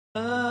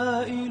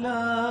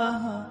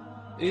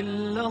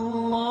إلا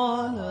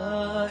الله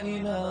لا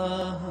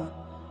إله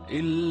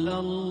إلا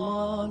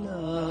الله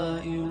لا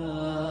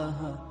إله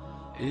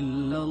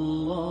إلا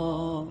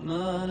الله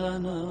ما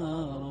لنا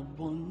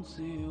رب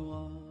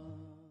سواه.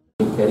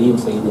 الكريم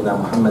سيدنا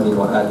محمد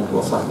وآله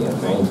وصحبه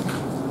أجمعين.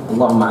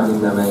 اللهم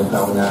علمنا ما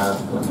ينفعنا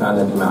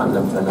وانفعنا بما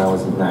علمتنا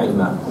وزدنا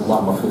علما.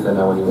 اللهم اغفر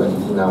لنا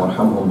ولوالدينا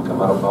وارحمهم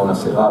كما ربونا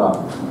صغارا،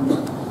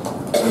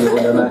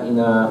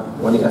 ولعلمائنا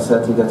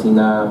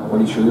ولأساتذتنا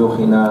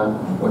ولشيوخنا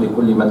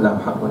ولكل من له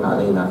حق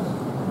علينا.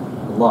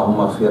 اللهم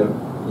اغفر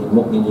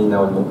للمؤمنين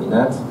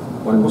والمؤمنات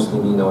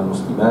والمسلمين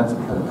والمسلمات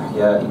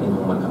الأحياء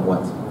منهم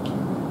والأموات.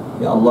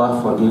 Ya Allah,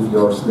 forgive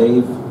your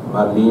slave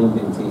Marlene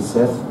binti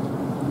Seth.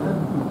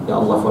 Ya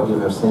Allah,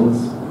 forgive her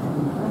sins.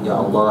 Ya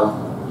Allah,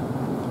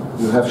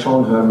 you have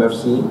shown her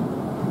mercy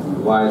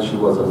while she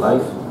was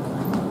alive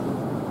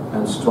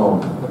and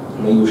strong.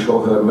 May you show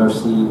her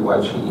mercy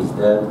while she is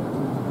dead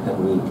and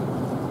weak.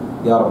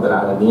 Ya Rabbil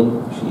Alameen,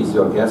 she is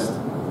your guest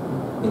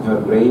in her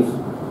grave.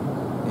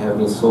 You have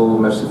been so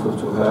merciful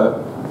to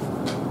her.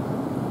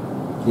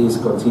 Please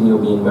continue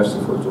being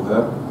merciful to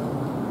her.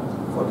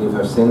 Forgive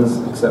her sins,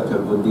 accept her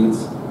good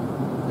deeds,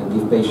 and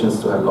give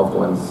patience to her loved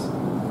ones.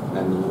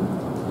 Ameen.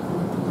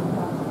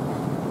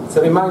 It's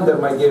a reminder,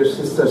 my dear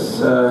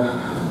sisters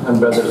and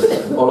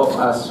brothers, all of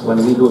us, when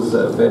we lose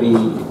a very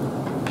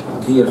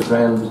dear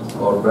friend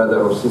or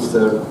brother or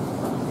sister,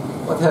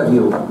 what have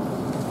you?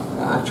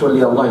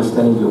 Actually, Allah is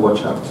telling you,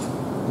 watch out.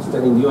 He's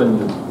telling you and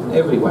me, and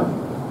everyone.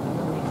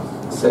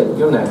 Say,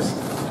 you next.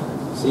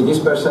 See, this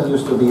person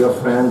used to be your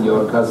friend,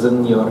 your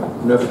cousin, your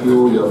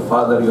nephew, your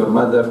father, your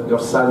mother, your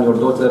son, your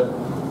daughter.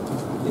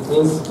 It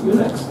means you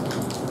next.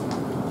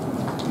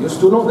 You used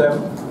to know them.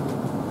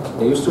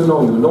 They used to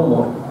know you, no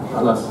more.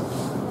 Alas.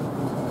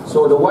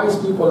 So the wise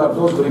people are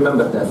those who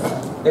remember death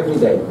every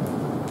day.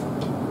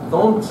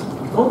 Don't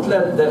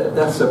let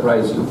death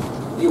surprise you.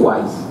 Be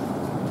wise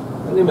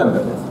and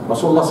remember death.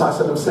 Rasulullah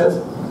ﷺ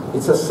says,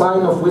 it's a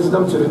sign of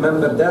wisdom to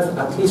remember death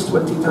at least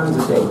 20 times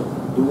a day.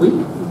 Do we?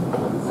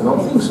 I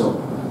don't think so.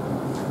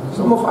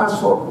 Some of us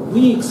for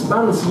weeks,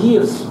 months,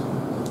 years,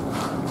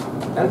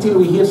 until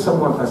we hear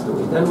someone passed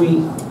away. Then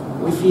we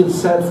feel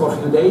sad for a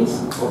few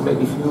days, or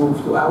maybe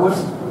few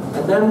hours,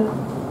 and then,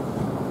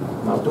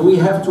 now do we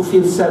have to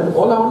feel sad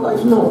all our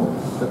lives? No.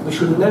 But we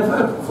should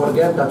never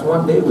forget that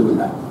one day we will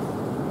die.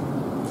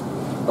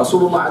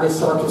 Rasulullah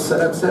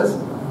ﷺ says,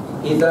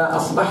 إِذَا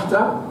أَصْبَحْتَ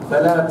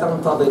فَلَا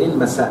تَنْتَظِرِ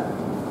الْمَسَاءِ.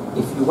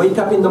 If you wake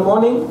up in the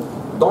morning,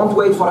 don't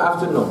wait for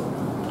afternoon.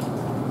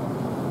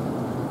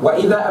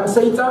 وَإِذَا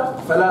أَمْسَيْتَ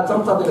فَلَا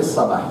تَنْتَظِرِ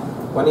الصَّبَاحِ.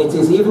 When it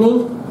is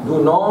evening,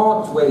 do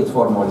not wait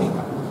for morning.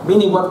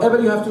 Meaning whatever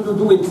you have to do,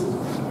 do it.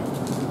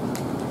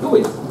 Do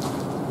it.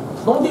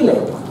 Don't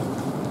delay.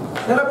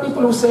 There are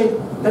people who say,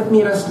 let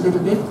me rest a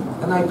little bit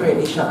and I pray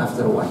Isha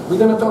after a while. We're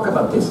going to talk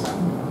about this.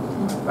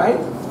 Right?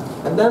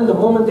 And then the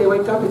moment they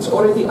wake up, it's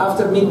already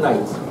after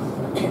midnight.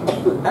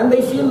 And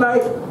they feel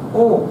like,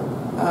 oh,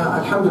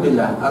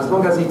 Alhamdulillah, as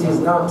long as it is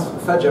not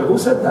Fajr. Who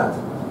said that?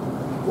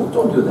 Who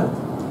told you that?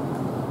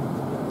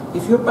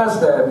 If you pass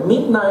the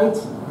midnight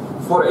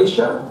for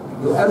Isha,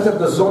 you enter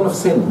the zone of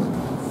sin.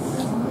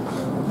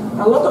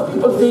 A lot of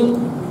people think,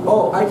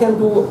 oh, I can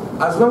do,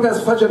 as long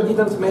as Fajr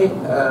didn't make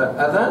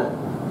Adhan,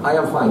 I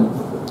am fine.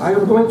 I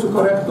am going to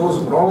correct those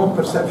wrong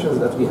perceptions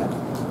that we have.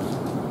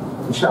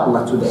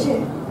 Inshallah today.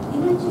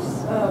 Can I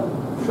just,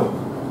 Sure.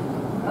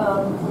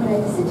 when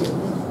I visited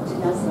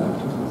Janazah,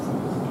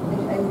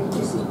 and we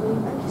kissed her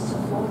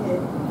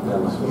forehead,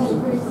 she had a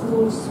very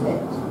cool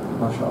sweat.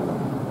 MashaAllah.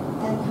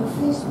 And her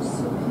face was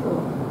so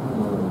pure.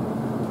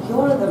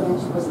 Purer than when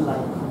she was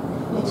alive.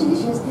 Actually,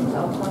 she has been to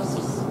our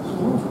classes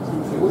multiple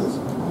times.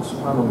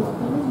 SubhanAllah.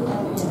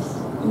 Yes.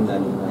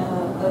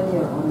 Subhanallah.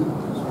 Earlier on.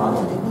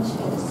 And then she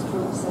had a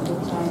stroke several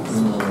times.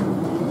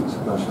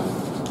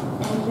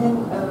 And then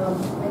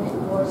when it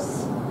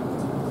was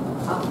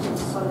after the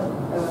Salah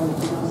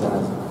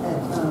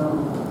at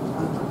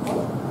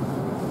Al-Taqwa,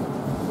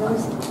 there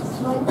was a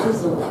slight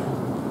drizzle.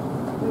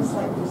 Very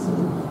slight drizzle.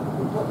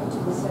 We brought her to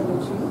the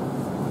cemetery.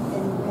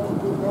 And when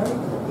they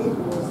buried her, it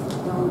was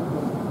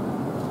downpour.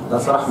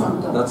 That's rahmah.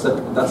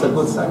 That's a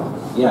good sign.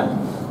 Yeah.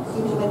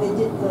 Even when they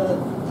did the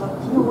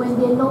No, when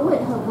they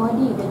lowered her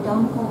body, the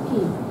downpour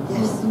came.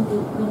 Yes.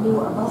 When they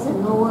were about to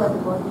lower the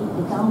body,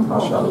 the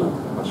downpour MashaAllah.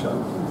 came.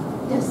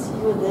 MashaAllah. Yes,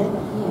 you were there.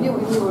 Yeah.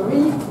 You were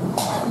really,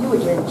 you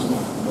were drenched.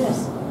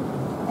 Yes.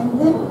 And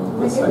then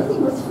when That's right.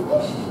 everything was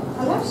finished,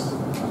 alas,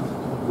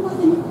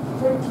 nothing,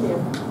 very clear.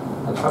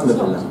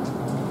 Alhamdulillah.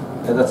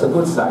 And that's a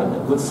good sign. A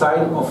good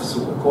sign of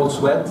cold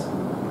sweat,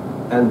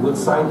 and good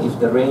sign if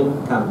the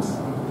rain comes.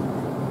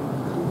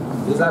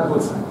 These are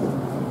good signs.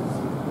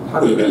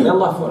 Alhamdulillah. May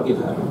Allah forgive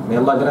her. May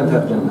Allah grant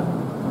her Jannah.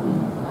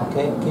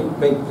 Okay?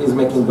 Please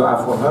making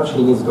dua for her.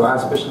 She needs dua,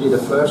 especially the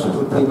first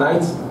 2-3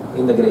 nights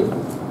in the grave.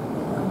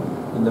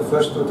 In the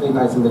first 2-3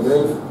 nights in the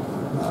grave.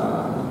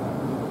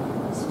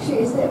 So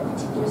is there a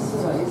particular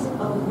surah? Is it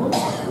Al-Mulk,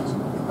 which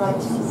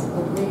brightens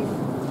the grave?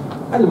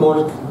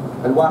 Al-Mulk,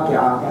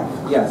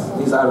 Al-Waqi'ah. Yes,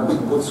 these are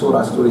good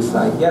surahs to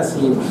recite.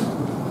 Yasin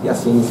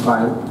is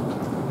fine.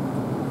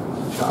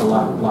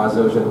 inshallah, Allah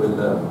Azza wa Jal will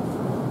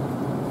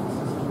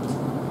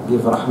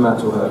give rahmah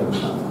to her,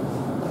 inshallah.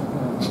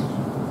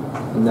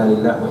 Inna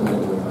lillahi wa inna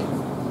ilayhi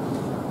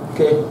raji'un.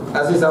 Okay,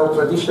 as is our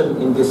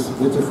tradition in this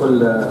beautiful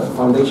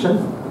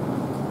foundation,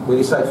 we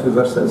recite few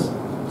verses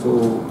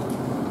to,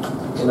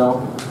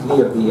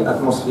 clear the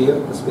atmosphere,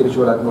 the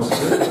spiritual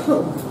atmosphere,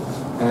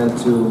 and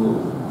to,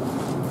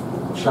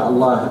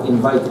 inshallah,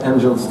 invite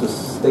angels to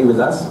stay with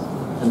us,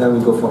 and then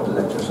we go for the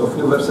lecture. So a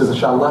few verses,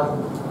 inshallah,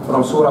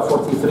 from Surah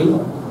 43,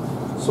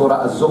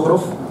 Surah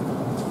Az-Zukhruf,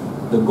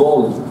 the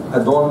gold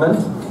adornment,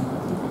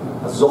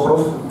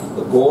 Az-Zukhruf,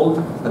 the gold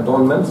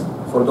adornment,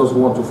 for those who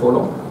want to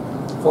follow.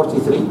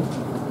 43,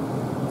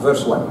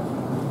 verse 1.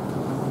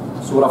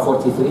 Surah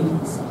 43,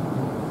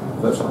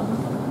 verse 1.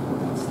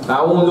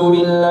 أعوذ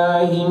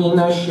بالله من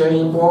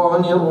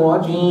الشيطان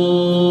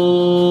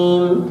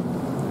الرجيم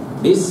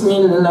بسم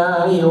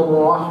الله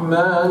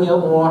الرحمن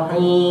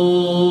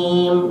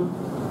الرحيم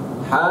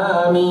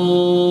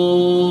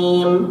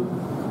حاميم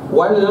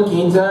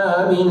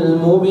والكتاب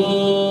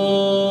المبين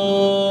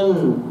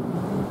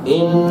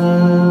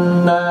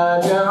إنا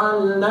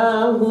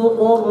جعلناه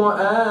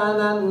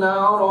قرآنا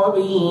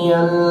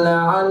عربيا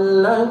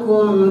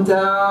لعلكم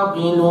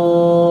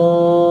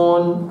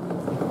تعقلون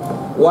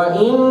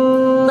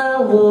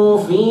وإنه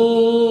في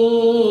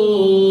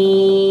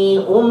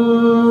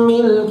أم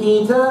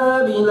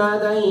الكتاب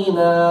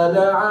لدينا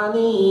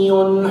لعلي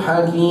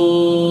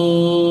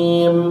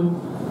حكيم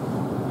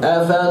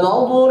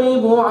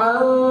أفنضرب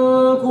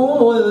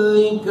عنكم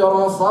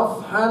الذكر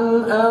صفحا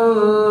أن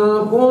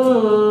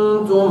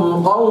كنتم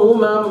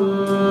قوما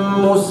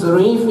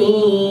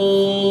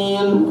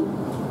مسرفين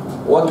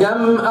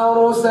وكم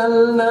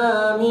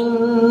أرسلنا من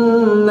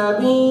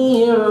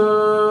نبي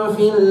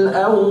في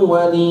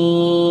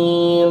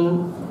الأولين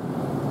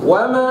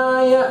وما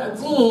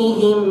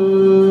يأتيهم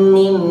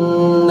من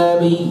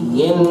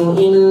نبي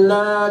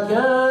إلا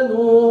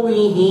كانوا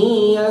به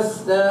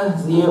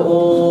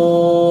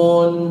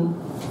يستهزئون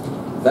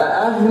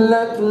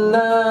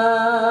فأهلكنا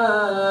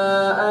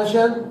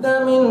أشد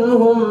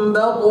منهم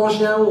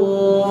بطشا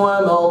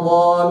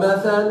ومضى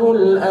مثل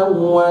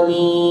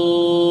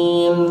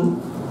الأولين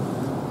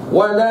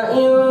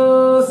ولئن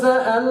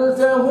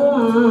سألتهم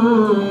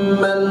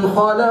من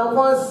خلق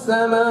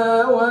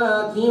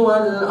السماوات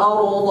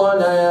والأرض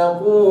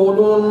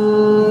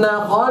ليقولن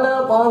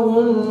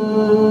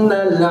خلقهن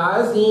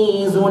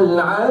العزيز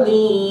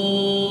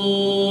العليم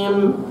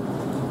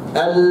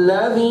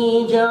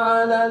الذي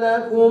جعل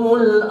لكم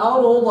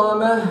الأرض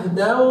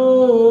مهدا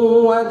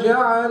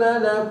وجعل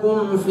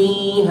لكم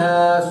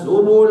فيها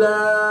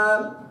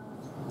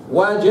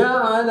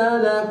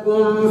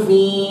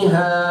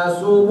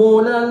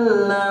سبلا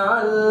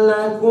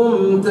لعلكم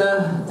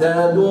تهتدون.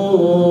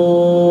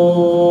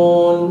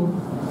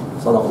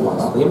 صدق الله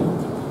العظيم.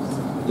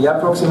 The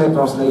approximate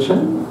translation,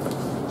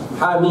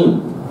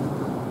 Hamim,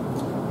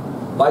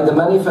 by the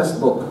manifest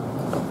book,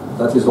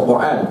 that is the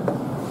Quran.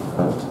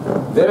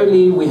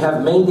 Verily we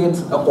have made it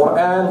a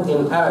Quran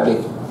in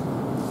Arabic,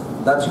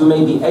 that you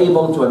may be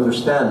able to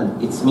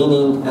understand its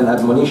meaning and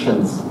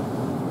admonitions.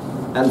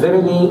 And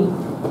verily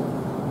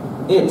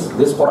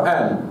this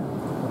Quran,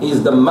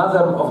 is the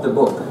mother of the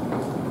book,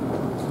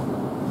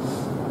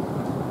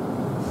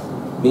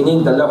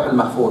 meaning the Lawh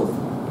al-Mahfuz.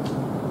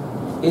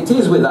 It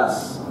is with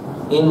us,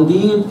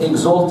 indeed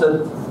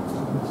exalted,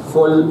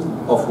 full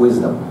of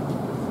wisdom.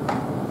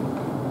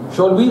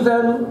 Shall we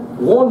then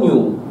warn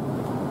you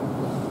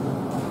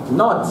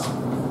not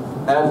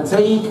and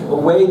take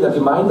away the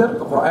reminder,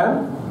 the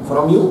Quran,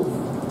 from you,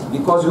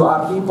 because you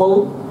are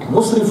people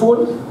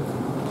musrifun,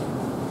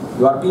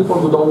 you are people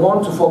who don't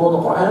want to follow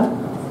the Quran?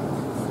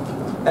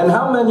 And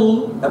how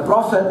many a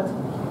prophet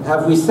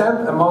have we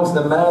sent amongst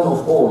the men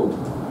of old,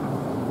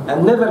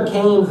 and never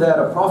came there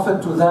a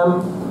prophet to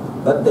them,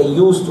 but they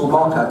used to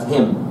mock at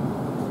him.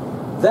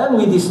 Then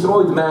we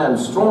destroyed man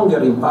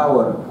stronger in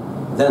power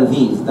than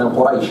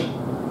Quraysh.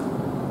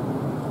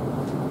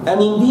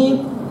 And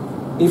indeed,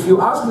 if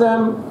you ask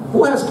them,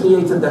 who has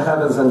created the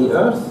heavens and the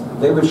earth?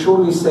 They will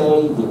surely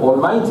say, the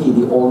Almighty,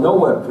 the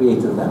All-Knower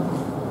created them.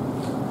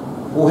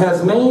 Who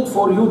has made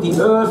for you the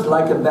earth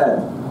like a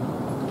bed,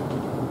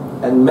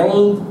 and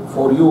made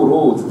for you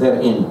roads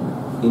therein,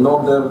 in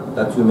order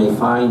that you may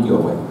find your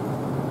way.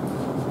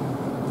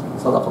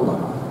 Sadaqallah.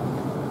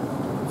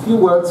 Few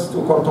words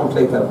to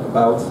contemplate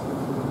about.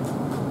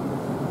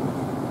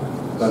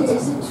 So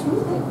is it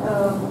true that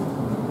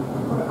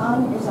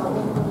Quran is our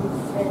only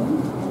friend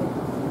and it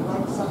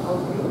lights up our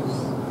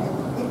waves? And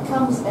it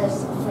comes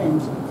as a friend?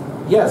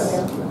 Yes,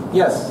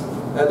 yes.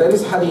 There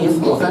is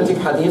hadith, authentic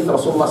hadith.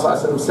 Rasulullah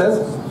says,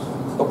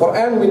 the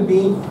Quran will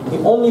be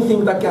the only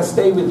thing that can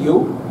stay with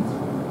you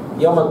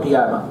Yawm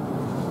al-Qiyamah.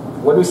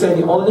 When we say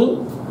the only,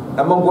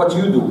 among what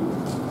you do.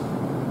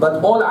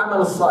 But all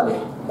amal salih,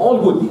 all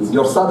good deeds,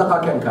 your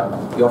sadaqah can come,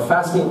 your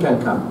fasting can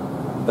come.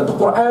 But the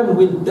Quran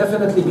will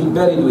definitely be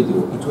buried with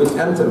you. It will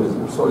enter with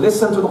you. So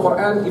listen to the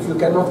Quran if you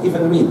cannot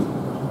even read.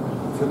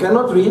 If you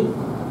cannot read,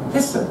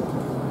 listen.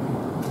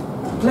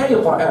 Play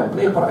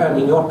Quran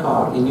in your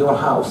car, in your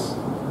house.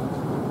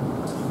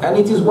 And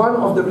it is one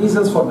of the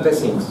reasons for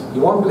blessings.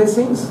 You want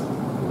blessings?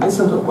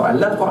 Listen to the Quran.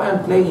 Let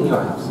Quran play in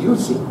your house. You'll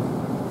see.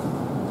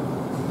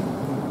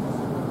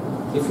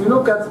 If you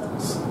look at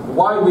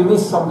why we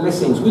miss some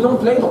blessings, we don't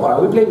play the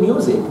Quran, we play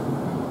music.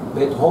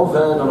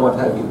 Beethoven and what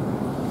have you.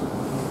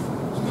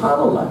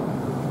 SubhanAllah.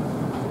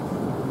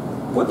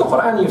 With the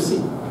Quran you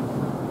see.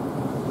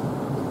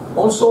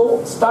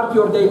 Also, start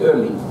your day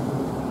early.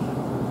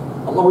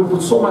 Allah will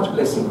put so much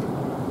blessing.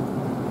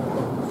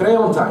 Pray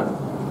on time.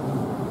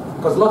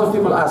 Because a lot of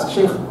people ask,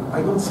 Sheikh,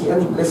 I don't see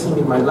any blessing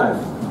in my life.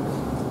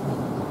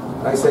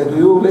 I say, do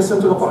you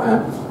listen to the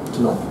Quran?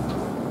 No.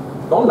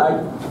 Don't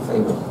lie. Say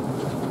no.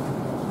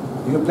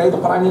 Do you play the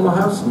Quran in your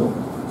house? No.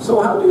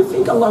 So how do you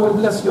think Allah will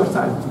bless your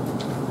time?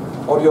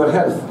 Or your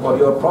health, or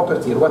your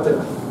property, or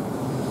whatever?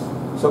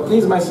 So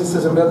please, my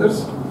sisters and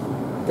brothers,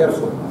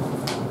 careful.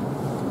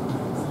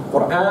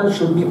 Quran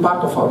should be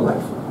part of our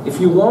life. If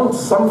you want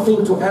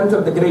something to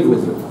enter the grave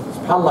with you,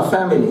 subhanAllah,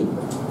 family,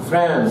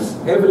 friends,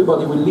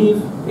 everybody will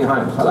leave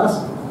behind.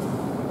 Khalas?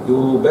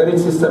 You buried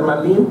Sister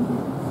Marlene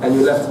and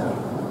you left her.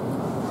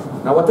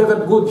 Now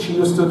whatever good she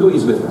used to do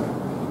is with her,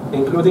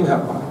 including her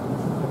part.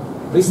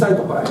 Recite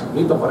the Quran,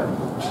 read the Quran.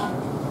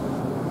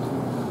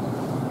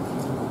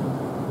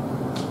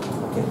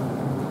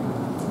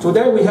 Okay.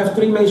 Today we have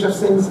 3 major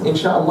sins,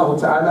 inshaAllah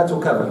ta'ala, to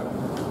cover.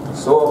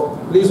 So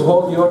please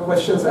hold your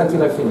questions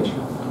until I finish.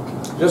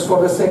 Just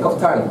for the sake of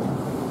time.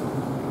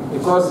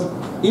 Because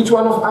each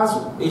one of us,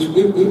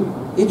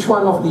 each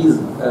one of these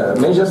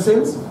major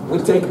sins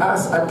will take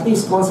us at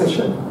least 1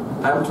 session.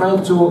 I'm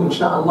trying to,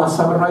 inshallah,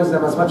 summarize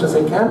them as much as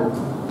I can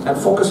and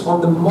focus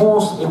on the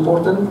most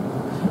important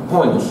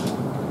points.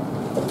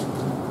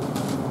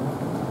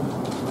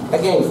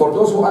 Again, for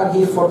those who are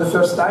here for the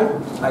first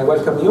time, I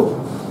welcome you.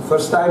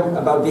 First time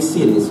about this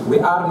series. We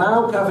are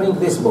now covering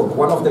this book,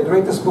 one of the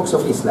greatest books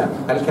of Islam,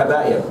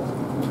 Al-Kaba'ir,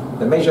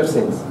 the major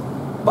sins,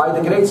 by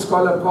the great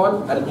scholar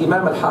called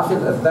Al-Imam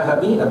Al-Hafidh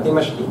Al-Dhahabi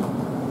Al-Dimashqi.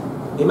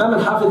 Imam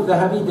Al-Hafidh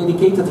Al-Dhahabi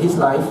dedicated his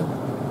life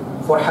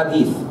for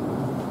hadith.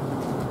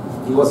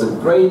 He was a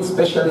great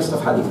specialist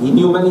of hadith. He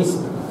knew many,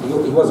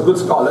 he was a good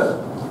scholar,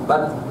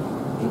 but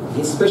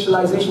his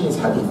specialization is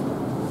hadith.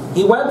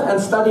 He went and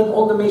studied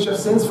all the major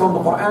sins from the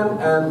Quran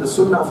and the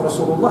Sunnah of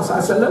Rasulullah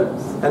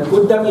and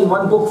put them in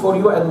one book for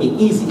you and me.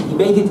 Easy. He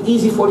made it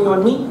easy for you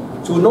and me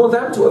to know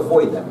them, to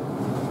avoid them.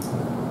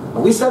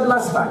 We said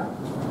last time,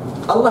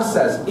 Allah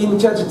says, إِن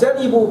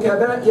تَجْتَنِبُوا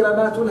كَبَائِرَ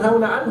مَا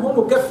تُنْهَوْنَ عَنْهُ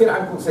نُكَفِّرْ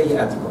عَنْكُمْ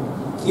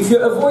سَيِّئَاتِكُمْ. If you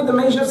avoid the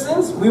major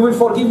sins, we will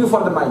forgive you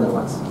for the minor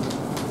ones.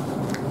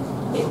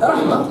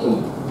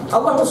 Rahmah.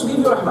 Allah wants to give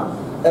you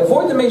rahmah.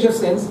 Avoid the major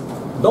sins.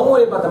 Don't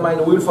worry about the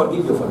minor. We will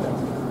forgive you for them.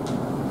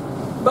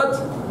 But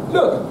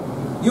look,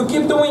 you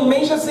keep doing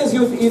major sins.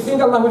 You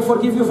think Allah will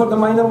forgive you for the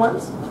minor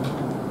ones?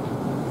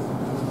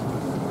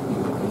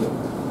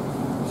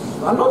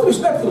 You are not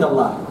respecting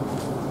Allah.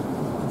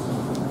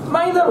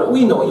 Minor,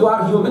 we know you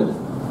are human,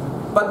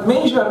 but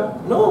major,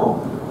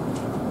 no.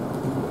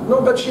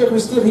 No, but Sheikh, we're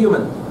still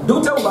human. Do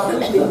tawbah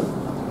quickly.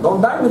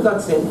 Don't die with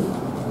that sin.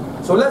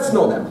 So let's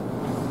know them.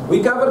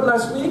 We covered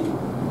last week,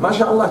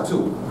 mashallah,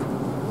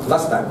 2.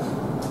 Last time.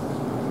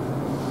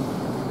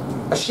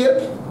 A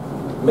shirk,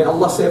 may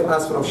Allah save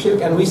us from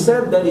shirk. And we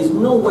said there is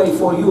no way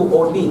for you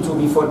or me to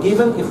be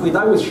forgiven if we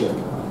die with shirk.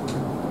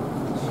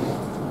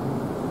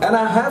 And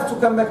I have to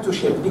come back to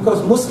shirk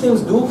because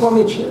Muslims do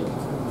commit shirk.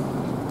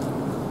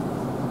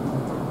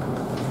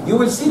 You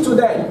will see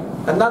today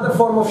another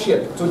form of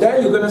shirk.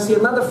 Today you're going to see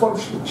another form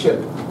of shirk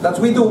that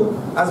we do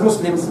as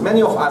Muslims,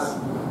 many of us.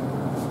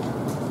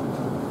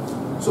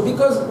 So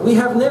because we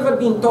have never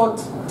been taught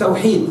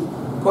Tawheed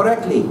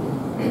correctly.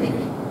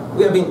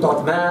 We have been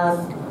taught math,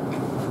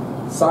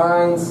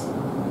 science,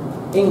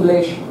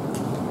 English,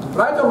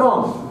 right or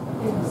wrong?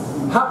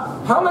 Yes.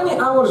 How many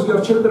hours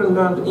your children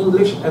learned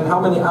English and how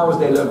many hours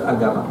they learned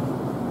Agama?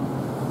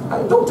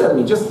 Don't tell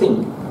me, just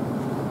think.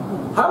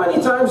 How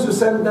many times you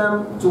send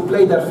them to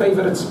play their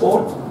favorite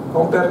sport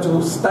compared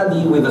to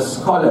study with a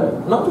scholar,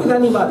 not with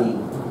anybody?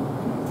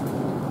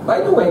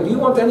 By the way, do you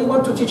want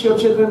anyone to teach your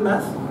children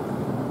math?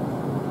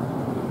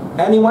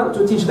 Anyone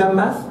to teach them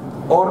math?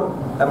 Or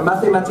a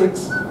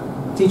mathematics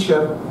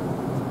teacher?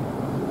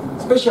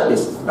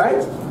 Specialist,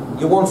 right?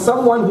 You want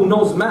someone who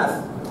knows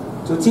math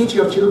to teach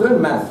your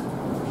children math.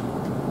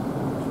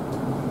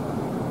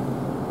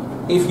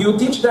 If you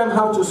teach them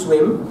how to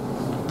swim,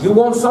 you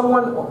want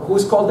someone who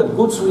is called a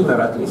good swimmer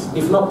at least,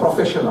 if not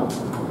professional.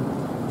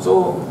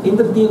 So in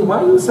the deen,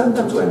 why you send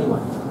them to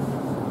anyone?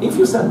 If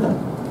you send them.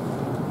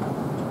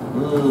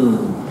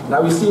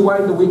 Now you see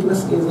why the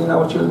weakness is in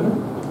our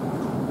children?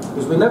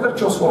 Because we never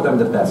chose for them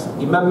the best.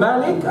 Imam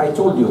Malik, I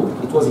told you,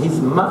 it was his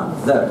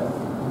mother.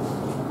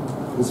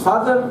 His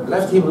father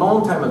left him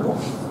long time ago.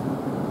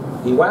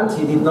 He went,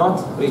 he did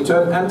not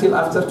return until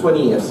after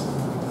 20 years.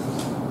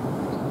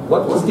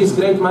 What was this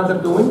great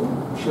mother doing?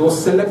 She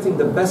was selecting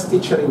the best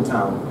teacher in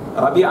town,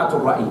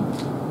 Rabi'atul Ra'i.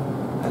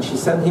 And she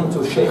sent him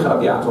to Sheikh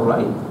Rabi'atul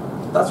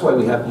Ra'i. That's why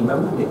we have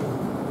Imam Malik,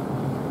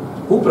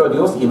 who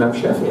produced Imam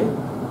Shafi'i.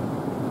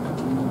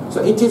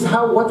 So it is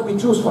what we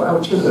choose for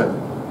our children.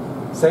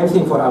 Same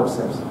thing for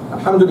ourselves.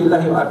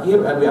 Alhamdulillah, you are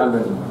here and we are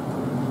learning.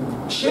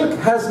 Shirk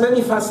has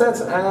many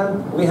facets,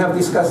 and we have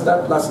discussed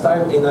that last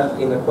time in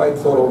a quite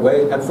thorough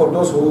way. And for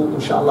those who,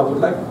 inshallah,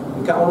 would like,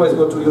 you can always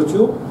go to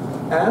YouTube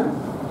and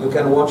you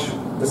can watch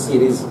the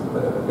series.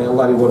 May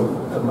Allah reward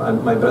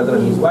my brother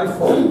and his wife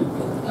for,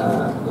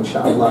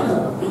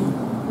 inshallah,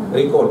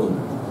 recording.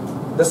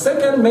 The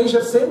second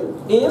major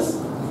sin is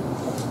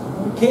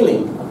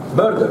killing,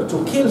 murder,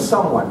 to kill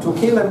someone, to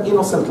kill an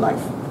innocent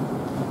life.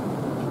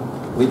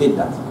 We did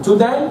that.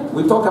 Today,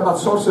 we talk about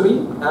sorcery,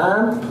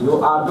 and you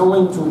are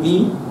going to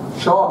be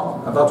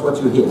shocked about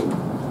what you hear.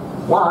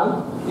 Why?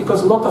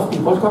 Because a lot of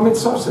people commit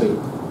sorcery,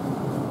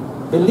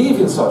 believe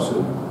in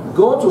sorcery,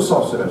 go to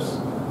sorcerers,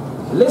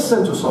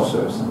 listen to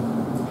sorcerers,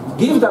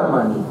 give them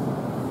money,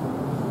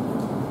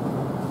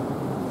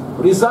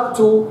 resort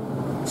to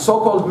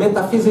so-called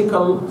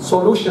metaphysical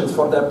solutions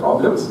for their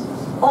problems,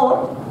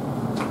 or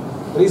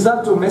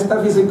resort to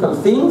metaphysical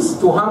things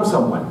to harm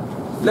someone.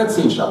 Let's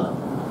see, inshallah.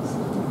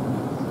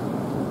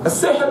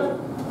 As-sihr,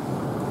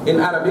 in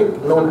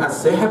Arabic, known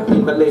as sihr,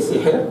 in Malay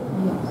sihr,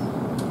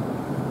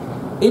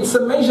 it's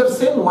a major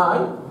sin.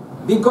 Why?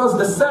 Because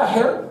the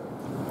sahir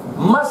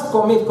must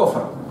commit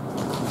kufr.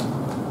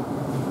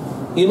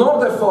 In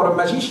order for a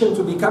magician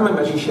to become a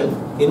magician,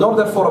 in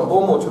order for a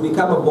bomo to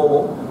become a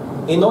bomo,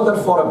 in order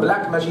for a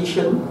black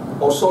magician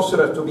or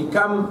sorcerer to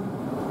become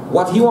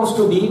what he wants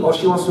to be or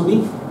she wants to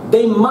be,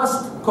 they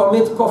must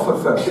commit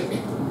kufr first.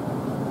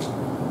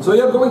 So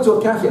you're going to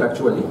a kafir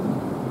actually.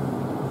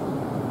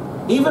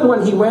 Even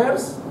when he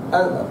wears,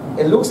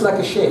 it looks like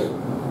a sheikh.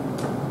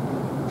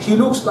 She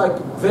looks like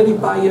very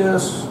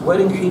pious,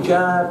 wearing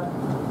hijab.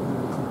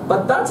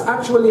 But that's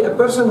actually a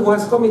person who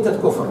has committed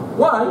kufr.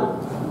 Why?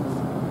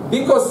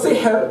 Because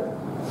sihr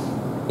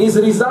is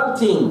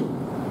resulting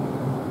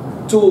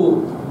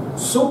to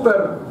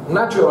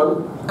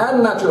supernatural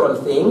and natural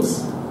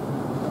things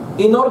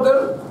in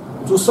order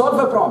to solve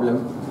a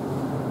problem.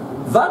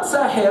 That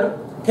sahir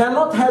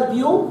cannot help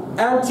you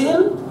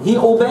until he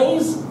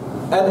obeys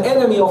an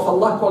enemy of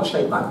Allah called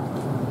shaitan.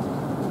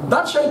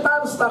 That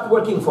shaitan starts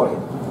working for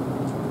him.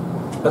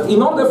 But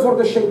in order for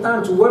the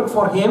shaitan to work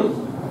for him,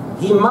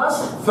 he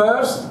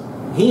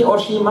or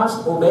she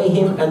must obey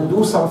him and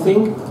do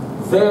something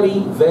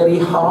very, very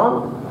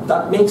haram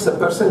that makes a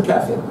person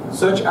kafir,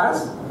 such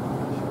as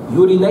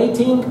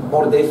urinating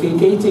or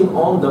defecating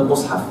on the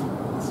mushaf.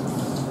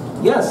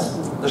 Yes,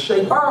 the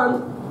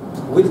shaitan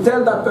will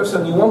tell that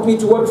person, you want me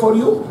to work for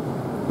you?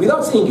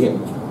 Without seeing him.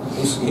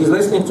 He's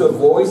listening to a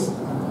voice.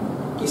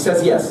 He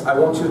says, yes, I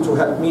want you to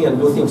help me and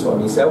do things for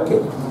me. He says,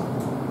 okay.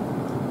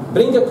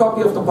 Bring a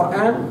copy of the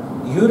Quran,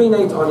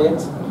 urinate on it,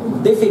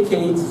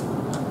 defecate,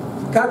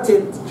 cut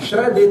it,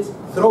 shred it,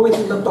 throw it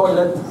in the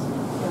toilet.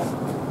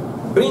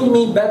 Bring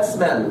me bad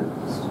smell.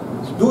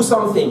 Do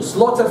something,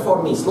 slaughter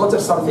for me, slaughter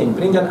something,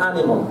 bring an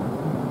animal.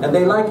 And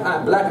they like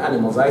black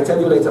animals. I tell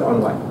you later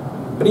on why.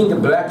 Bring a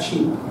black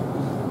sheep,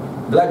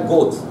 black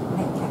goat,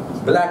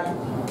 black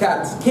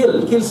cat.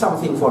 Kill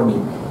something for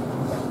me.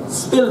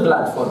 Spill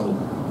blood for me.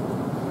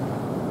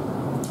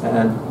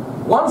 And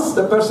once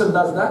the person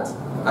does that,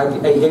 I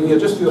gave you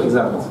just a few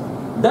examples.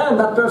 Then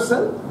that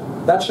person,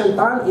 that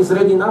shaitan is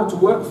ready now to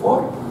work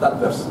for that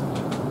person.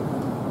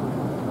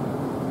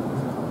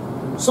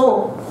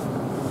 So,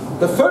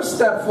 the first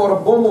step for a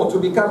bomo to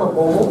become a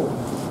bomo,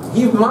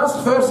 he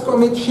must first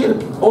commit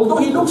shirk. Although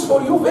he looks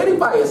for you very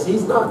pious,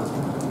 he's not.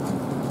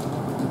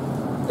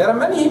 There are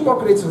many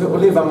hypocrites who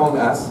live among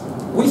us.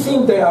 We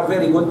think they are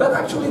very good, but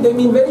actually they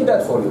mean very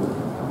bad for you.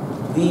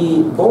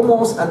 The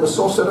bomos and the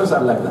sorcerers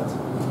are like that.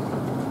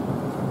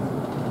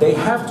 They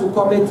have to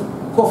commit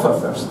kufr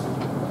first,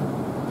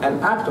 an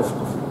act of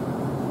kufr.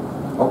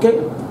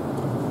 Okay?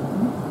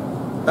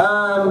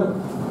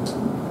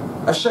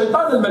 Al-Shaytan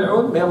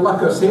al-Mal'un, may Allah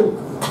curse him,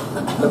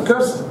 the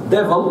cursed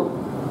devil,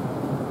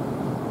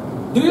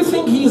 do you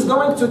think he is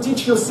going to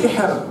teach you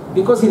sihr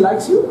because he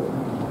likes you?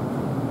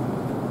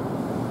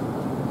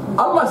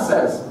 Allah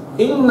says,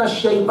 Inna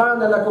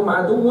ash-shaytana lakum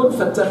aduwwun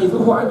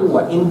fattakhidhuhu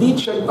aduwwa. Indeed,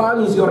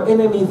 shaytan is your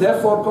enemy,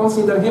 therefore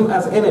consider him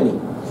as enemy.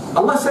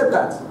 Allah said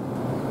that.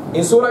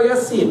 In Surah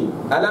Yasin,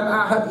 Alam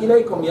ahad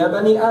ilaykum ya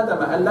bani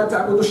Adam an la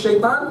ta'budu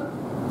ash-shaytan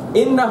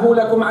innahu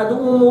lakum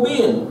aduwwun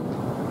mubin.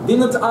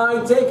 Didn't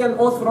I take an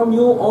oath from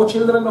you, O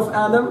children of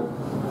Adam,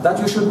 that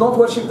you should not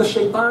worship the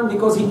shaitan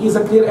because he is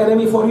a clear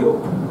enemy for you?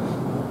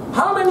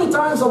 How many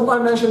times Allah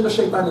mentioned the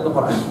shaitan in the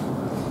Quran?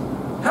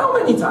 How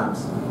many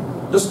times?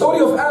 The story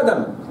of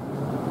Adam,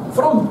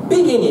 from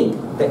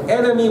beginning, the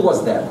enemy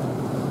was there.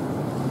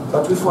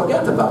 But we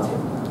forget about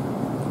him.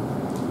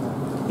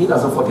 He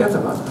doesn't forget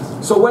about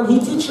us. So when he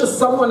teaches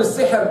someone a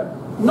sihr,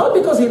 not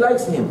because he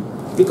likes him,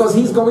 because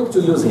he's going to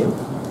use him.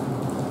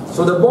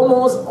 So the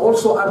bomos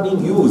also are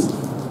being used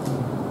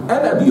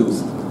and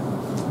abused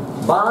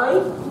by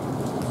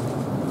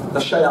the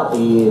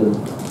shayateen.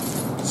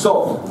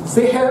 So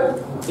sihr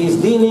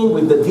is dealing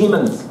with the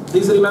demons.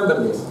 Please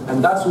remember this.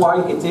 And that's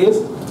why it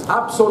is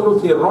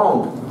absolutely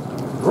wrong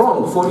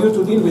for you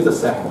to deal with the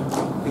sihr,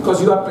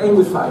 because you are playing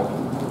with fire.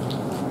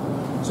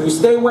 So you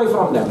stay away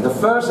from them. The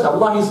first,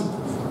 Allah is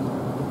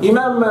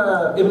Imam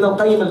Ibn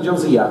al-Qayyim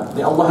al-Jawziyah,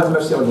 may Allah have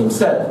mercy on him,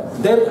 said,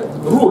 their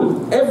rule,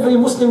 every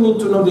Muslim need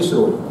to know this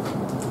rule.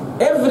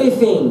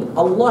 Everything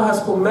Allah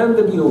has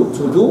commanded you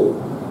to do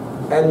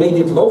and made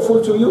it lawful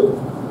to you,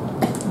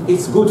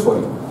 it's good for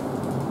you.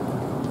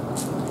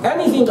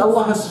 Anything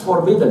Allah has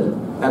forbidden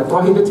and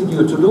prohibited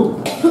you to do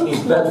is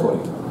bad for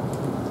you.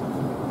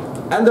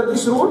 Under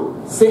this rule,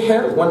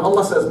 sihr, when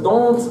Allah says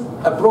don't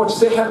approach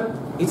sihr,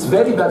 it's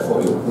very bad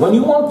for you. When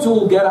you want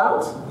to get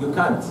out, you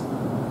can't.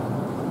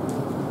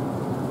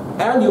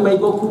 And you may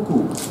go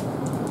cuckoo.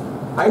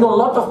 I know a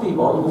lot of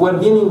people who are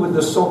dealing with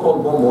the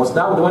so-called bombos.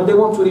 Now, when they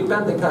want to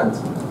repent, they can't.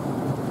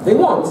 They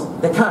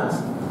want, they can't.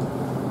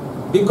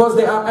 Because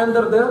they are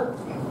under the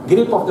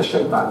grip of the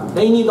shaitan.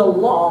 They need a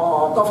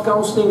lot of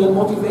counseling and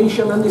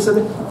motivation and this and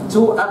that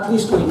to at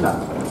least wake up.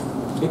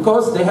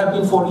 Because they have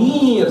been for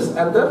years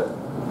under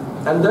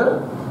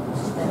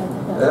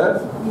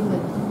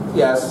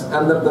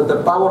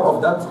the power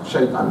of that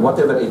shaitan,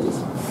 whatever it is.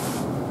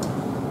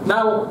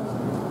 Now,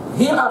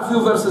 here are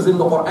few verses in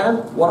the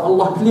Quran where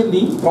Allah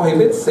clearly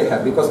prohibits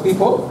sihr, because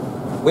people,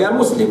 we are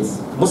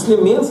Muslims.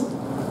 Muslim means,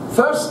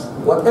 first,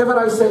 whatever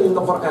I say in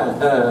the Quran,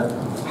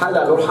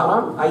 halal or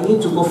haram, I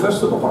need to go first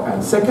to the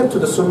Quran. Second, to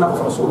the Sunnah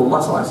of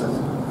Rasulullah sallallahu alaihi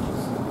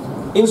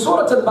wasallam. In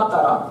Surah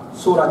Al-Baqarah,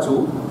 Surah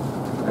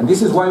 2, and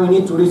this is why we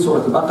need to read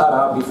Surah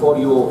Al-Baqarah before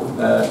you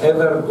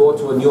ever go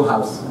to a new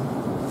house.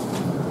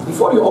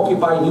 Before you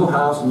occupy a new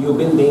house, new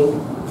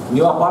building,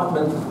 new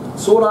apartment,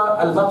 Surah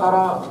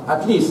Al-Baqarah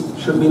at least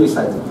should be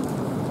recited.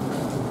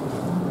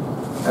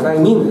 And I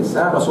mean this,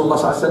 Rasulullah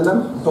sallallahu alaihi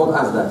wasallam told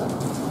us that.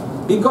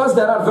 Because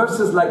there are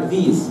verses like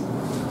these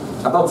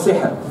about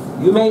sihr.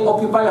 You may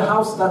occupy a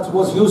house that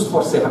was used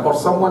for sihr, or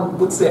someone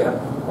put sihr,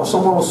 or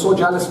someone was so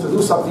jealous to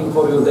do something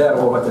for you there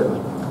or whatever.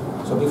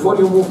 So before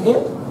you move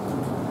in,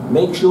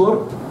 make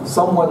sure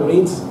someone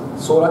reads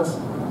Surah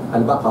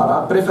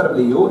Al-Baqarah,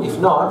 preferably you. If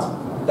not,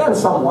 then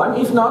someone.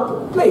 If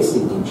not, place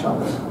it,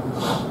 inshallah.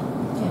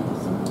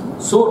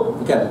 Surah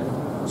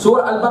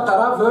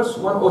Al-Baqarah, verse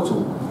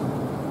 102.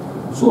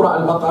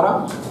 Surah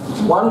Al-Baqarah,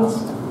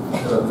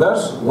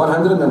 verse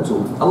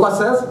 102. Allah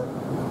says,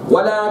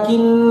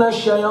 وَلَكِنَّ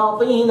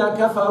الشَّيَاطِينَ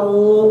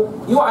كَفَرُوا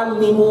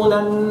يُعَلِّمُونَ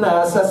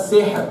النَّاسَ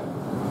السِّحْرَ.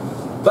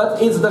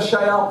 But it's the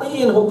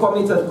shayateen who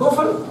committed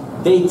kufr.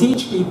 They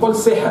teach people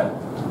sihr,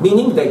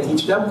 meaning they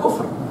teach them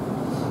kufr.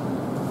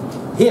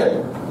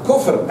 Here,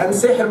 kufr and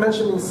sihr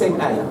mentioned in the same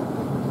ayah.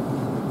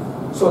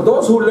 So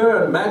those who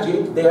learn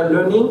magic, they are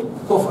learning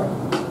kufr.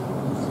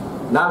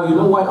 Now you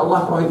know why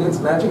Allah prohibits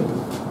magic?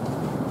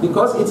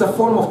 Because it's a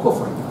form of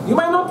kufr. You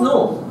might not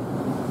know.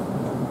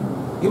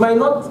 You might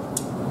not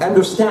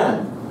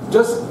understand.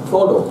 Just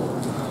follow.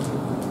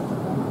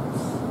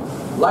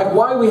 Like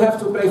why we have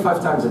to pray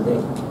 5 times a day.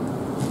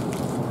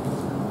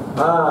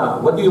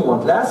 What do you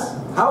want? Less?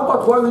 How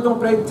about why we don't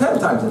pray 10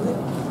 times a day?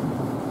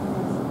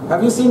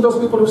 Have you seen those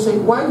people who say,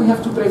 why we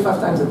have to pray 5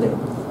 times a day?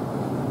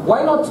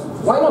 Why not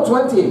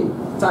 20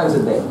 times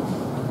a day?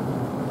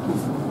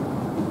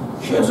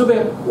 Sheikh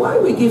Zoubir, why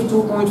we give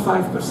 2.5%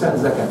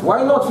 zakat?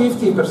 Why not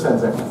 50%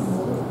 zakat?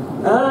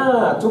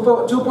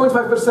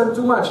 2.5%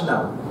 too much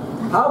now.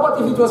 How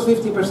about if it was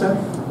 50%?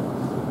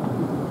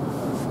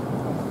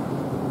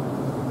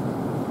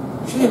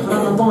 Sheikh,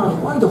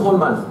 Ramadan, why the whole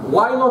month?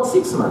 Why not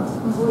 6 months?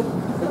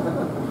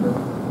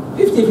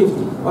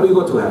 50-50, or you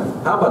go to hell.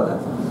 How about that?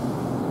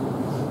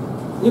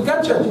 You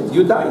can't change it,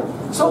 you die.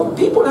 So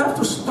people have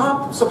to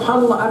stop,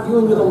 subhanAllah,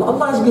 arguing with Allah.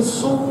 Allah has been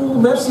so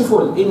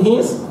merciful in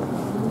His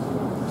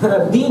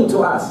deen to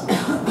us.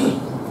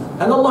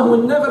 And Allah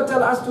will never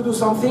tell us to do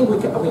something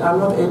we are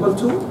not able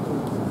to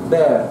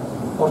bear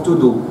or to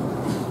do.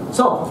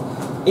 So,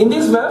 in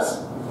this verse,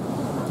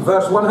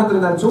 verse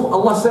 102,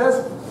 Allah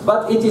says,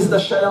 but it is the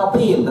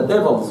shayateen, the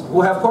devils,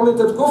 who have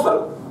committed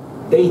kufr,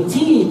 they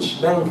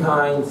teach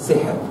mankind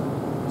sihr.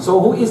 So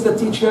who is the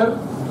teacher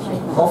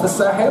of the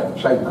sihr?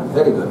 Shaitan.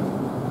 Very good.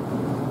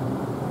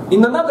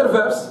 In another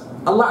verse,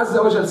 Allah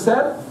Azza wa Jal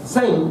said,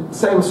 same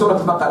Surah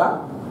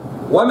Al-Baqarah,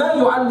 وَمَا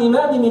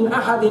يُعَلِّمَانِ مِنْ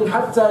أَحَدٍ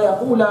حَتَّى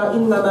يَقُولَا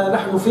إِنَّمَا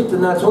نَحْنُ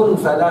فِتْنَةٌ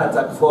فَلَا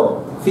تَكْفُرْ.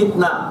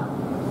 Fitna.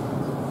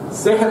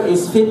 Sihr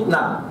is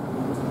fitna.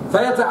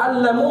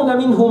 فَيَتَعَلَّمُونَ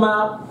مِنْهُمَا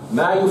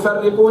مَا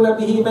يُفَرِّقُونَ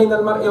بِهِ بَيْنَ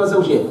الْمَرْءِ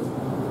وَزَوْجِهِ.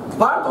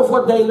 Part of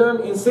what they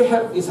learn in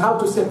sihr is how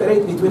to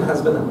separate between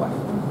husband and wife.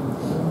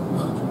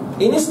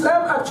 In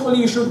Islam, actually,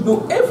 you should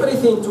do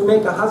everything to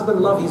make a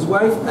husband love his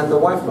wife and the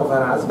wife love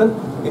her husband,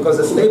 because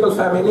a stable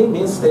family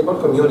means stable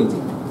community.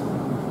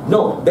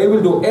 No, they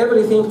will do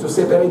everything to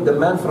separate the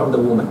man from the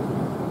woman.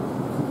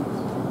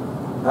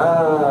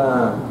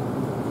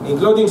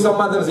 Including some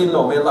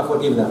mothers-in-law, may Allah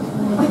forgive them.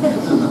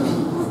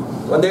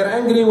 When they're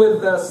angry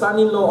with the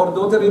son-in-law or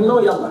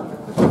daughter-in-law, yalla.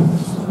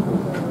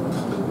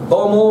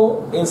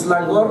 Homo in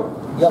Slangor,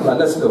 yalla,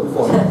 let's look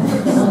for it.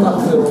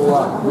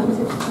 Astaghfirullah.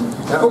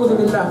 A'udhu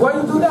billah. Why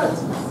you do that?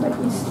 But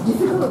it's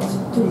difficult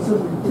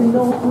to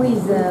know who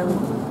is a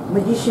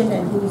magician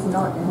and who is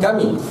not.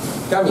 Coming.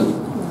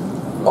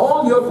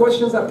 All your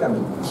questions are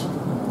coming.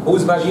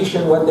 Who's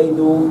magician, what they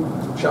do,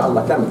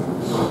 inshallah, coming.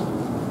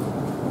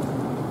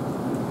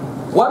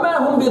 وَمَا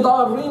هُمْ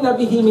بِضَارِّينَ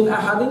بِهِ مِنْ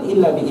أَحَدٍ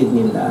إِلَّا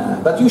بِإِذْنِ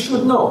اللَّهِ. But you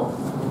should know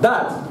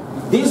that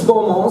these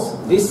gomos,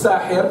 this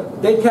sahir,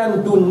 they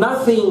can do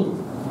nothing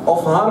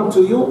of harm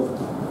to you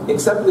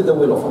except with the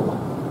will of Allah.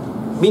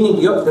 Meaning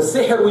the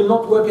sihr will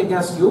not work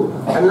against you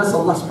unless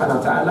Allah subhanahu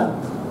wa ta'ala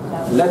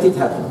let it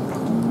happen.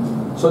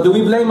 So do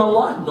we blame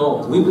Allah?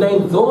 No. We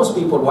blame those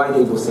people why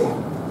they do sihr.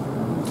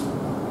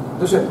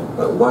 They say,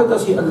 why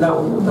does He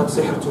allow that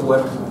sihr to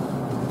work?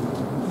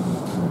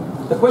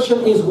 The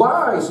question is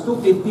why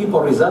stupid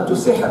people resort to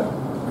sihr,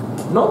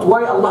 not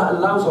why Allah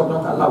allows or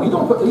not allow.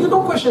 You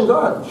don't question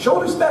God. Show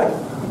respect.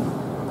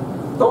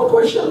 Don't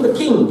question the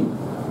king.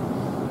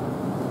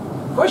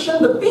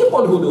 Question the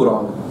people who do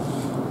wrong,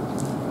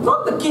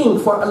 not the king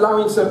for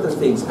allowing certain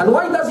things. And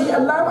why does He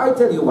allow? I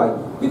tell you why.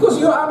 Because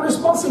you are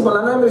responsible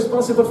and I'm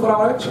responsible for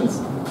our actions.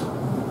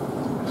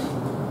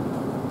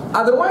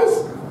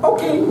 Otherwise,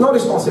 okay, no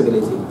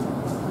responsibility.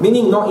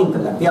 Meaning no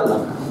intellect.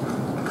 Yallah.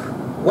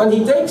 When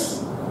He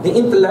takes the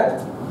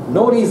intellect,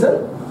 no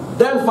reason,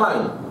 then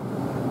fine.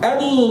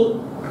 Any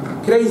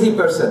crazy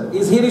person,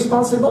 is he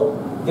responsible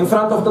in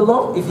front of the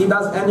law if he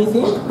does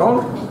anything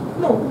wrong?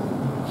 No.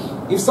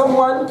 If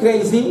someone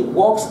crazy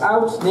walks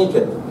out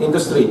naked in the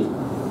street,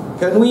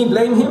 can we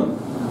blame him?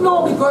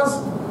 No,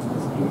 because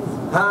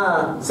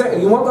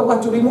say, you want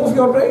Allah to remove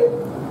your brain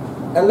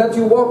and let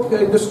you walk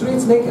in the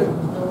streets naked?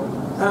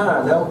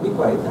 No, be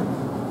quiet then.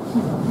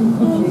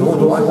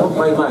 No, I want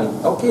my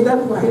mind. Okay,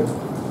 then quiet.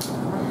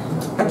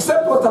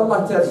 Accept what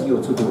Allah tells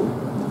you to do.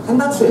 And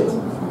that's it.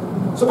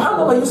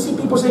 SubhanAllah, you see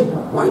people say,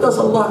 why does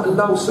Allah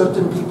allow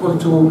certain people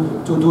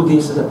to do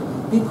this?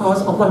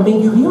 Because Allah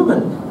made you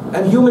human.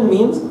 And human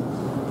means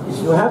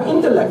you have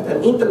intellect.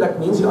 And intellect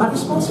means you are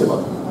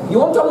responsible. You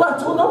want Allah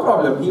to, no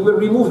problem. He will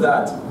remove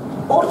that.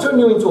 Or turn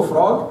you into a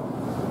frog.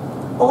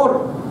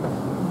 Or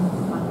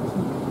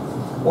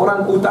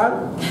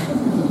orangutan.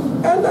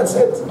 And that's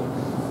it.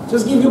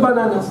 Just give you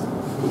bananas.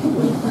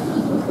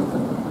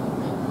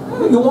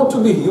 You want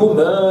to be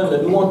human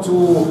and you want to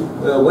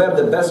wear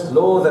the best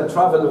clothes and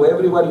travel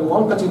everywhere you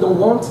want, but you don't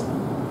want?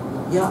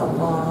 Ya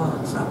Allah.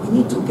 So we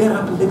need to get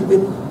up a little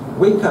bit,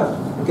 wake up,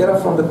 get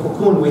up from the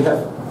cocoon we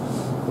have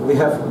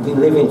been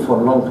living for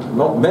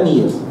many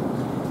years.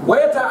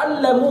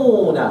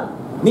 وَيَتَعَلَّمُونَ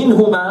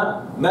مِنْهُمَا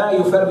مَا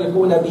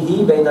يُفَرِّقُونَ بِهِ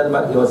بَيْنَ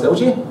الْمَرْءِ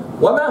وَزَوْجِهِ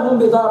وَمَا هُمْ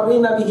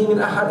بِضَارِّينَ بِهِ مِنْ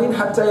أَحَدٍ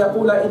حَتَّى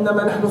يَقُولَ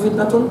إِنَّمَا نَحْنُ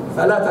فِتْنَةٌ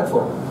فَلَا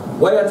تَكْفُرْ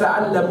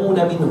وَيَتَعَلَّمُونَ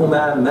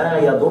مِنْهُمَا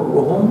مَا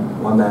يَضُرُّهُمْ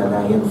وَمَا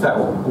لَا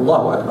يَنْفَعُهُم.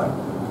 Allahu Akbar.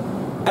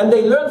 And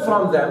they learn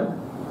from them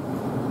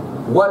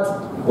what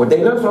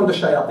they learn from the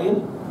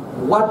shayateen,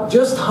 what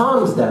just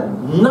harms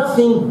them,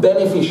 nothing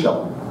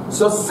beneficial.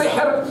 So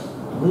sihr,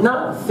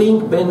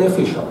 nothing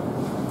beneficial.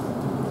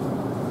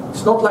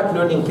 It's not like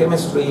learning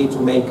chemistry to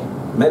make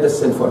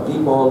medicine for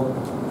people,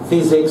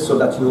 physics so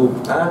that you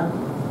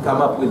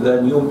come up with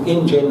a new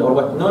engine or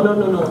what. No.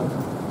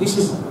 This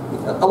is,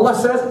 Allah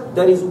says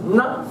there is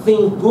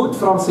nothing good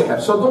from sihr.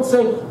 So don't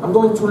say, I'm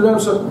going to learn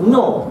so.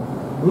 No,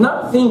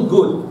 nothing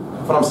good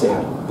from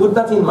sihr. Put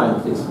that in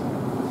mind, please.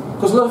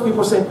 Because a lot of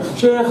people say,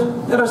 Sheikh,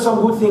 there are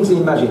some good things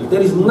in magic.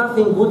 There is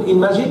nothing good in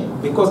magic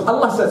because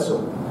Allah said so.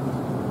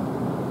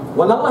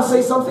 When Allah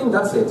says something,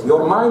 that's it.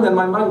 Your mind and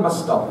my mind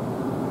must stop.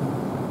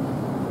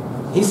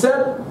 He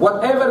said,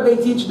 whatever they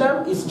teach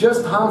them is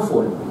just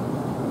harmful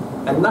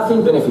and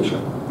nothing beneficial.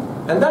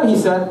 And then He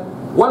said,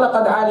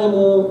 وَلَقَدْ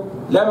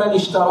عَلِمُوا لَمَنِ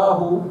اشْتَرَاهُ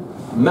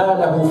مَا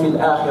لَهُ فِي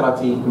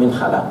الْآخِرَةِ مِنْ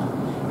خَلَقٍ.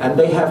 And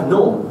they have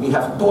known, we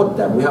have taught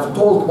them, we have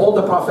told all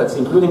the prophets,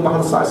 including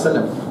Muhammad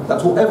ﷺ,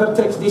 that whoever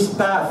takes this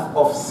path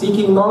of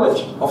seeking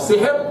knowledge, of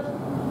sihr,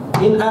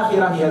 in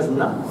akhirah he has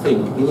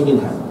nothing, meaning in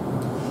heaven.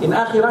 In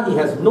akhirah he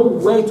has no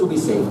way to be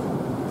saved.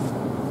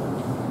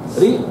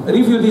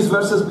 Review these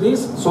verses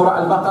please. Surah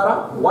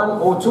Al-Baqarah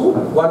 102,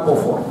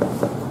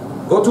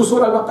 104. Go to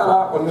Surah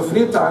Al-Baqarah on your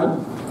free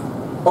time.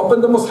 Open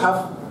the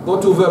Mus'haf. Go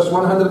to verse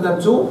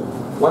 102,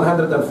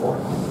 104.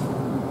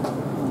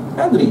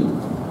 And read.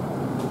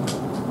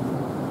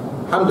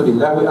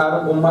 Alhamdulillah, we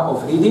are an ummah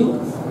of reading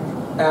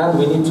and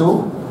we need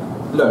to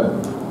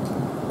learn.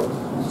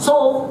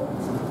 So,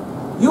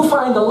 you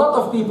find a lot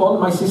of people,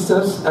 my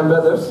sisters and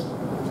brothers,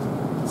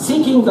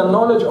 seeking the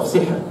knowledge of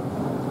sihr.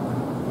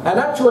 And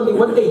actually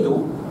what they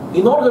do,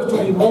 in order to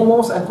be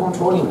momos and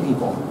controlling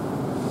people.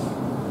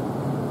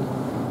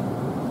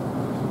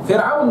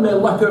 Fir'aun, may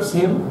Allah curse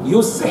him,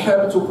 used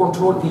sihr to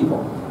control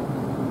people.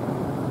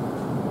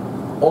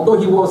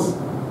 Although he was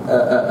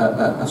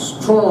a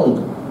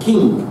strong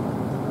king,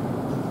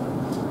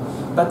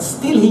 but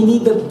still he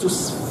needed to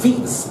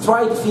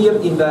strike fear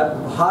in the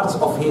hearts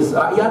of his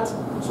ra'yat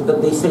so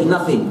that they say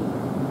nothing.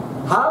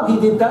 How he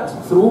did that?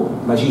 Through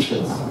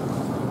magicians.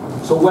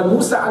 So when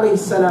Musa alayhi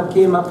salam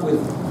came up with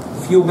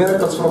few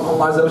miracles from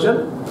Allah Azza wa Jal,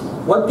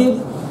 what did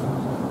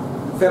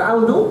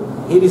Fir'aun do?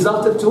 He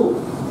resorted to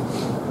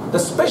the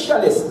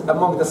specialist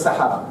among the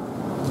Sahara.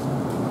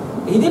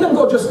 He didn't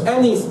go just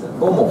any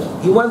Omo.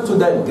 He went to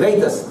the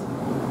greatest.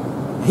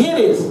 Here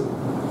is,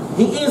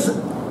 he is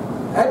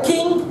a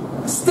king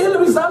still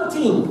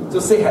resulting to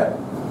sihr.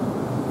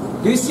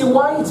 Do you see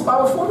why it's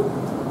powerful?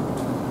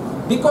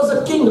 Because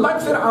a king like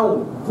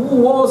Fir'aun,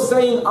 who was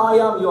saying, I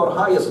am your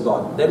highest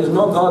God, there is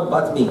no God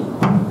but me.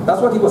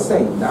 That's what he was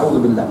saying. Na'udhu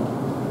billah.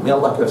 May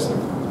Allah curse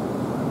him.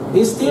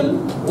 He still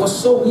was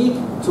so weak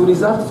to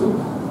resort to.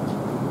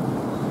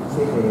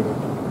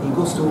 He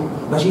goes to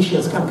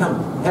magicians, come,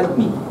 help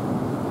me.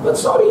 But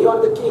sorry, you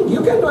are the king,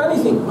 you can do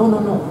anything. No.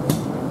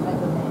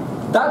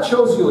 That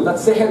shows you that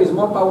sihr is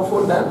more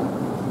powerful than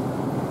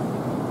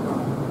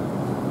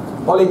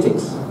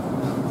politics.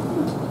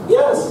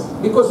 Yes,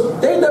 because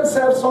they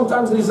themselves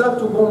sometimes resort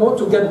to Bomo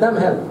to get them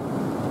help.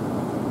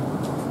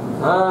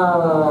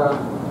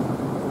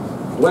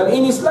 Well,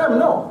 in Islam,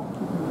 no.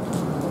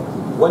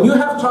 When you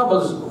have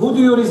troubles, who do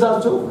you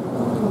resort to?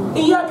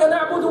 إِيَّاكَ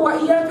نَعْبُدُ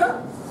وَإِيَّاكَ.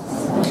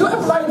 You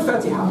apply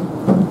Al-Fatiha.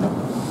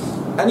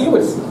 And you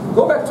will see.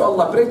 Go back to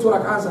Allah, pray 2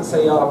 rak'ahs and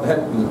say, Ya Rab,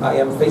 help me, I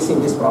am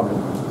facing this problem.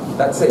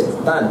 That's it,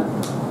 done.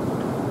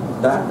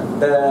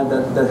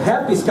 The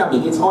help is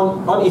coming, it's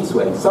on its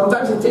way.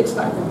 Sometimes it takes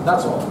time,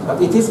 that's all.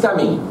 But it is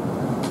coming.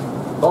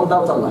 Don't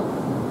doubt Allah.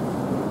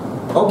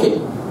 Okay.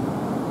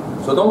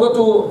 So don't go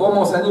to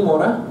Bomos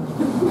anymore, huh?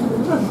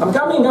 I'm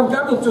coming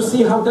to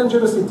see how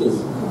dangerous it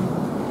is.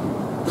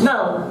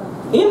 Now,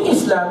 in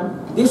Islam,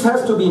 this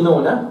has to be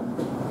known, huh?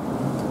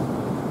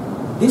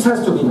 This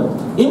has to be known.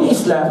 In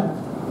Islam,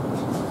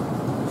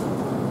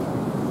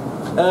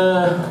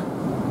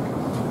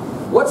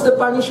 what's the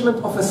punishment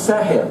of a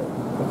sahir?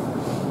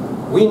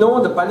 We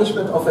know the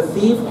punishment of a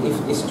thief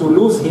is to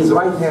lose his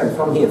right hand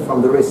from here,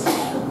 from the wrist.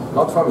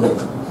 Not from here.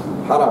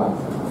 Haram.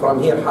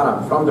 From here,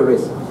 haram. From the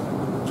wrist.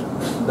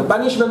 The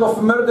punishment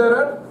of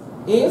murderer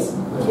is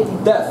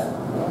death.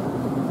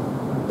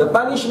 The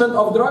punishment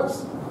of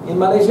drugs in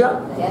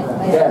Malaysia?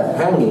 Death.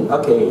 Hanging.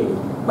 Okay.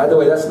 By the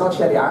way, that's not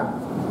Sharia.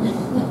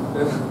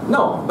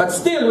 No, but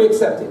still we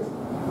accept it.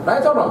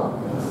 Right or wrong?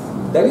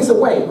 There is a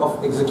way of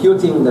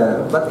executing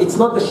but it's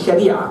not the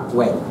Sharia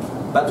way.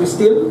 But we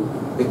still,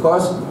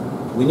 because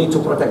we need to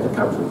protect the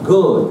country.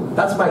 Good.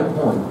 That's my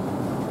point.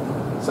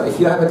 So if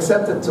you have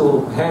accepted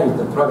to hang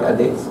the drug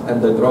addicts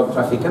and the drug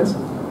traffickers,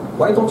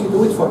 why don't you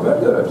do it for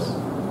murderers?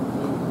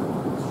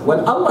 When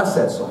Allah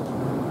said so.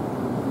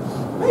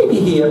 Maybe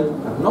here,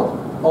 not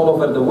all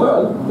over the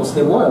world,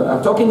 Muslim world.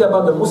 I'm talking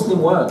about the Muslim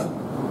world.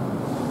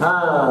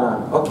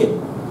 Okay.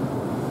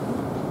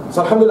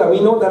 So alhamdulillah,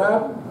 we know there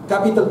are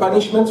capital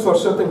punishments for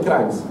certain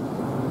crimes.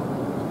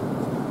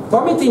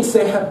 Committing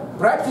sihr,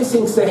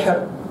 practicing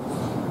sihr,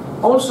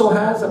 also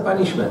has a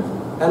punishment.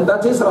 And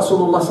that is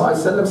Rasulullah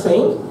ﷺ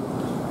saying,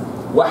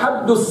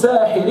 وَحَدُّ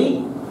السَّاحِرِ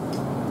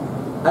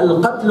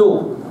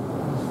الْقَتْلُ.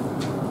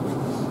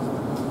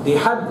 The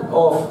had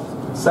of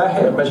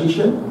sahir,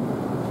 magician,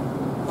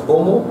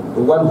 homo,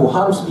 the one who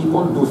harms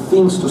people, do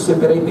things to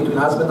separate between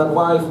husband and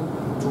wife,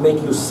 to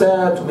make you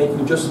sad, to make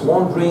you just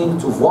wandering,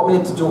 to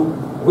vomit,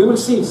 we will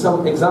see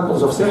some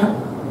examples of sihr,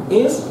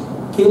 is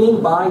killing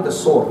by the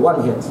sword,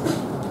 one hit.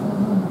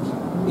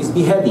 Is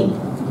beheading.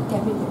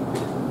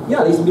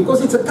 Yeah, it's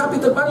because it's a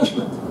capital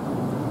punishment.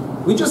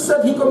 We just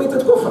said he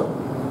committed kufr.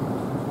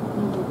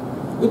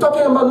 We're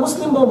talking about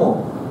Muslim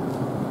Bomo.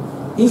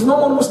 He's no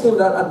more Muslim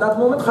at that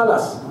moment,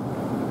 khalas.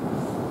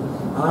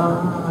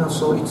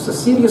 So it's a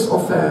serious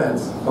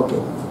offense.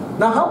 Okay.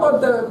 Now how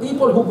about the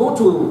people who go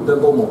to the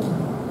Bomo?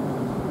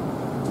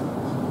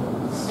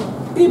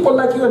 People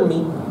like you and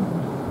me.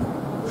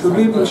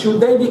 Should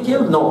they be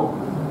killed? No.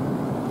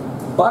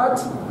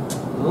 But,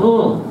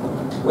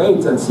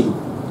 wait and see.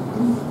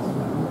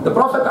 The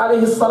Prophet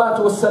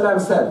ﷺ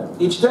said,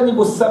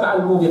 اجتنبوا السبع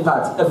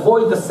الموبقات.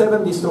 Avoid the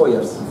 7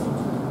 destroyers.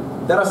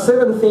 There are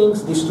 7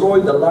 things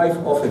destroy the life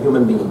of a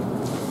human being.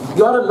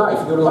 You are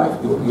alive, you're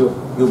alive.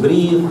 You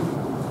breathe,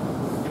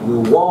 you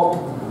walk,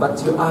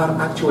 but you are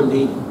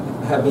actually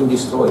have been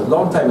destroyed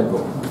long time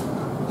ago.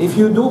 If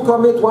you do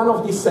commit one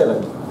of these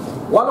 7,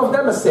 one of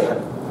them is sihr.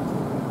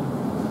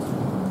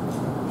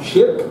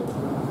 Shirk,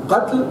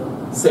 qatl,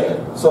 sihr,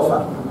 so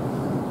far.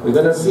 We're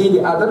going to see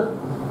the other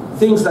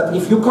things that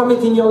if you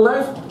commit in your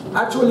life,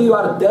 actually you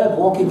are a dead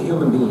walking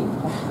human being.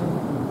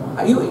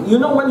 You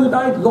know when you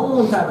died?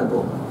 Long time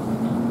ago.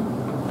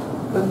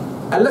 But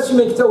unless you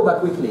make tawbah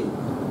quickly.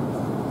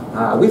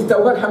 With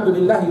tawbah,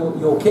 alhamdulillah,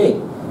 you're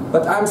okay.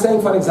 But I'm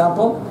saying, for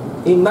example,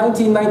 in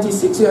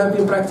 1996 you have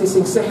been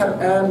practicing sihr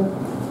and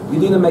you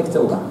didn't make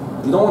tawbah.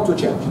 You don't want to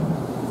change.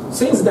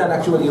 Since then,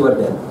 actually, you are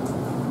dead.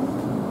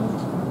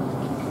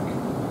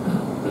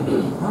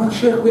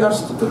 Sheikh, we are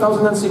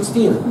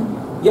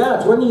 2016.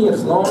 Yeah, 20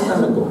 years, long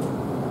time ago.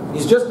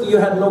 It's just you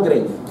had no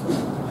grave.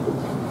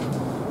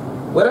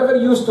 Wherever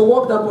you used to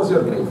walk, that was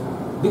your grave.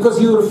 Because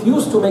you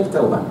refused to make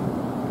tawbah.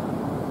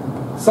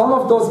 Some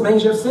of those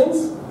major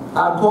sins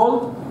are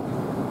called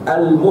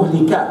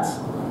al-muhlikat.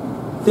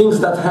 Things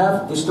that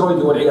have destroyed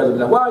you.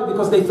 Why?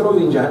 Because they throw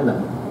you in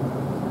Jahannam.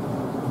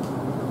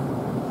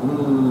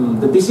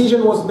 The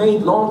decision was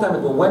made long time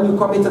ago when you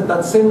committed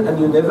that sin and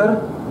you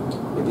never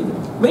repeated it.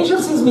 Major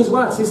sins means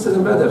what, sisters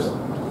and brothers?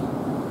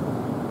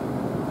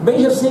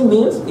 Major sin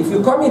means if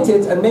you commit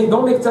it and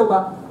don't make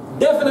tawbah,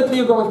 definitely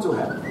you're going to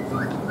hell.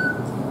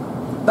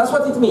 That's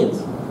what it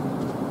means.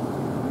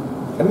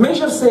 A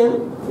major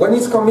sin, when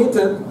it's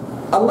committed,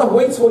 Allah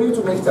waits for you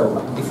to make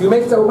tawbah. If you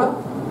make tawbah,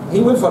 He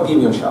will forgive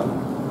you, inshallah.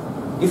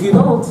 If you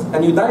don't,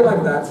 and you die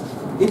like that,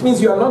 it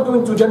means you are not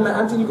going to Jannah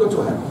until you go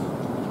to hell.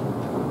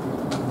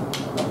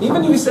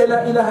 Even if you say,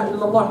 La ilaha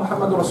illallah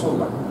Muhammadur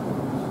Rasulullah.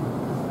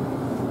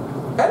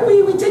 And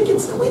we take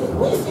it, we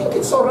think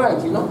it's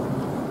alright, you know.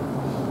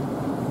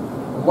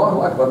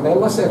 Allahu Akbar, may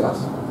Allah save us.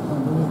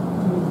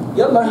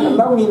 Yallah,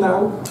 allow me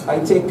now, I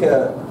take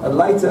a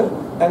lighter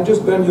and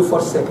just burn you for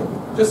a second.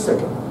 Just a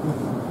second.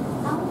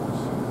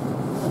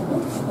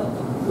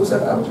 Who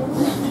said ouch?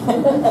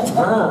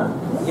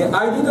 Yeah,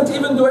 I didn't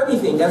even do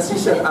anything and she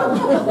said ouch.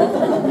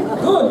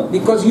 Good,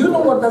 because you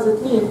know what does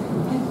it mean.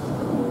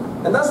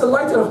 And that's the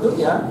lighter of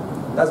dunya.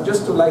 That's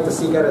just to light a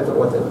cigarette or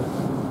whatever,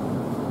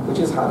 which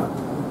is haram.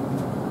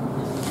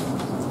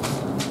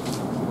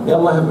 May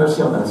Allah have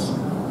mercy on us.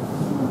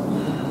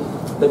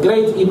 The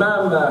great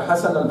Imam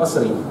Hassan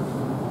al-Basri,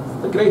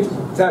 the great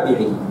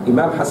Tabi'i,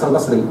 Imam Hassan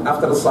al-Basri,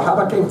 after the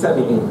Sahaba came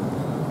Tabi'in.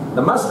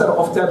 The master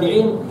of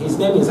Tabi'in, his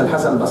name is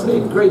Al-Hassan al-Basri,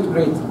 a great,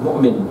 great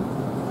mu'min.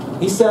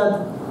 He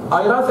said,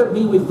 I rather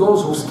be with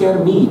those who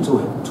scare me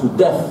to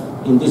death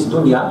in this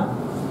dunya,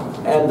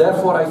 and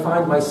therefore I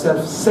find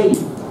myself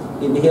safe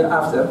in the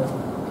hereafter,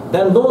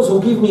 than those who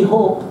give me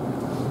hope.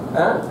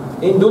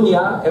 In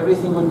dunya,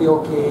 everything will be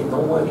okay,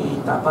 don't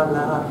worry, tak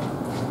apa,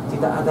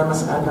 tidak ada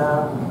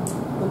masalah.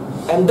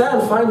 And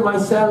then find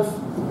myself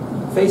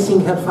facing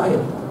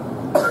hellfire.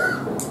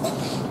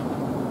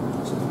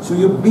 So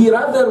you be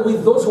rather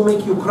with those who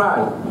make you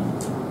cry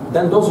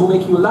than those who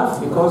make you laugh,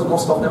 because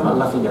most of them are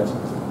laughing at you.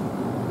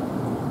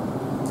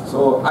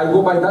 So I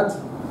go by that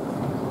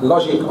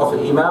logic of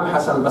Imam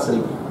Hassan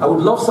al-Basri. I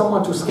would love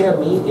someone to scare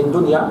me in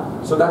dunya,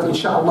 so that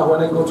inshallah when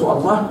I go to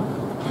Allah,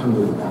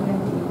 alhamdulillah.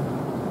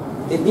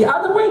 The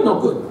other way, no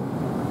good.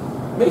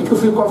 Make you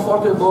feel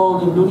comfortable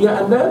in dunya,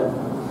 and then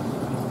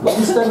when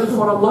you stand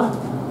before Allah,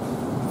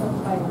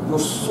 you're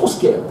so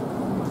scared.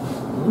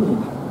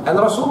 And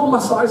Rasulullah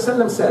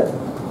ﷺ said,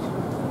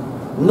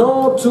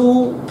 no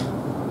two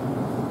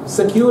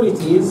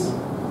securities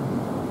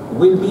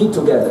will be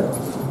together,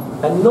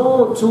 and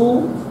no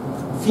two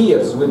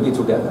fears will be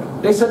together.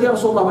 They said, Ya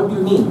Rasulullah, what do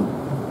you mean?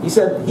 He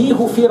said, he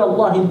who fear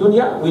Allah in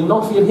dunya will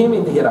not fear Him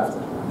in the hereafter.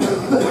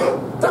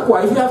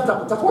 Taqwa, if you have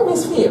taqwa, taqwa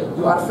means fear.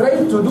 You are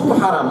afraid to do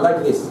haram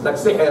like this, like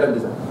sihr and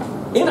this.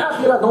 In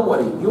akhirah, don't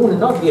worry, you will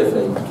not be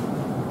afraid.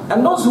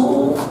 And those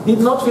who did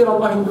not fear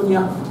Allah in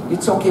dunya,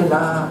 it's okay,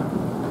 la,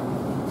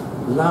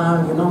 you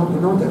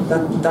know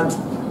that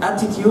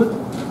attitude,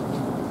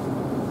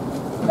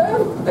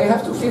 then they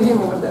have to fear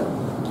Him over there,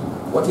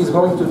 what He's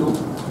going to do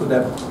to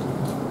them.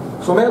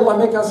 So may Allah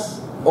make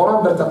us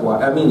oran ber taqwa.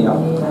 Ameen ya.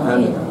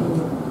 Ameen.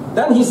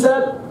 Then he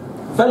said,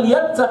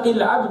 فَلْيَتَّقِ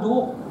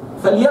الْعَبْدُ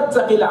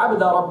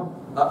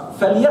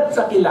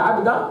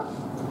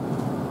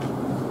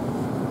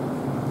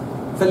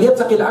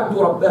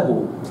رَبَّهُ.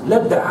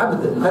 Let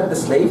the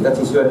slave, that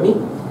is you and me,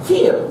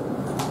 fear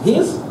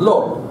his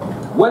Lord.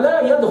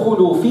 وَلَا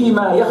يَدْخُلُ فِي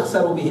مَا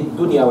يَخْسَرُ بِهِ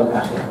الدُّنْيَا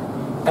وَالْآخِرَةِ.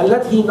 And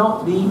let him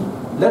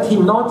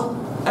not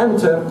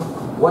enter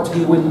what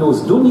he will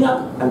lose,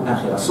 dunya and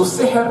akhirah. So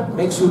sihr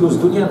makes you lose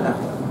dunya and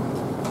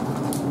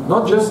akhirah.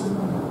 Not just,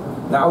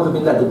 na'udhu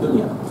billah, the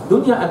dunya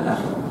and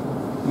akhirah.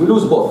 You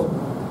lose both.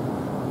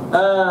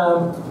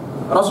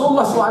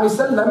 Rasulullah sallallahu alayhi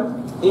wa sallam,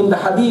 in the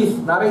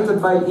hadith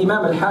narrated by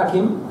Imam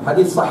al-Hakim,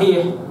 hadith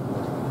sahih,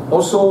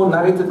 also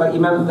narrated by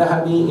Imam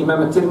al-Dhahabi,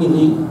 Imam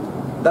al-Tirmidhi,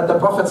 that the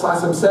Prophet sallallahu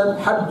alayhi wa sallam said,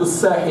 حَدُّ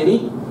السَّاحِرِ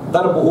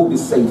ضَرْبُهُ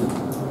بِالسَّيْفِ.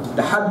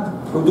 The had,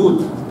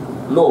 hudud,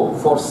 law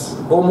for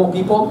Homo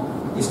people,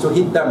 is to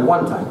hit them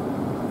one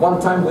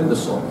time with the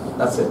sword.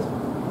 That's it.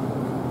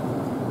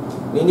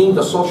 Meaning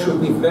the sword should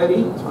be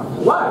very...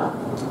 Why?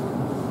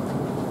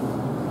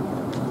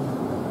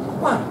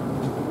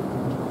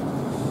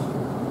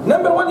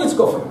 Number one, it's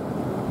kufr.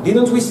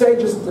 Didn't we say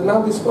just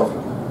now this kufr?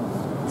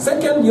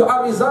 Second, you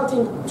are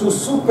resorting to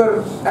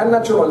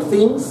supernatural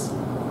things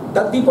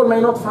that people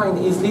may not find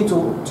easily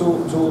to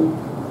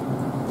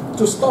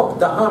stop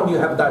the harm you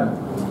have done.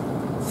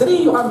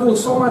 Three, you are doing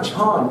so much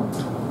harm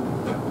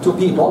to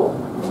people.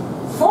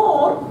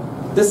 Four,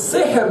 the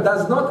sihr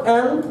does not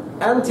end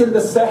until the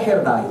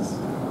sihr dies.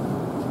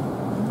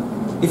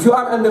 If you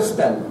are under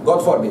spell,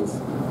 God forbid.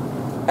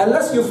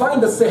 Unless you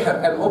find the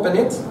sihr and open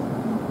it,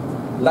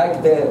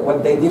 like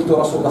what they did to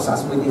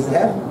Rasulullah with his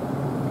hair.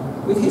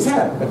 With his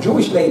hair. A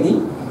Jewish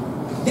lady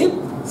did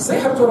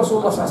sihr to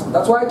Rasulullah.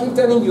 That's why I keep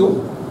telling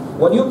you,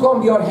 when you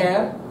comb your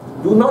hair,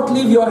 do not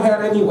leave your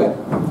hair anywhere.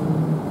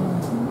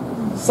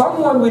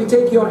 Someone will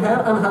take your hair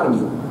and harm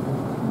you.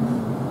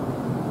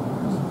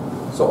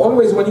 So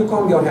always when you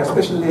comb your hair,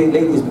 especially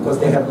ladies because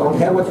they have long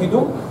hair, what you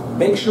do?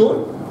 Make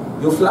sure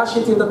you flush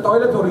it in the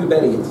toilet or you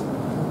bury it.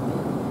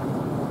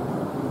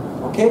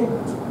 Okay?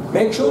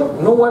 Make sure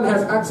no one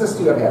has access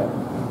to your hair.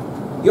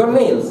 Your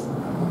nails.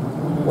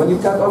 When you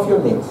cut off your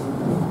nails.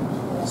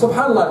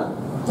 SubhanAllah.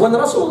 When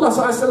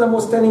Rasulullah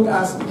was telling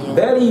us,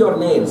 bury your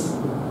nails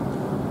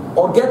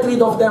or get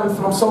rid of them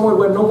from somewhere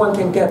where no one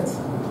can get,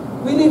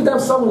 we leave them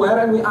somewhere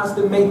and we ask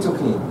the maid to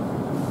clean.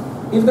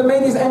 If the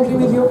maid is angry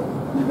with you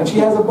and she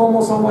has a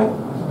bomb somewhere,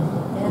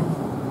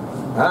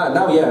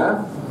 Now,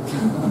 yeah.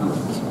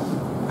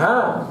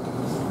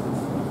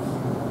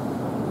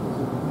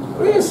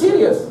 Really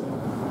serious.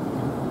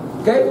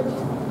 Okay?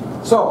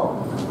 So,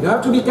 you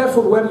have to be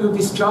careful where you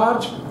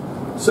discharge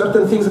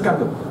certain things that can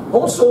do.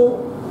 Also,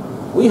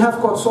 we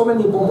have got so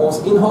many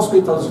bomos in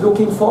hospitals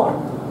looking for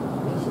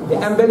the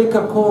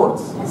umbilical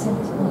cords,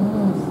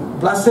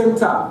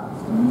 placenta,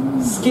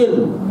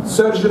 skin,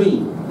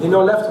 surgery,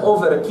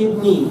 leftover, a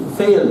kidney,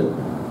 fail.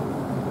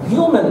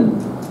 Human.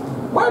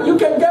 Well, you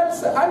can get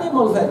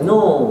animals that,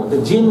 no,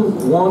 the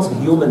jinn wants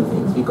human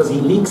things because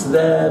he licks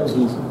them.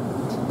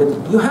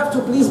 You have to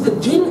please the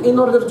jinn in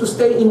order to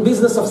stay in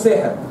business of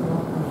sihr.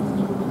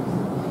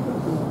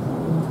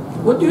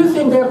 What do you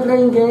think, they are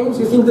playing games?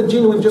 You think the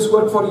jinn will just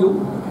work for you?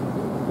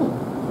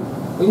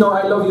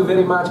 I love you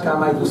very much,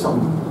 can I do some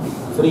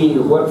free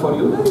work for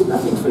you? No,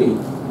 nothing free.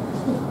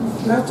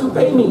 You have to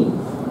pay me.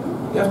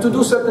 You have to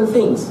do certain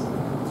things.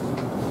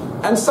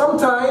 And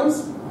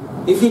sometimes,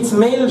 if it's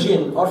male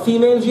jinn or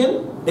female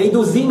jinn, they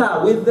do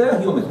zina with the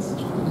humans.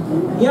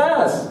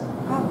 Yes.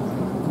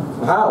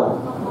 How?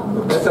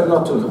 Better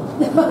not to know.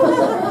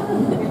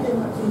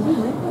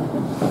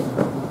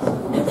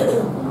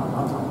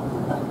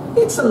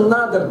 It's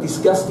another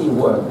disgusting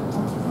word.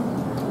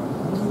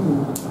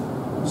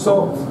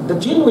 So, the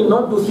jinn will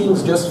not do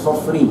things just for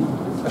free.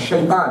 A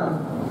shaitan.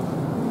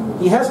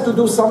 He has to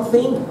do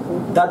something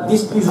that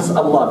displeases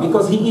Allah,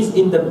 because he is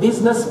in the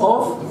business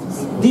of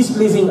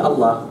displeasing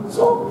Allah.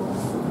 So,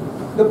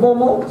 the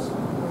bomo,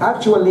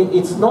 actually,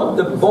 it's not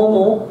the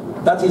bomo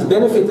that is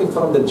benefiting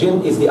from the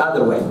jinn, is the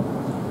other way.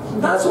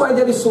 That's why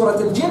there is Surah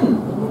Al-Jinn.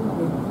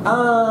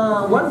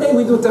 One day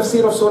we do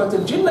tafsir of Surah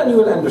Al-Jinn and you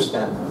will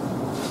understand.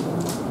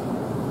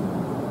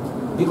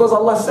 Because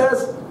Allah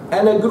says,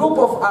 and a group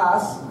of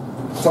us,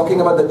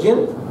 talking about the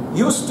jinn,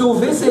 used to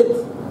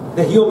visit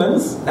the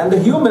humans, and the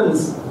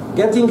humans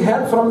getting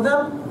help from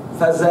them,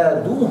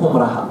 فَزَادُوهُمْ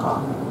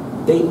رَهَقًا.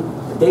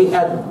 They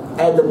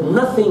added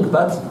nothing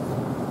but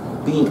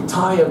being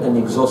tired and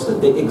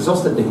exhausted. They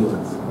exhausted the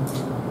humans.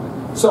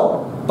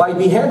 So, by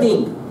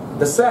beheading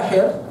the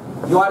sahir,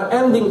 you are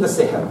ending the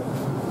sihr.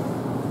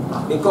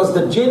 Because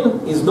the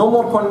jinn is no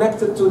more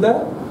connected to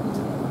the...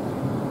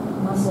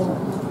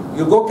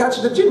 You go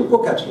catch the jinn, go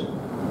catch him.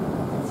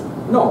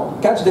 No,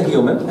 catch the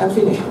human and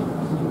finish him.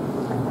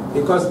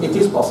 Because it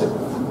is possible.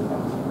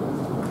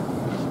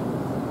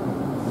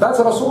 That's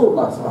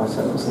Rasulullah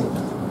saying.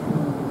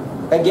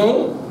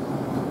 Again,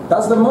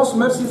 that's the most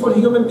merciful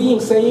human being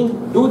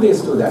saying, do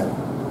this to them.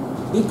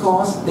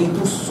 Because they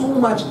do so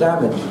much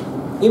damage.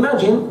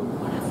 Imagine,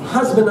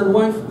 husband and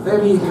wife,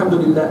 very,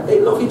 alhamdulillah, they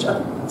love each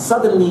other.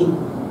 Suddenly,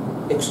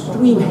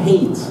 extreme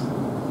hate.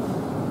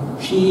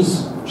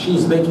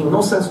 She's making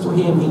no sense to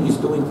him, he is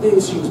doing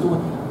this, she's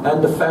doing...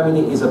 And the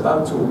family is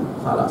about to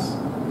khalas.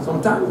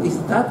 Sometimes,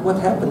 is that what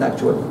happened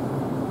actually?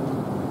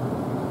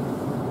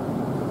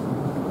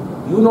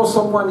 You know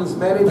someone is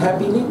married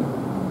happily?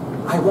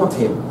 I want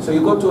him. So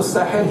you go to a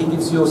sahir, he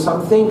gives you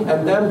something,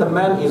 and then the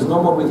man is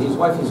no more with his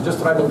wife, he's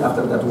just running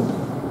after that woman.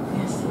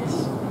 Yes.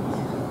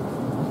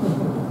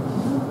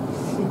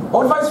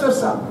 Or vice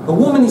versa. A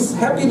woman is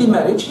happily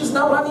married, she's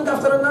now running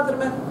after another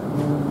man.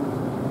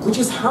 Which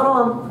is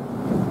haram.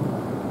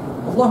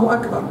 Allahu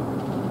Akbar.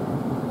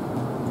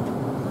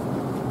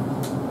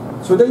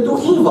 So they do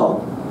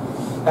evil.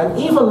 And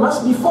evil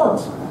must be fought.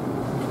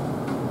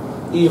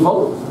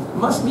 Evil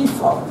must be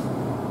fought.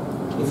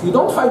 If you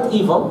don't fight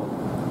evil,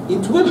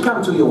 it will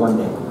come to you one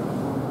day.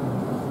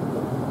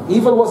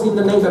 Evil was in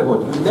the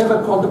neighborhood. You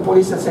never call the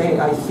police and say, hey,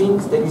 I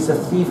think there is a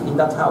thief in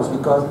that house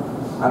because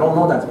I don't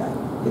know that guy.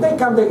 If they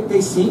come,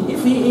 they see.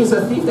 If he is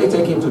a thief, they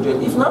take him to jail.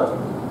 If not,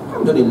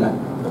 alhamdulillah.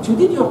 But you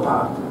did your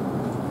part.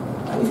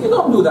 And if you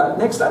don't do that,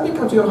 next time they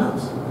come to your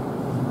house.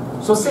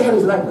 So sihr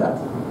is like that.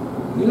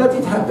 You let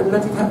it happen,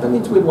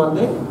 it will one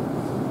day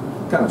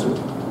come to you.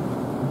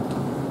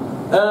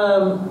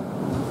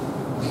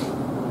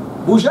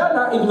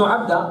 Bujala ibn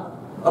Abda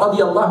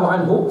radiyallahu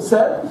anhu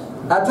said,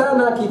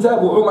 أتانا كتاب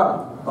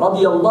عمر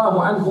رضي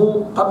الله عنه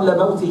قبل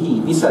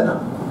موته بسنة.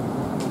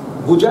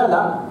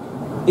 Bujala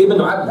ibn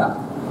Abda,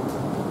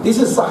 this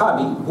is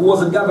Sahabi who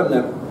was a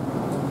governor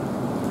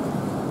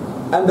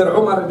under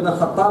Umar ibn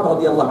al-Khattab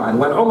radiyallahu anhu.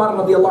 When Umar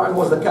radiyallahu anhu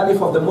was the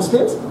caliph of the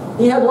Muslims,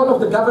 he had one of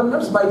the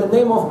governors by the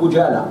name of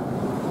Bujala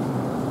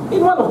in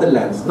one of the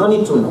lands. No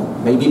need to know.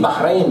 Maybe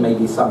Bahrain,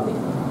 maybe something.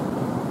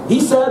 He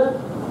said,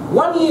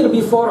 1 year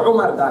before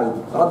Umar died,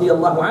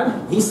 radiyallahu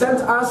anhu, he sent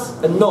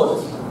us a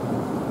note,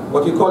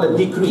 what you call a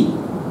decree.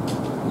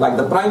 Like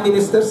the prime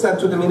minister said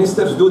to the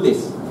ministers, do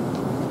this.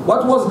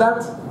 What was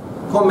that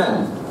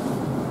command?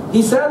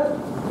 He said,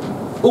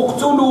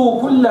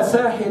 اقتلوا كل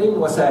ساحر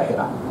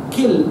وساحرة.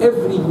 Kill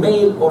every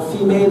male or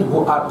female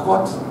who are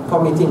caught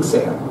committing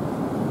sihr.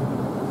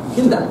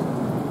 Kill them.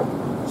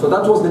 So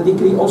that was the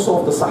decree also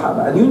of the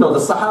Sahaba. And you know, the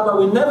Sahaba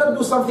will never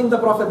do something the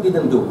Prophet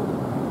didn't do.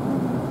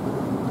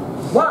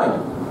 Why?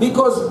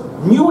 Because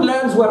new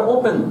lands were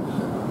opened.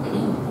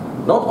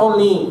 Not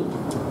only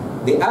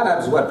the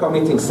Arabs were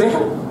committing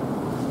sihr,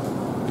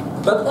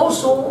 but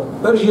also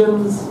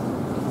Persians,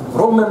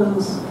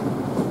 Romans,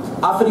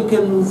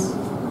 Africans,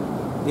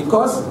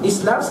 because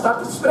Islam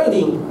started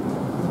spreading.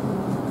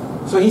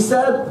 So he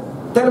said,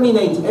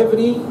 terminate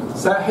every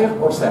sahir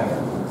or sahir.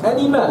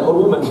 Any man or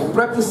woman who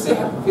practice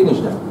sihr, finish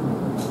them.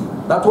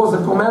 That was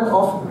the command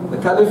of the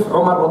Caliph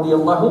Umar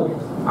radiallahu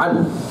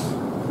anhu.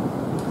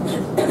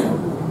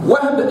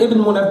 Wahb ibn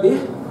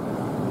Munabbih,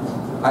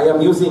 I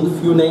am using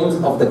few names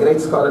of the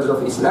great scholars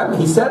of Islam.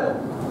 He said,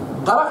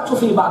 قرأت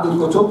في بعض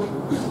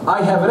الكتب,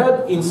 I have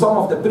read in some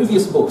of the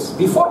previous books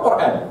before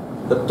Quran,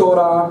 the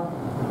Torah,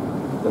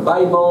 the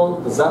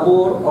Bible, the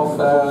Zabur of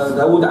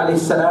Dawood alayhi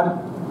salam.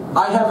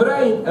 I have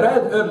read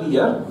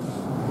earlier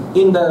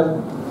in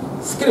the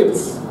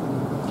scripts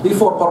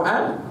before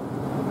Quran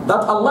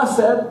that Allah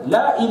said,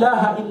 La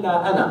ilaha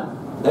illa ana.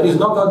 There is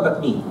no God but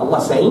me. Allah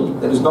saying,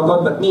 there is no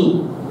God but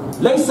me.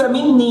 ليس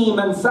مني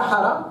من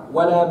سحر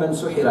ولا من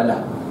سحر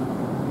له.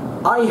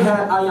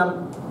 I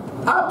am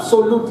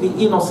absolutely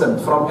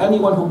innocent from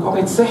anyone who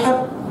commits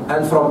sihr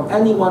and from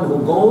anyone who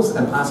goes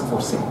and asks for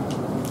sihr.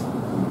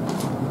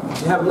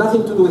 You have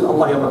nothing to do with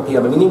Allah yawm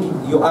al-qiyamah, meaning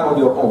you are on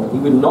your own. He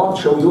will not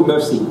show you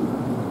mercy.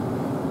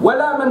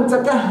 ولا من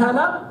تكهن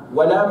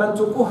ولا من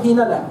تكهن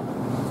له.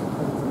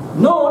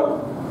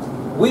 Nor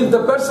with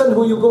the person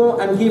who you go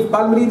and give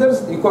palm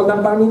readers, you call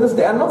them palm readers,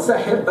 they are not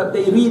sahir, but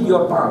they read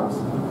your palms.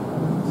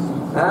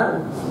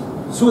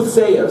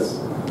 Soothsayers,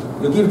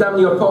 you give them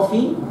your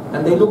coffee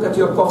and they look at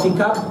your coffee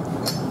cup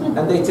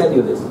and they tell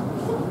you this.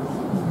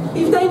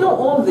 If they know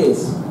all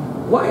this,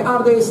 why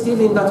are they still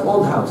in that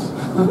old house?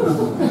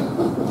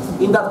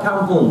 In that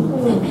kampung?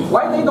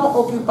 Why they don't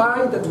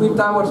occupy the Twin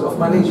Towers of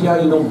Malaysia?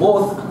 You know,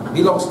 both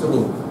belongs to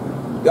me.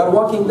 You are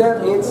walking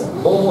there, it's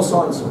Bomo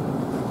so-and-so.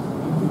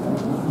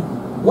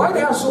 Why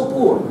they are so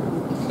poor?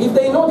 If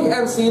they know the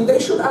answer, they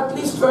should at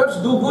least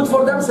first do good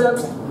for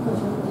themselves.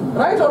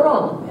 Right or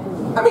wrong?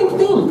 I mean,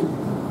 think.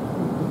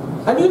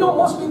 And you know,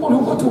 most people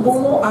who go to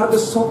Bomo are the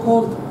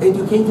so-called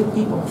educated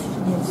people.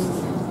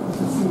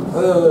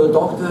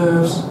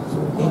 Doctors,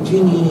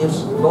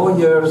 engineers,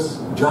 lawyers,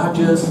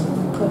 judges.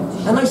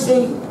 And I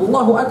say,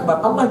 Allahu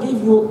Akbar, Allah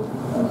gave you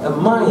a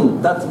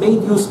mind that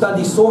made you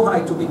study so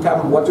high to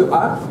become what you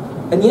are,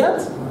 and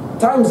yet,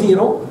 time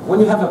zero, when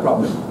you have a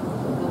problem.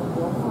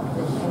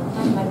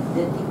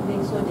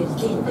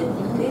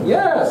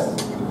 Yes.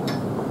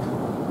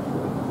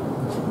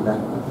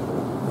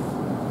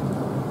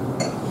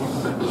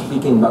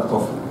 Speaking about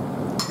coffee.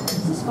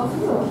 Is this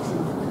coffee or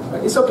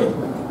tea? It's okay.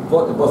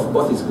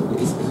 Both is good.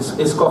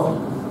 It's coffee.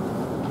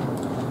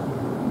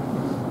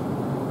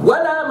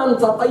 وَلَا مَنْ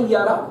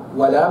تَطَيَّرَ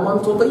وَلَا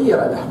مَنْ تُطَيَّرَ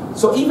لَهُ.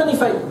 So even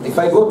if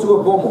I go to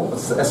a bomo,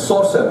 a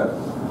sorcerer,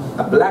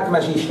 a black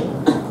magician,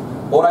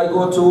 or I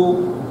go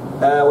to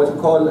what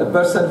you call a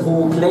person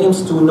who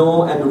claims to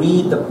know and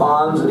read the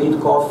palms, read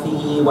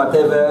coffee,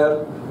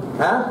 whatever,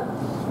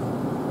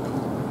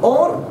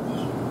 or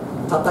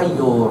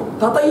tatayyur.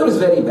 Tatayyur is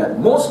very bad.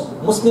 Most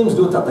Muslims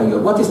do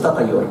tatayyur. What is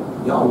tatayyur?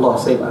 Ya Allah,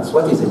 save us.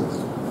 What is it?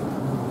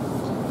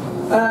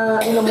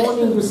 In the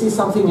morning you see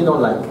something you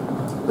don't like.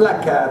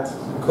 Black cat,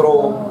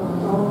 crow,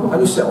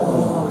 and you say,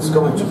 oh, it's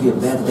going to be a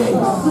bad day.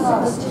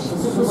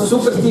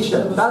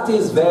 Superstition. That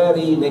is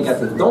very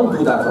negative. Don't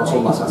do that,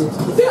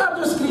 Rasulullah. They are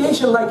just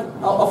creation like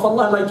of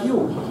Allah, like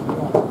you.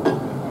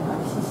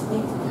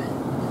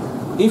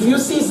 If you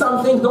see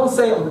something, don't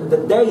say, the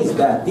day is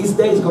bad. This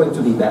day is going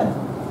to be bad.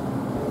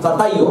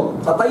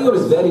 Tatayyur. Tatayyur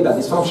is very bad.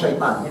 It's from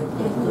shaitan.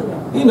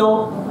 You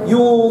know,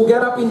 you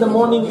get up in the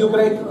morning, you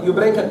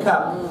break a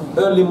cup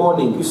early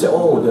morning. You say,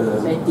 oh,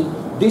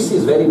 this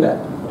is very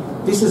bad.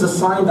 This is a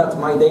sign that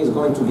my day is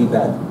going to be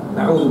bad.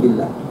 Na'udhu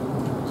billah.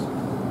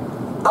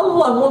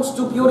 Allah wants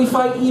to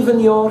purify even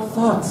your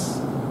thoughts.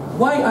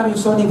 Why are you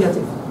so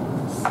negative?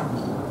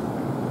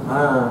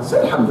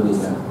 Say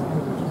alhamdulillah.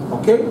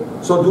 Okay?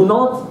 So do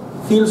not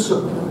feel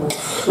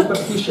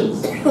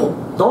superstitious.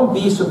 Don't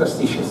be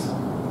superstitious.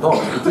 No,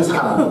 it is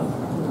haram.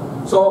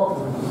 So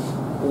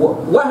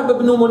Wahb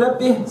ibn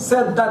Munabbih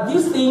said that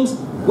these things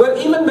were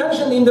even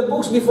mentioned in the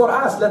books before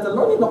us, let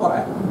alone in the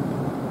Quran.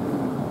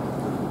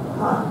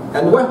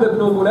 And Wahb ibn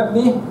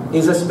Munabbih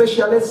is a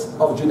specialist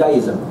of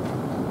Judaism.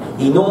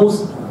 He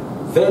knows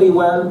very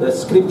well the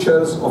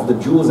scriptures of the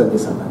Jews and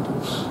this and that.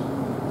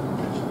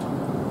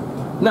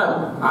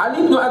 Now,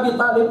 Ali ibn Abi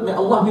Talib, may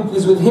Allah be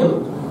pleased with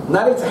him,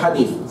 narrates a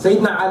hadith.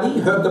 Sayyidina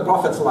Ali heard the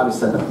Prophet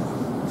ﷺ.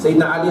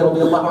 Sayyidina Ali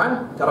radiallahu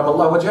anhu,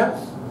 karamallahu wajhah,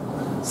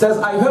 says,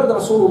 I heard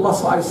Rasulullah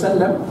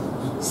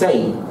ﷺ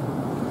saying,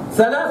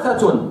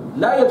 ثَلَاثَةٌ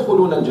لَا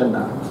يَدْخُلُونَ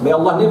الْجَنَّةِ. May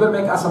Allah never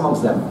make us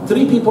amongst them.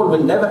 3 people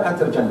will never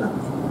enter Jannah.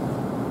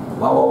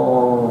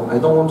 Wow, I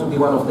don't want to be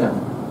one of them.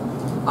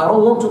 I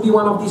don't want to be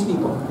one of these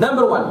people.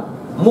 Number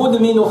 1,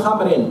 مُدْمِنُ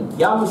خَمْرٍ,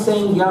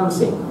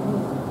 yamsing.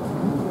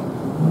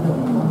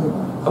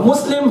 A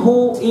Muslim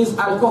who is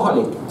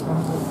alcoholic,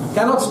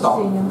 cannot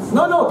stop.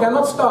 No,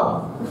 cannot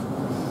stop.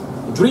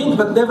 Drink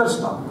but never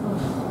stop.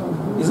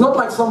 It's not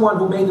like someone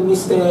who made a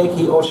mistake,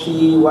 he or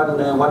she, one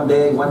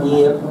day, 1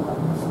 year.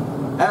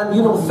 And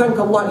you know, thank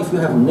Allah if you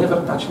have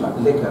never touched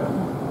liquor.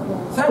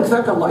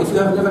 Thank Allah if you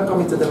have never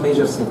committed a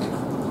major sin.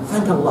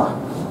 Thank Allah.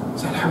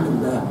 Say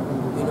alhamdulillah.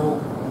 You know,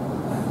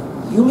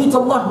 You meet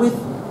Allah with,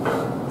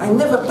 I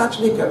never touched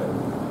liquor.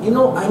 You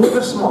know, I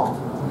never smoked.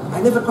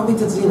 I never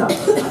committed zina.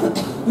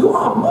 You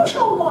are,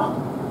 mashallah.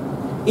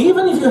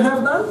 Even if you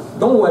have done,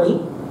 don't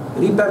worry.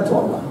 Repent to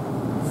Allah.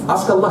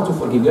 Ask Allah to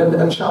forgive you, and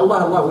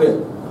inshallah Allah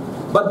will.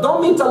 But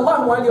don't meet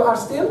Allah while you are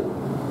still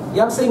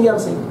yamsing.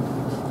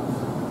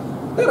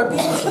 There are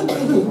people still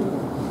drinking,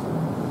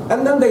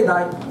 and then they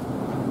die.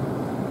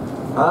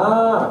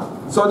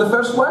 So the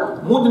first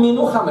one,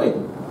 mudminu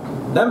khamrin.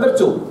 Number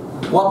two,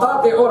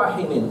 waqati'u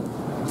rahimin.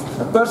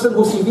 A person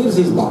who severs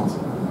his bond.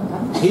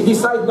 He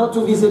decides not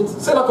to visit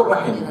Silatul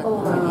Rahim.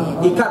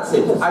 He cuts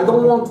it. I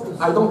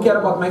don't care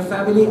about my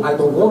family. I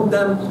don't want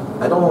them.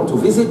 I don't want to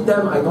visit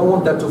them. I don't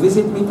want them to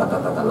visit me.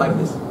 Like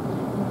this.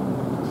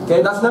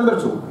 Okay, that's number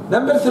two.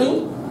 Number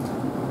three,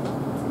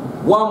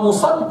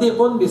 وَمُصَدِّقٌ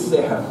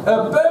بِالسِّحْرِ.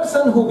 A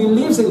person who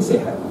believes in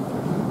sihr.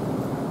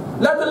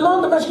 Let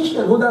alone the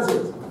magician who does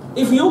it.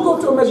 If you go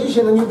to a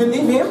magician and you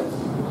believe him,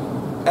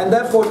 and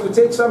therefore you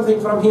take something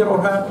from here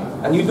or her,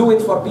 and you do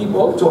it for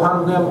people to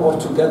harm them or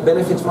to get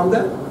benefit from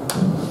them,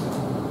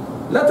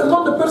 let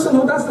alone the person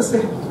who does the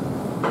sihr.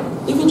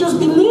 If you just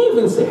believe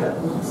in sihr.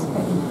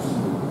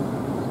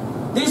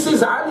 This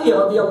is Ali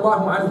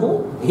radiallahu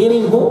anhu,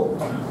 hearing who?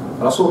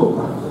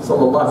 Rasulullah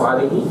sallallahu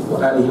alayhi wa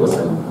alihi wa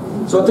sallam.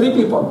 So three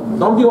people,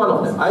 don't be one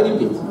of them. I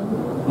repeat.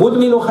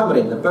 Mudminu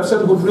khamrin, the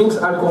person who drinks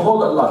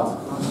alcohol a lot.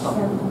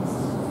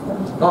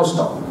 Don't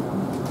stop.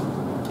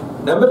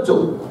 Number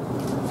two,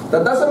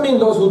 that doesn't mean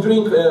those who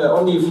drink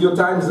only a few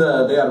times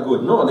they are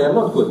good. No, they are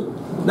not good.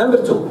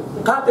 Number two,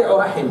 qati'u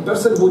rahim,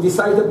 person who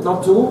decided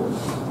not to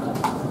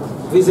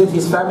visit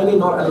his family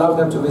nor allow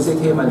them to visit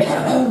him. And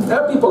there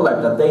are people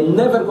like that. They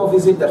never go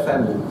visit their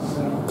family.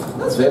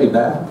 That's very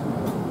bad.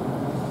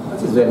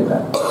 That is very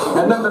bad.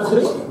 And number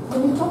three,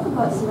 when you talk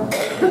about Salah,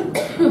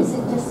 is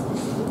it just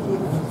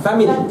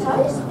family, blood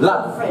ties?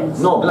 blood, Friends?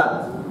 no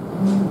blood.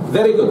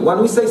 Very good. When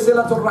we say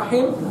Silatul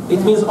Rahim,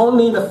 it means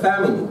only the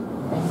family,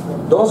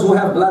 those who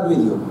have blood with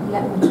you.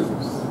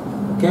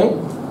 Okay,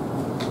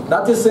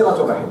 that is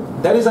Silatul Rahim.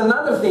 There is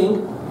another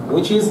thing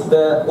which is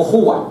the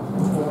ukhuwa,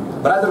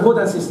 brotherhood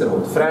and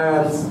sisterhood,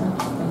 friends,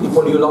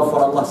 people you love for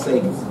Allah's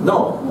sake.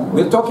 No,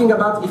 we're talking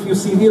about if you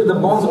sever the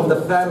bonds of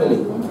the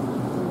family.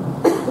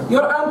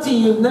 Your auntie,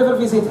 you never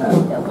visit her.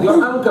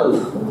 Your uncle,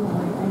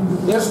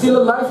 they're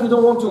still alive, you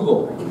don't want to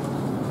go.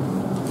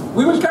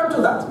 We will come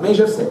to that,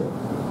 major sin.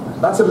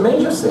 That's a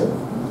major sin.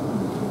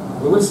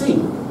 We will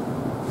see.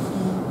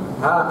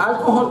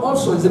 Alcohol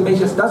also is a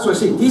major sin. That's what I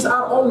say. These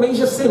are all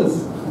major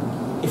sins.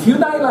 If you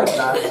die like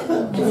that,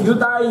 if you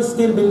die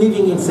still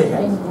believing in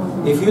sihr,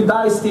 if you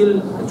die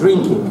still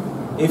drinking,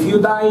 if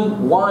you die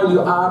while you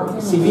are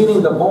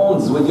severing the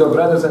bonds with your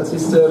brothers and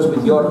sisters,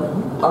 with your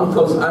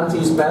uncles,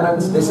 aunties,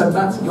 parents, this and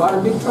that, you are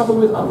in big trouble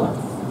with Allah.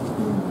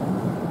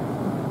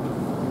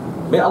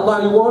 May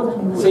Allah reward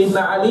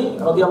Sayyidina Ali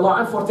radiallahu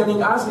anhu for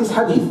telling us this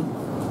hadith.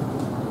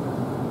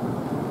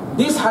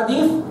 This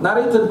hadith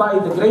narrated by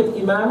the great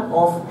Imam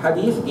of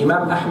Hadith,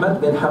 Imam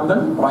Ahmad bin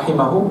Hanbal,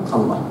 rahimahu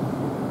Allah.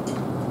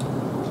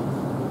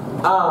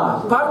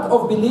 Part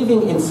of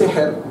believing in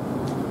sihr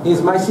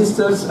is, my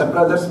sisters and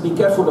brothers, be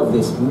careful of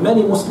this.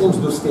 Many Muslims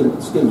do still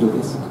do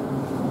this.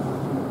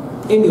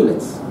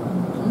 Amulets.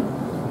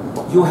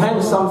 You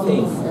hang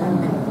something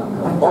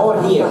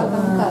over here.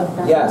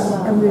 Yes.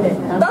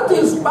 That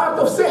is part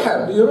of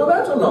sihr. Do you know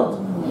that or not?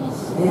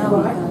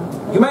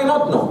 You may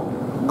not know.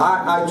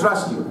 I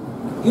trust you.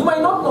 You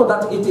might not know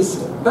that it is,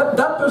 but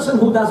that person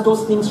who does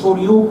those things for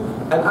you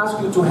and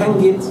asks you to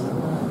hang it,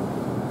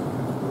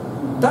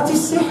 that is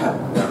sihr.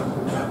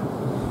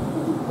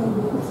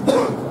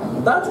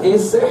 That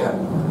is sihr.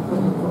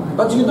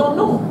 But you don't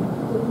know.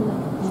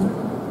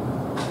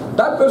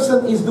 That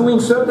person is doing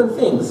certain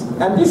things.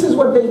 And this is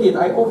what they did.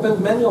 I opened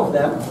many of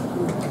them.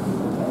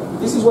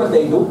 This is what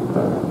they do.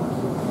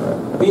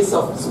 Piece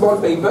of small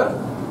paper.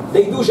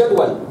 They do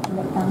jadwal.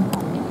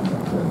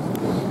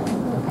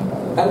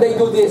 And they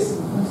do this.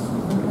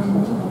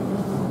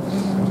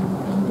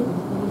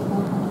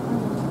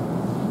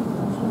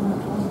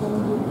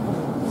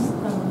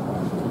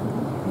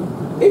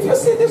 If you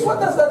see this, what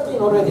does that mean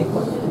already?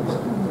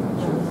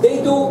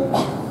 They do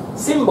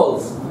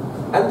symbols.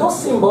 And those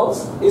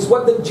symbols is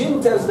what the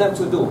jinn tells them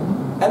to do.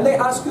 And they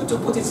ask you to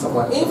put it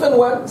somewhere. Even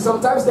when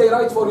sometimes they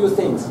write for you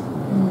things.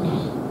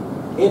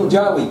 In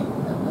Jawi.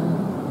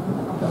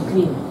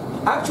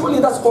 Actually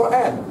that's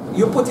Quran.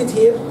 You put it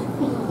here.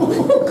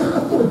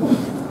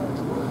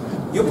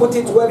 You put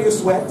it where you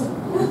sweat.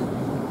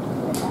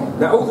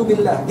 Na'udhu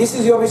billah. This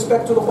is your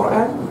respect to the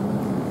Quran.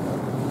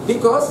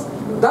 Because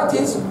that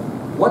is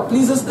what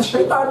pleases the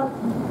shaitan.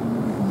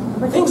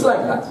 Things like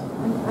that.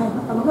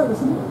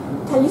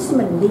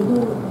 Talisman, they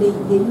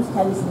use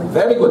talisman.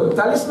 Very good.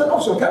 Talisman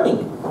also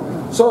coming.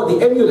 So the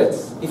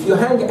amulets, if you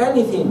hang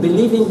anything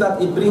believing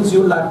that it brings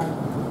you luck,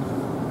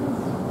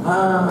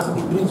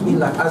 it brings me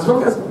luck. As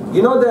long as,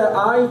 you know the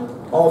eye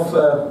of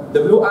the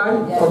blue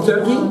eye from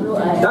Turkey,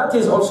 that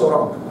is also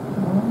wrong.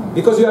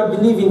 Because you are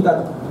believing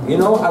that, you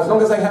know, as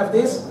long as I have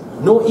this,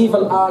 no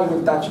evil eye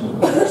will touch me.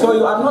 So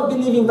you are not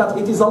believing that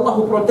it is Allah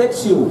who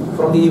protects you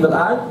from the evil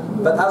eye,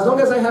 but as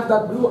long as I have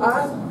that blue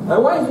eye,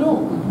 why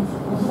blue?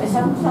 But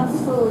some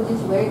people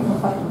just wear it for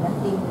fun,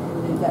 nothing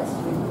in regards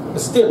to it.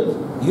 Still,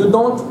 you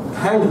don't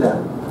hang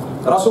them.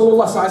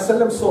 Rasulullah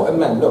ﷺ saw a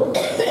man, look,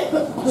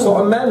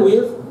 saw a man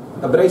with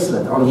a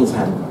bracelet on his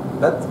hand.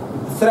 That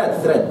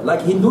thread,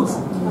 like Hindus.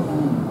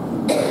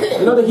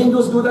 You know the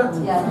Hindus do that?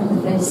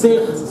 Yeah.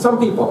 Say, some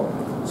people.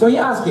 So he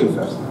asked him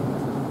first.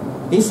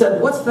 He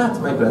said, what's that,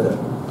 my brother?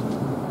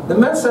 The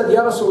man said,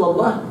 Ya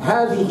Rasulullah,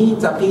 هذه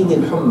تقيني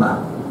الحمى.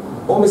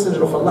 O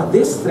Messenger of Allah,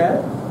 this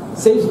thread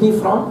saves me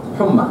from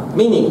humma,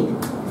 meaning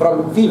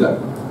from fever.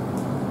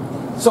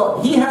 So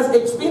he has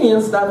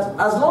experienced that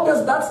as long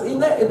as that's in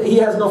there, he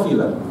has no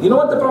fever. You know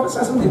what the Prophet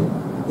ﷺ did?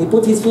 He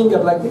put his finger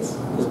like this,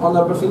 his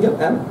honorable finger,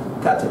 and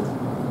cut it.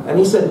 And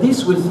he said,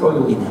 this will throw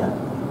you in hell.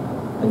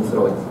 And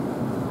throw it.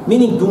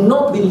 Meaning, do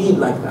not believe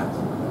like that.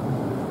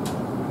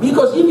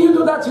 Because if you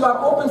do that, you are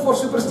open for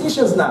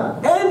superstitions now.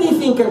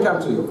 Anything can come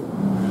to you.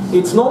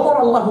 It's no more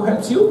Allah who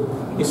helps you.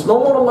 It's no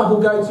more Allah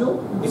who guides you.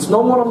 It's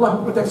no more Allah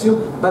who protects you.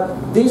 But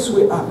this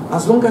way,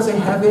 as long as I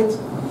have it.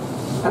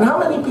 And how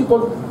many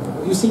people,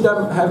 you see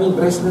them having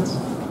bracelets?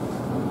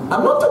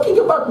 I'm not talking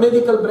about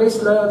medical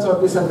bracelets or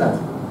this and that.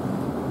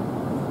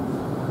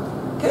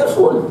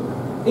 Careful.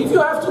 If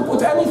you have to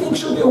put anything,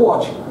 should you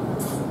watch?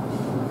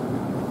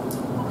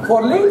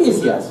 For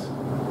ladies, yes.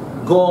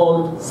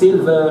 Gold,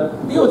 silver,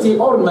 beauty,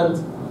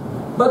 ornament.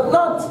 But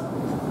not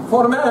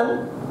for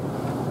men.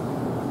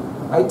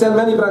 I tell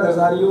many brothers,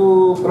 are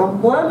you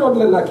from one or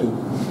lucky?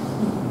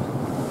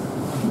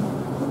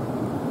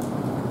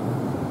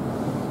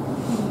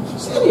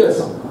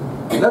 Serious.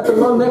 Let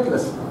alone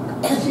necklace.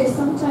 Actually,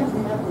 sometimes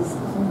they have these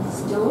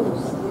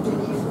stones. They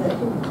believe that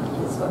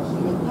it's got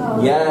healing power.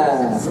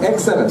 Yes,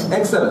 excellent,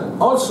 excellent.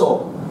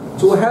 Also,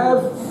 to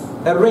have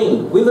a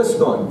ring with a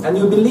stone, and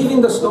you believe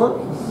in the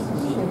stone,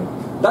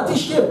 that is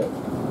shirk.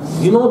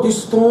 You know,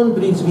 this stone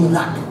brings me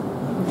luck.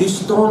 This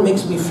stone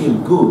makes me feel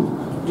good.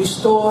 This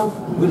stone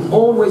will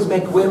always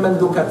make women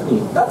look at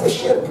me. That is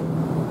shirk.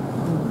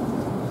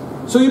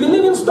 So you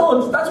believe in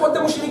stones, that's what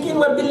the mushrikeen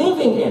were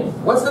believing in.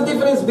 What's the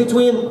difference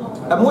between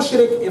a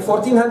mushrik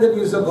 1400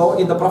 years ago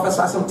in the Prophet's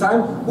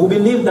time who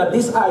believed that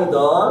this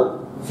idol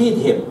feed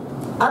him?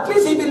 At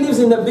least he believes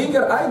in a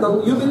bigger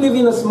idol, you believe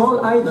in a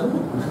small idol.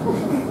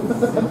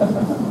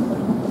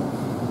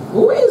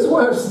 Who is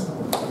worse?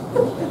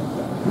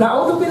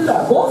 Na'udhu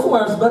billah, both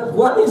worse, but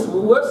one is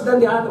worse than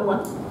the other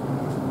one.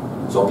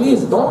 So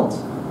please don't.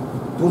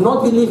 Do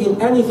not believe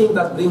in anything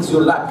that brings you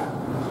luck.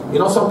 You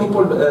know, some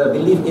people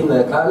believe in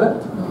Kala.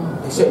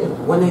 They say,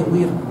 when I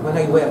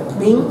wear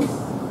pink,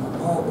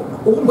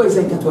 always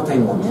I get what I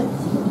want.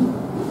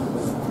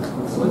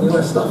 When you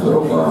wear stuff,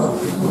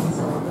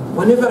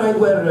 whenever I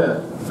wear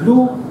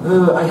blue,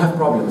 I have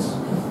problems.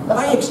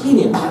 By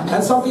experience.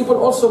 And some people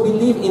also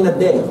believe in a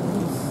day.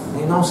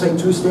 They now say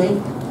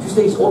Tuesday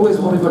is always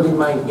horrible in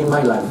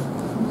my life.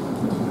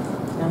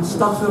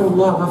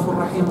 Astaghfirullah ghafur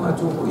rahim wa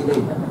atubu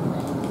ilayh.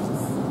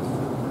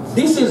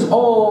 This is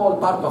all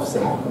part of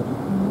sin.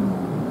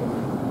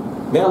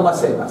 May Allah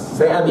save us.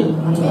 Say Ameen.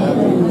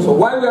 So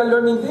why we are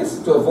learning this?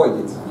 To avoid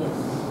it.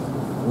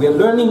 We are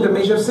learning the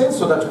major sins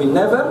so that we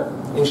never,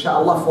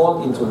 inshallah,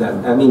 fall into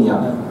them. Ameen ya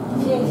Rabbi.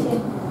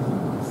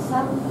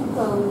 Some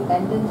people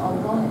abandon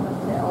Allah,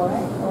 is that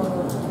alright?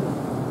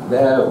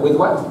 With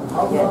what?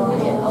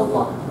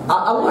 Allah.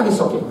 Allah is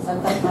okay.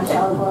 Sometimes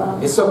mashallah.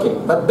 It's okay,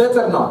 but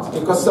better not,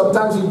 because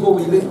sometimes you go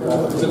with it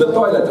to the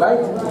toilet, right?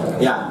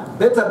 Yeah,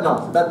 better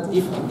not. But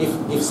if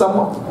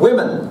some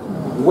women,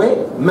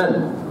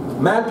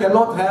 man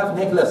cannot have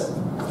necklace.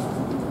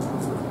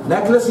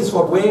 Necklace is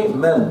for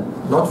men,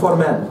 not for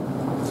men.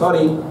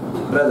 Sorry,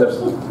 brothers.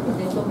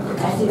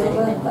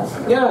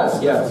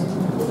 Yes.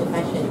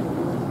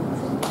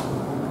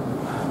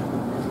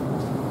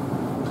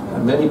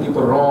 Many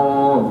people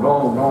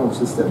wrong,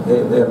 sister.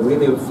 They're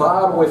really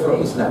far away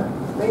from Islam.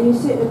 When you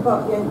said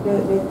about the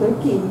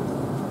Turkey,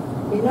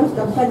 you know,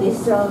 sometimes they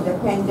sell the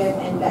pendant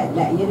and like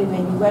when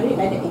you wear it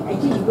like that,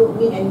 actually you don't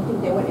mean anything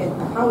that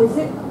whatever. How is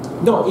it?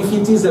 No, if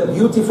it is a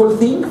beautiful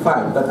thing,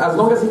 fine. But as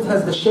long as it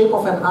has the shape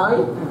of an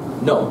eye,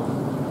 no.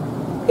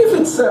 If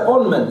it's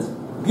ornament,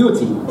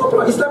 beauty, no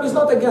problem. Islam is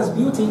not against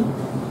beauty,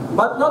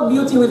 but not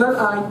beauty with an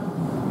eye.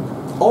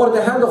 Or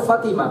the hand of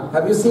Fatima.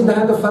 Have you seen the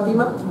hand of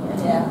Fatima?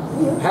 Yeah.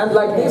 Hand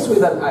like this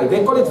with an eye.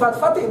 They call it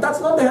Fatima. That's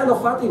not the hand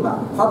of Fatima.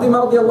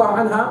 Fatima radiallahu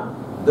anha,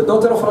 the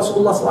daughter of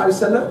Rasulullah sallallahu alaihi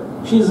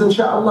wasallam, she is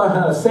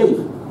inshallah safe.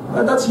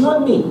 But that's you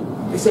and me.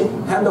 They say,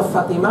 hand of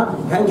Fatima,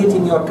 hang it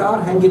in your car,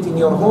 hang it in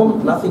your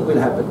home, nothing will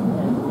happen.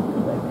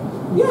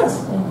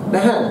 Yes, the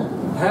hand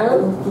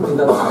with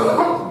an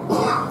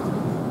eye.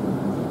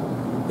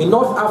 In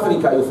North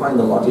Africa you find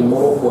a lot, in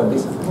Morocco and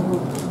this.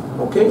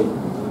 Okay?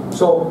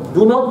 So,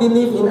 do not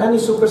believe in any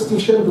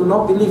superstition, do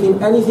not believe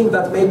in anything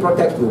that may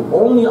protect you.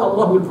 Only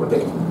Allah will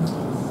protect you.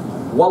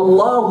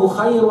 Wallahu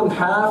khayrun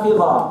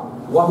hafidha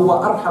wa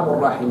huwa arhamur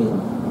rahimin.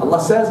 Allah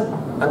says,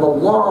 and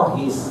Allah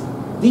is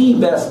the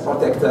best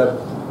protector,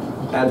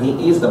 and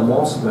He is the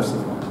most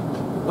merciful.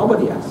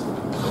 Nobody else.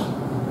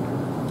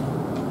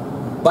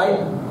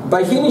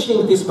 By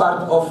finishing this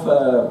part of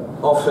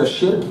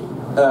shirk,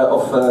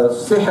 of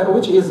sihr,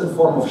 which is a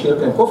form of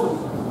shirk and kufr,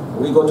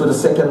 we go to the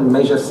second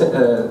major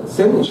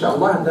sin,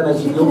 inshallah, and then I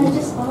give you. Can I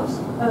just ask?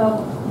 I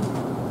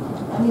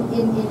mean, I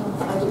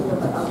don't know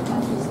about other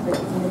countries, but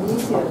in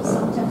Malaysia,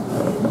 sometimes we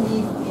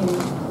believe in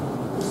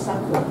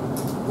pusaka.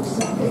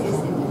 Pusaka is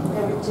an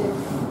inherited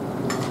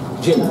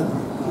Jinn.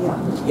 Yeah.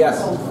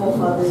 Yes. From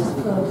forefathers.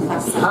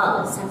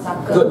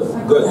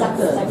 Good.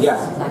 Yeah.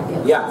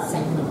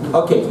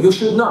 Okay, you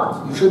should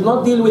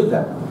not deal with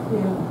them.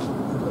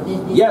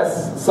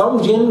 Yes,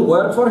 some jinn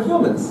work for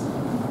humans,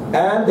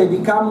 and they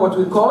become what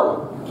we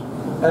call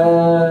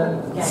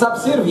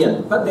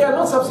subservient. But they are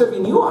not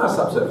subservient, you are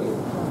subservient.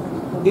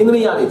 In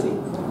reality,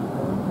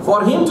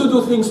 for him to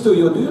do things to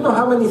you, do you know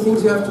how many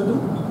things you have to do?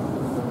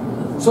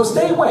 So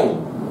stay away.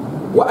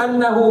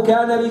 وَأَنَّهُ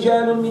كَانَ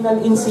رِجَالٌ مِنَ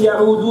الْإِنسِ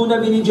يَعُودُونَ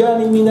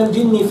بِرِجَالٍ مِنَ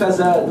الْجِنِّ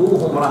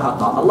فَزَادُوهُمْ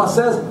رَهَقًا. Allah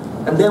says,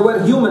 and there were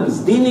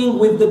humans dealing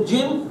with the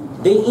jinn,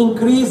 they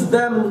increased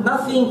them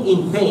nothing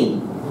in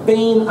pain.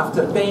 Pain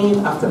after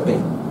pain after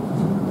pain.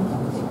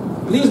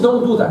 Please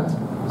don't do that.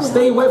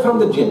 Stay away from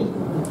the jinn.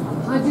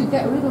 How do you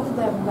get rid of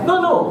them? Like,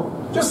 No.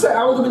 Just say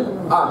أعوذ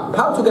بالله.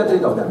 How to get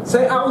rid of them?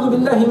 Say أعوذ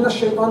بالله من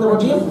الشيطان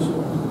الرجيم.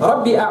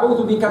 ربي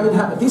أعوذ بك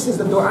منها. This is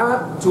the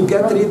dua to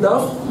get rid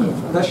of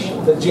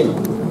the jinn.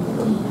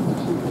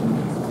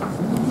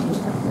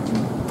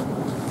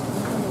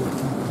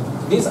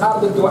 These are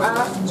the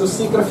dua to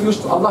seek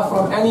refuge to Allah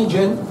from any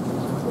jinn.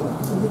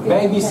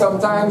 Maybe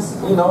sometimes,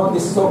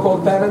 these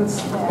so-called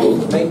parents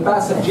may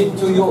pass a jinn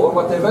to you or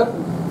whatever.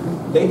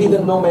 They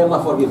didn't know, may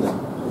Allah forgive them.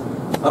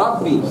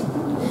 Rabbi,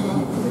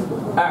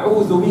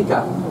 a'udhu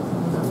bika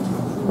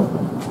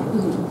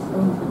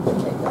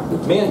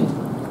min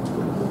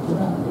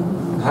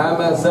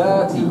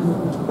hamazati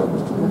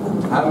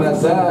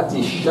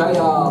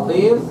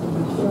shayatin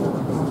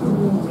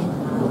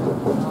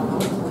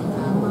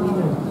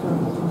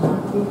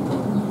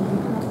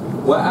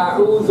wa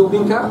a'udhu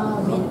bika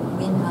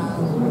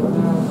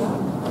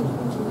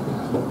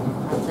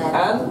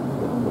an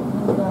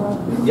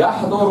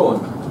yahdurun.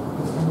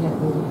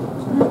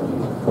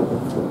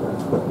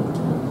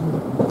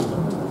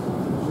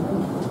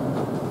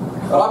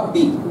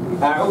 Rabbi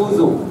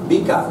a'udhu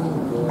bika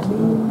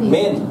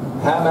min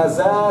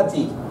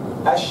hamazati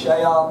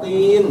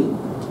ash-shayatin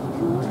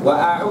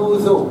wa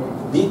a'udhu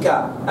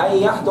bika an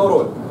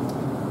yahdurun,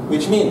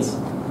 which means,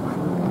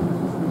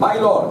 my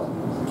Lord,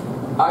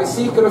 I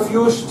seek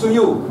refuge to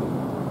you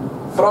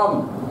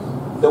from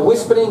the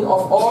whispering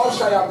of all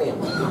shayateen,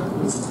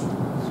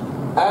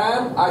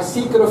 and I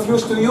seek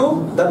refuge to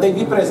you that they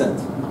be present.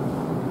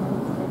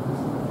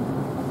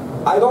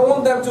 I don't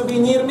want them to be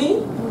near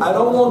me. I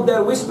don't want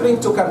their whispering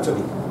to come to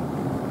me.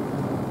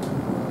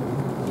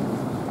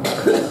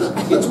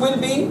 It will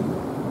be,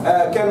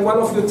 can one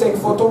of you take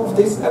photo of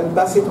this and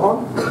pass it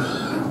on?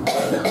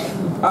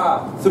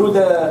 Through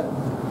the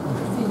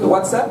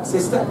WhatsApp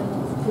system?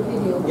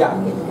 Yeah.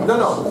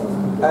 No.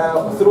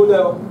 Through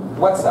the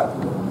WhatsApp.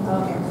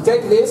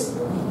 Take this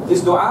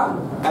dua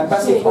and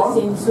pass it on.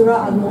 In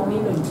Surah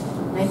Al-Mu'minun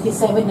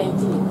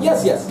 97-98.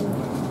 Yes.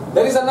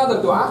 There is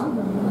another dua.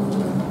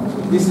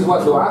 This is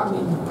what dua.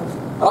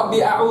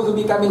 Rabbi a'udhu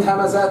bika min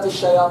hamazati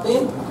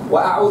shayatin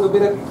wa a'udhu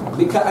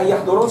bika an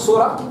yahdurun.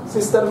 Surah,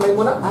 Sister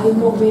Maymuna?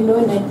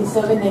 Al-Mu'minun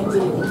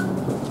 97-98.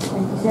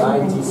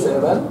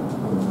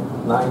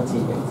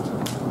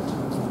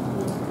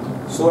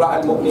 97-98. Surah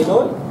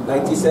Al-Mu'minun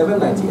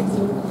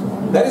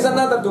 97-98. There is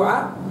another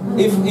dua.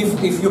 If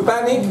you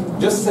panic,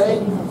 just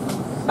say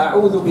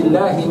أعوذ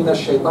بالله من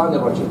الشيطان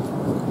الرجيم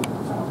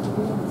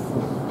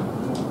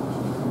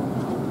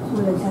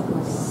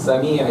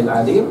السميع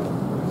العليم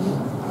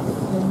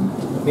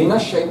من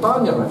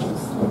الشيطان الرجيم.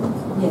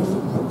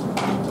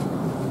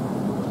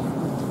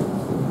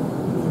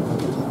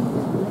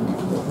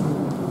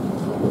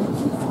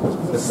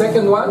 The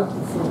second one,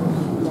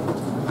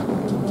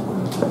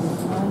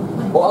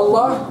 O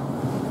Allah,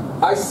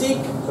 I seek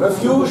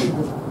refuge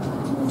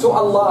to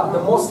Allah,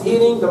 the most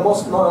hearing, the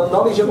most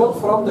knowledgeable,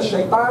 from the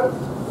shaitan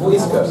who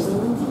is cursed.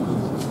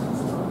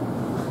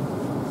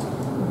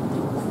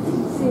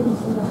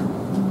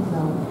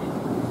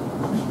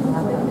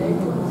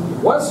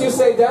 Once you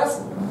say that,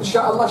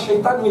 inshallah,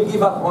 shaitan will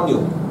give up on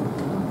you.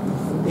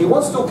 He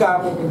wants to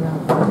come,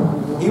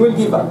 he will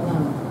give up.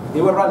 He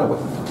will run away.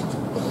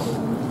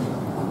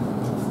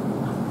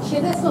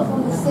 Sheikh, that's not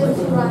from the same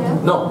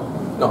surah? No.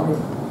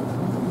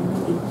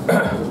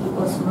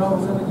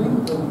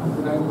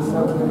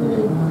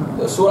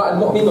 Surah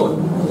Al-Mu'minun,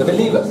 the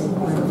believers.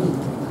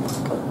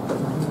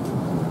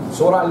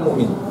 Surah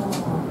Al-Mu'minun.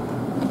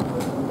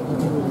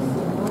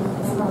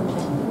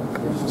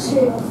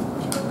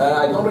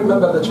 I don't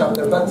remember the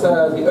chapter, but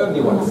the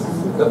early ones.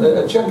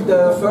 Check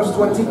the first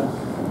 20.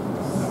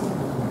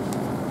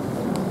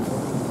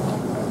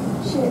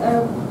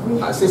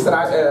 Sister,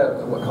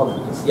 hold on,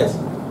 please. Yes.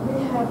 We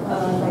have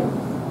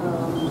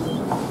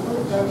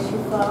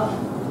Shifa,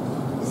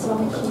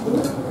 Islamic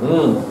people,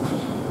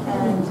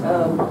 and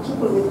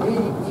people with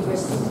really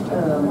diverse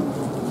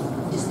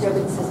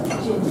disturbances of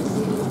jinns.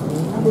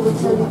 And they will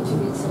tell you to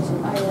read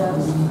certain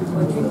ayahs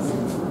or drink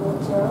certain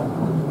water,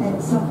 and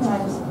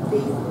sometimes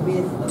bathe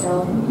with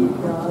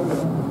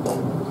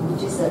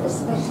which is a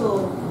special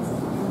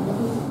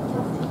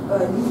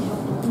leaf.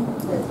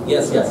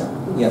 Yes.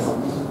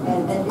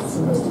 And it's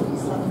supposed to be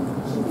Islamic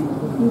healing.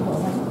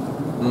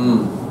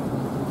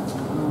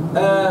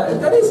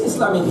 That is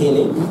Islamic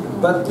healing,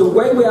 but the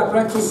way we are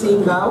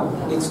practicing now,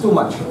 it's too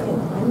much.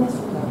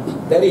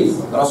 That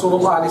is,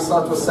 Rasulullah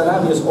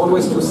ﷺ used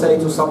always to say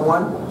to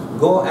someone,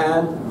 go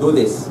and do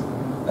this.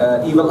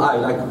 Evil eye,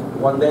 like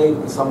one day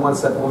someone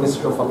said, oh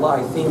Messenger of Allah,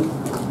 I think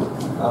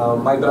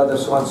my brother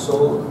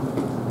so-and-so,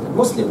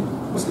 Muslim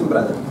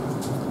brother,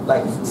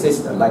 like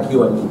sister, like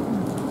you and me,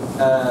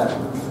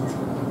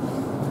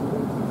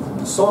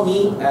 saw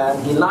me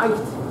and he liked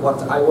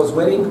what I was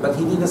wearing, but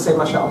he didn't say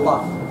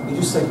mashallah. He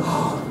just said,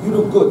 oh, you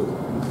look good.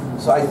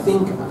 So I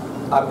think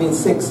I've been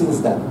sick since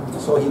then.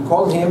 So he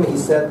called him, he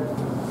said,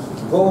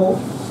 go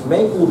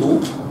make wudu,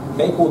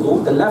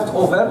 the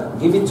leftover,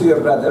 give it to your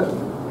brother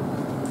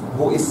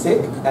who is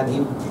sick, and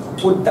he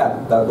put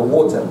that, the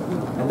water,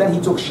 and then he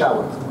took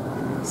shower.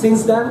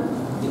 Since then,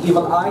 the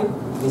evil eye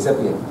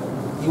disappeared.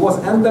 He was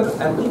under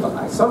an evil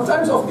eye.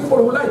 Sometimes of people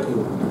who like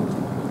you.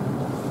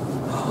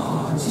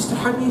 Oh, Sister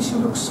Hanis, you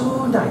look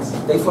so nice.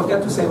 They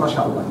forget to say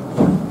mashallah.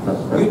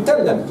 You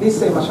tell them, please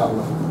say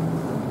mashallah.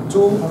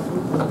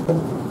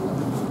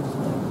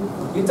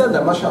 You tell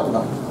them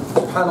mashallah,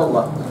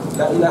 subhanallah,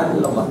 la ilaha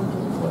illallah.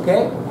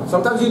 Okay?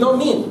 Sometimes you don't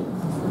mean.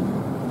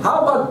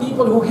 How about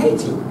people who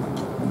hate you?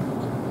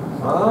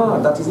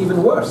 That is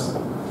even worse.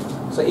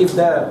 So if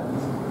the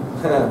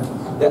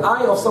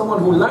eye of someone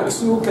who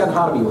likes you can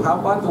harm you, how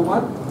about the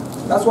one?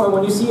 That's why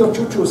when you see your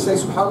chuchu, say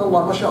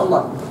subhanallah,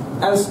 mashallah,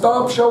 and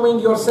stop showing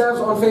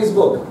yourselves on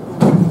Facebook.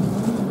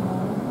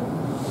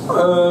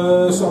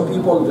 Some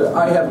people,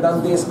 I have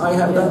done this, I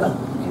have done that.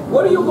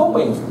 Where are you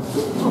going?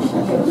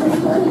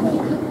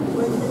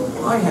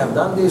 I have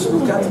done this,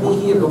 look at me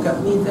here, look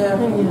at me there.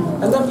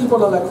 And then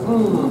people are like,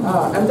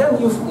 and then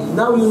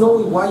now you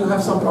know why you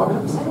have some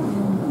problems.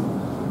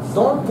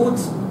 Don't put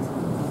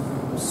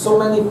so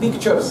many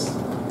pictures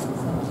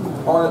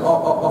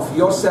of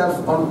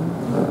yourself on,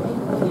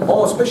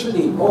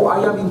 especially,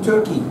 I am in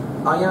Turkey,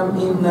 I am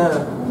in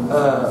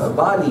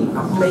Bali,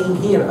 I'm playing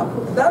here.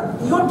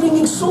 That you're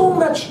bringing so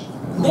much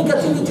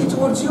negativity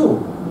towards you.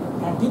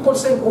 People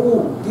say,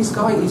 oh, this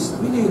guy is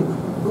really,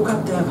 look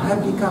at them,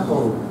 happy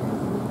couple.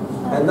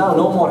 And now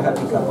no more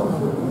happy couple.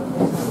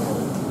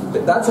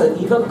 But that's an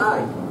evil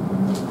eye.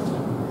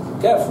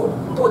 Careful.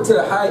 Put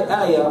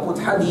ayah, put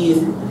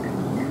hadith,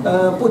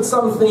 put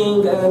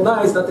something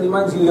nice that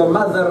reminds you your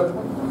mother,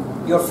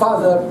 your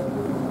father,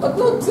 but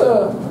not,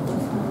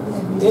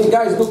 hey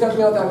guys, look at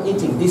me what I'm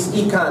eating. This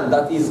ikan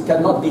that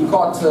cannot be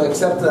caught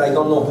except I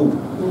don't know who.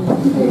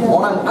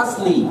 Or an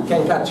asli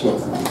can catch it.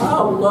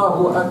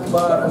 Allahu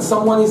Akbar. And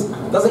someone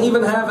doesn't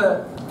even have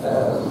a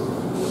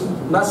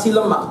nasi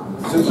lemak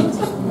to eat.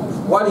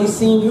 While he's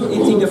seeing you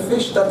eating a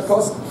fish that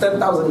costs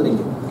 10,000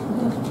 ringgit.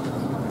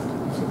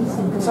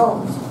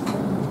 So,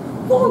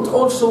 don't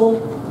also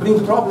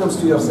bring problems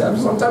to yourself.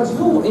 Sometimes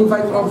you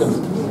invite problems.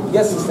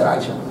 Yes, Sister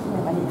Aisha.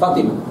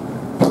 Fatima. You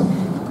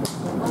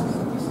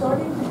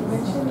started to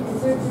mention,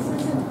 is there a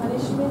difference in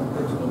punishment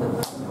between the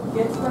person who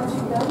gets magic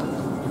done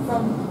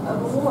from a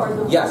bomo or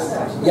the Yes,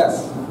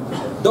 yes.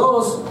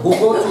 Those who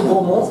go to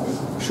bomo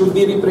should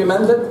be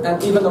reprimanded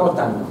and even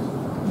rotan.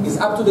 It's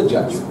up to the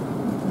judge.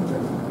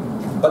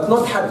 But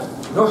not had,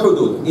 no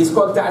hudud. It's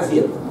called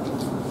ta'zir.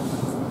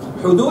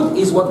 Hudud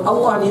is what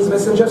Allah and His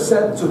Messenger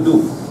said to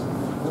do.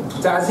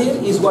 Ta'zir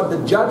is what the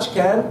judge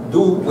can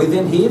do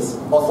within his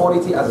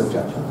authority as a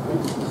judge.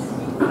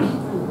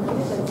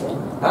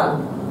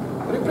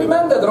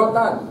 Reprimanded,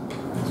 rotan.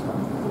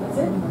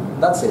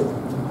 That's it.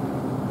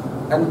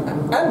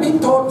 And be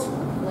taught,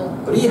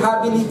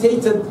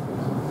 rehabilitated,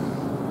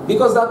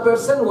 because that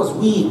person was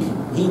weak.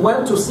 He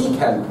went to seek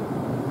help.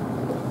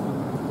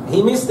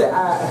 He missed the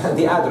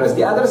address.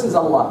 The address is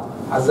Allah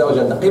Azza wa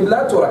Jalla.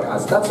 Qibla to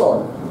rak'ahs. That's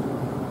all.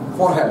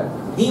 For help.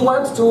 He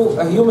went to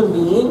a human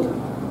being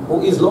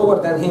who is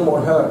lower than him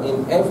or her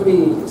in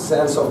every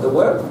sense of the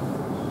word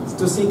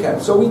to seek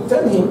help. So we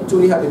tell him to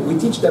rehabilitate. We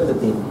teach them the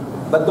thing.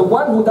 But the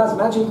one who does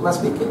magic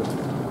must be killed.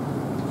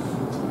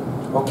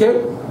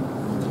 Okay?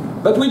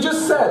 But we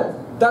just said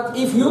that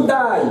if you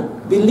die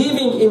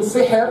believing in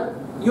sihr,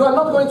 you are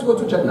not going to go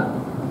to Jannah.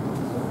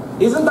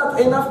 Isn't that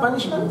enough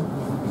punishment?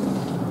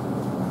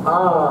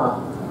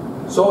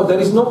 So there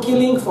is no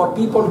killing for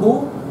people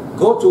who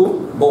go to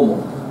bomo.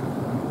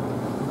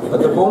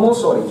 But the bomo,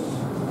 sorry,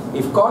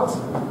 if caught.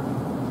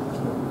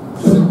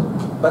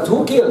 But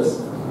who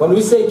kills? When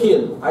we say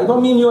kill, I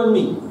don't mean you and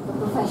me.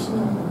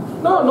 Professional.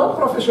 No, not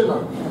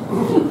professional.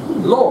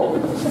 Law,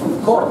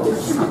 court.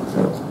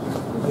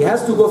 He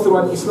has to go through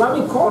an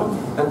Islamic court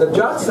and the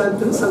judge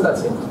sentence and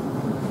that's it.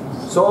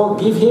 So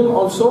give him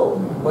also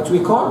what we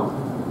call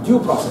due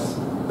process.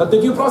 But the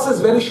due process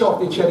is very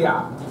short in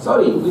Sharia.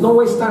 Sorry, we don't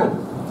waste time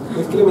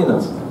with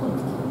criminals.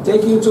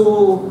 Take you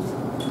to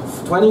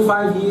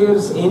 25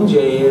 years in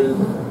jail,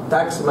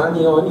 tax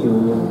money on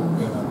you.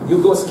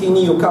 You go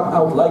skinny, you come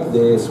out like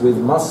this with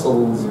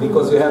muscles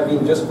because you have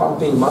been just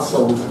pumping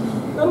muscles.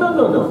 No, no,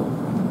 no, no.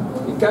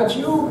 We catch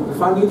you, we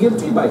find you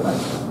guilty, bye-bye.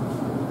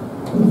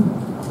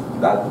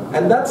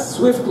 And that's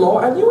swift law,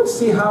 and you will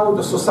see how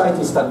the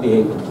society start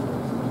behaving.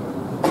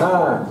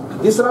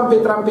 These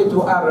rampant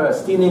who are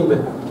stealing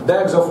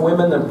bags of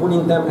women and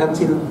pulling them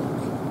until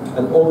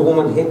an old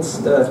woman hits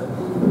the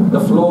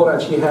floor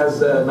and she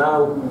has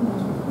now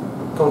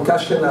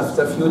concussion.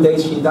 After a few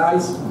days she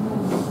dies.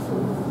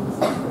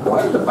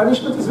 Well, the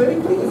punishment is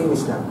very clear in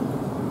Islam.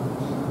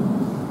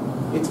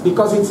 It's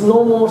because it's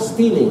no more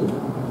stealing.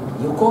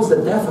 You cause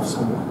the death of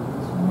someone.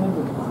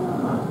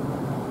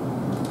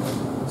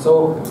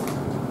 So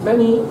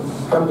many,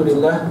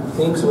 alhamdulillah,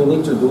 things we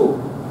need to do.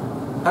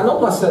 And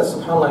Allah says,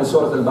 subhanAllah, in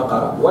Surah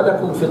Al-Baqarah,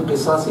 وَلَكُمْ فِي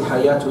الْقِصَاصِ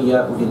حَيَاةُ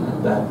يَا أُولِي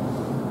الْأَلْبَابِ.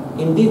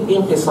 Indeed,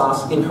 in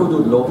qisas, in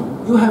hudud law,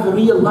 you have a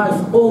real life,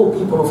 oh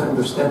people of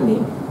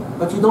understanding.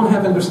 But you don't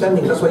have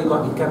understanding, that's why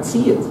you can't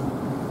see it.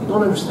 You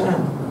don't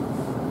understand.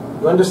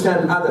 You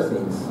understand other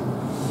things,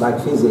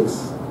 like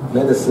physics,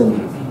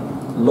 medicine,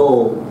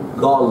 law,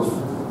 golf,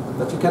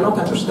 but you cannot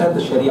understand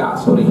the Sharia,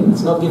 sorry,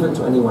 it's not given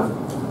to anyone.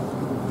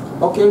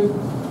 Okay,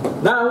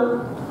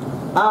 now,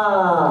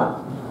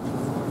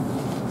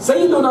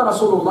 Sayyiduna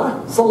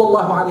Rasulullah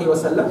sallallahu alayhi wa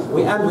sallam,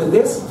 we end with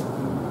this.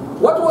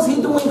 What was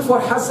he doing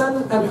for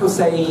Hassan and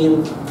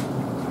Hussein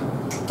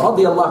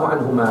radiyallahu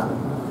anhuma?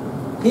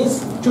 His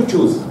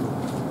chuchus.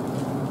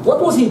 What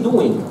was he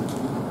doing?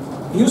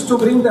 He used to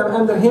bring them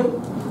under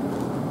him.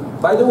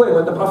 By the way,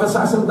 when the Prophet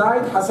ﷺ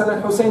died, Hassan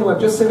and Hussein were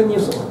just 7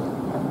 years old.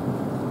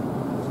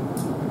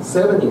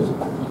 7 years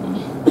old.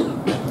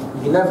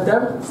 He left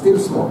them still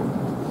small.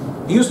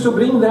 He used to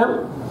bring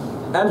them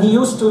and he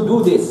used to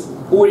do this.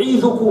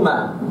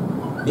 أعيذكما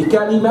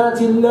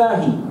بكلمات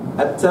الله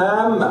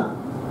التامة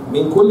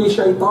من كل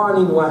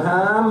شيطان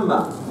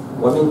وهامة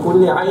ومن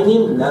كل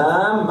عين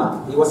لامة.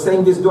 He was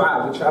saying this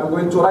dua, which I'm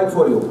going to write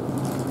for you.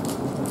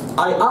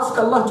 I ask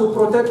Allah to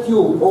protect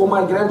you, O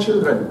my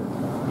grandchildren,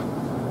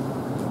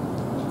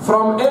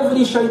 from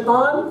every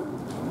shaitan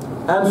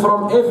and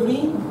from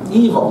every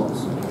evil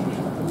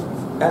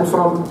and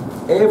from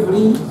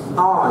every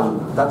eye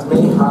that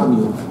may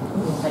harm you.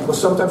 Because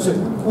sometimes you say,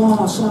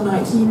 wow, so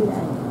nice,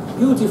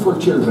 beautiful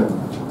children,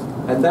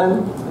 and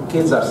then the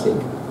kids are sick.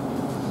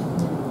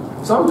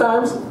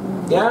 Sometimes,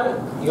 yeah,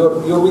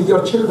 you're with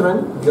your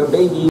children, your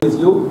baby with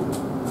you,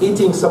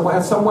 eating somewhere,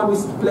 and someone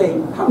is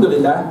playing.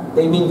 Alhamdulillah,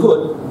 they mean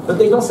good, but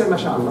they don't say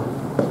mashallah.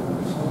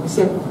 They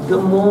say,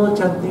 Gamo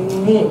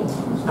cantik,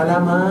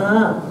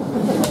 alama.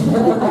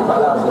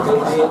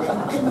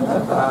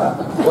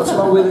 What's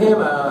wrong with him?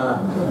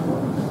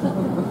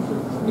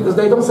 Because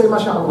they don't say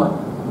mashallah.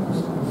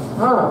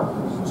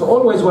 So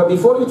always,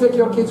 before you take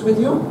your kids with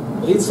you,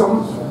 read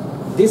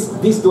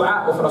this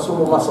dua of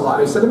Rasulullah sallallahu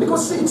alayhi wa sallam,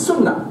 because it's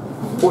sunnah.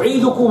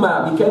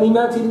 أعيذكما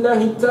بكلمات الله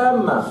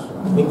التامة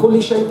من كل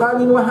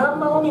شيطان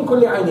وهامة ومن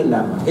كل عين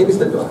لامة. Here is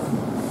the dua.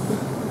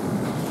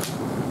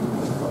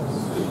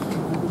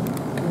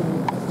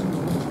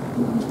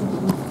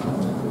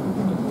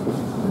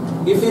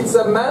 If it's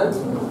a man,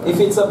 if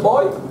it's a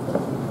boy,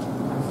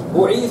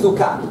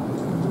 أعيذك.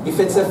 If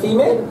it's a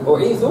female,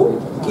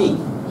 أعيذك.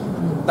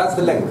 That's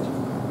the language.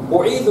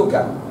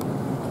 أعيذك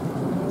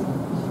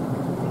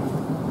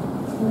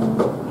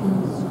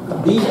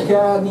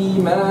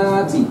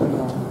بكلمات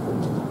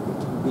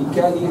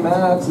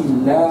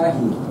الله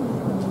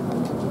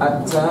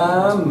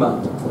التامة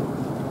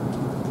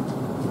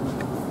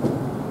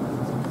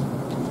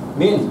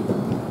من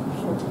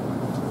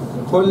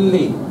كل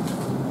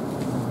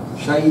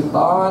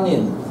شيطان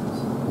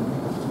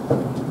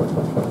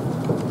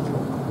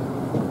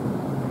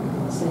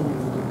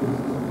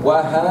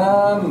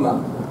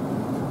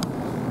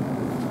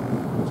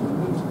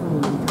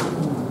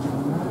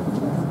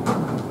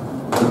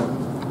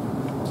وهامة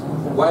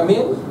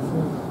ومن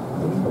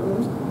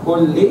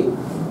كل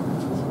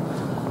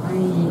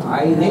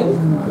عين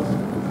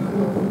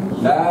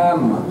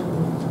لامة.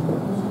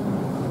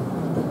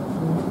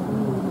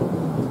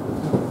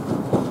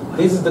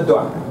 This is the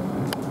dua.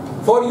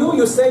 For you,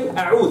 you say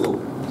أعوذ.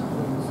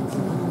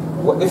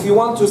 If you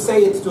want to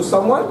say it to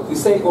someone, you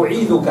say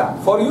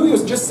أعيذك. For you, you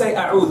just say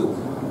أعوذ.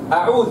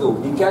 أعوذ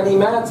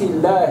بكلمات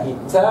الله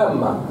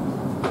التامة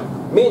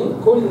من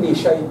كل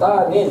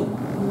شيطان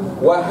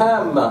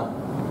وهامة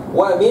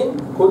ومن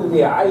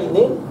كل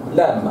عين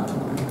لامة.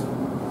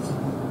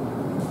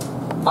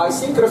 I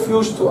seek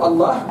refuge to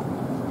Allah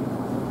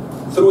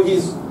through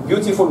His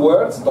beautiful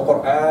words, the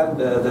Quran,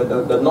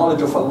 the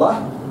knowledge of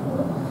Allah,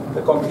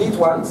 the complete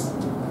ones,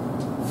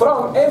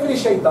 from every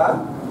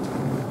shaitan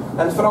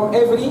and from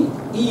every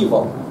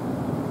evil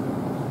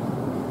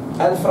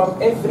and from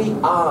every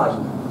eye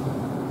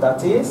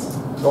that is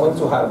going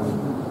to harm me.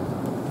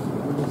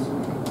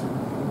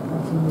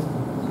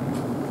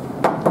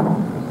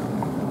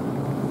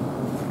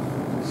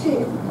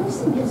 If a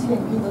person gives you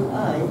an evil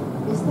eye,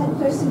 is that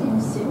person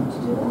in sin to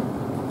do that?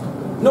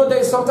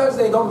 No, sometimes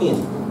they don't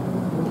mean.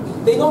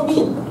 They don't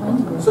mean.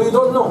 So you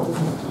don't know.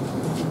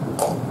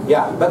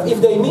 Yeah, but if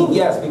they mean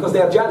yes, because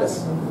they are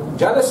jealous.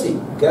 Jealousy,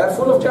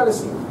 careful of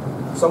jealousy.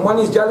 Someone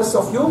is jealous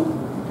of you?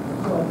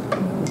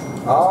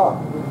 Ah.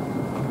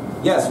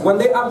 Yes, when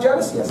they are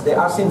jealous, yes, they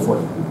are sinful.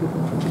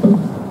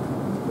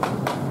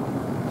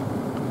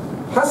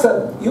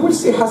 Hasad, you will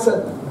see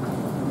hasad.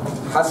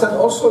 Hasad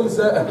also is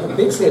a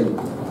big sin.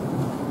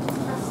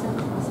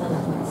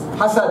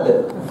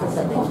 Hasad,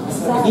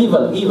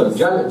 evil,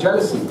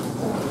 jealousy,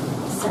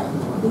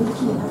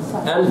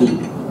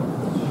 envy.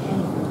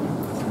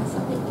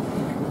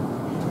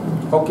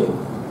 Okay.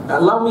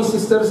 Allow me,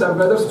 sisters and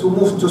brothers, to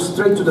move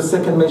straight to the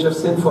second major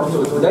sin for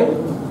today.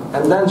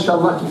 And then,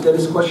 inshallah, if there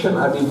is question,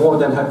 I'll be more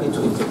than happy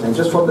to entertain,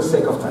 just for the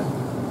sake of time.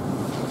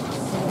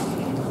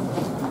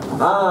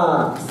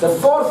 The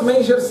fourth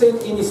major sin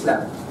in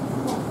Islam,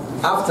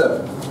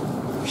 after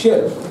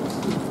shirk,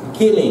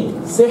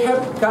 killing, sihr,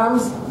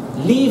 comes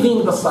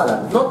leaving the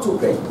salah, not to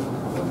pray.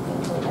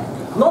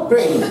 Not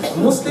praying.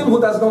 Muslim who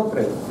does not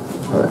pray.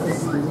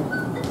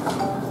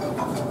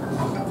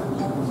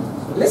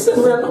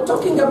 Listen, we are not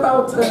talking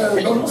about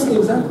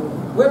non-Muslims.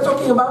 We are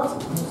talking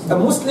about a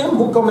Muslim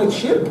who commits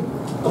shirk,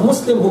 a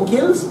Muslim who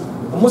kills,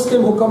 a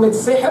Muslim who commits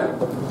sihr,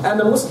 and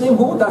a Muslim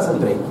who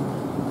doesn't pray.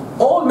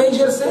 All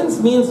major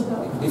sins means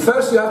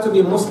first you have to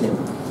be Muslim.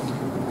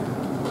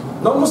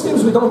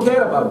 Non-Muslims, we don't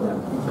care about them.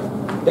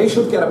 They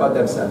should care about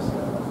themselves.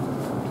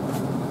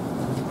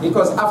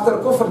 Because after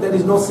kufr there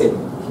is no sin.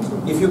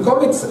 If you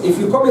commit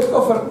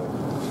kufr,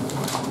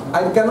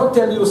 I cannot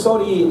tell you,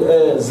 sorry,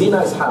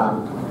 zina is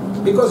haram.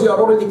 Because you are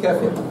already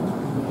kafir.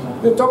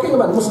 We're talking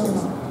about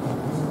Muslims.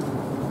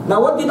 Now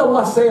what did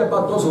Allah say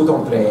about those who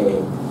don't pray?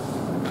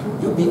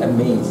 You'll be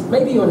amazed.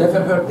 Maybe you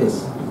never heard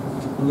this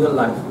in your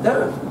life.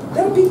 There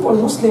are people,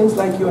 Muslims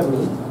like you and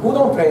me, who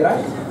don't pray,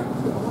 right?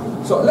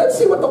 So let's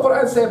see what the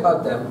Quran says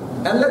about them.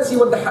 And let's see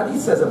what the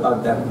Hadith says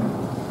about them.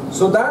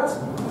 So that,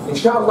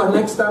 inshallah,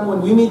 next time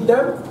when we meet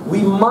them,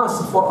 we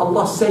must, for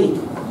Allah's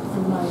sake,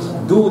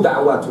 do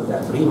da'wah to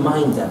them,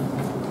 remind them.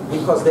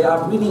 Because they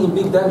are really in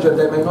big danger,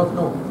 they may not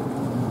know.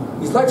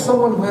 It's like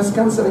someone who has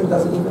cancer and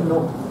doesn't even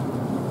know.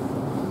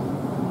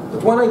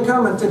 But when I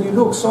come and tell you,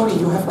 look, sorry,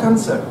 you have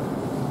cancer.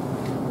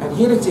 And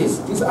here it is.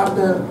 This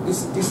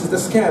is the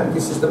scan,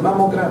 this is the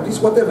mammogram, this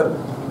whatever.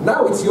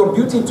 Now it's your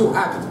duty to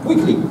act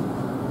quickly.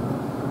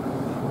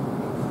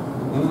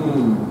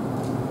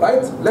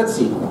 Right? Let's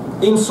see.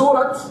 In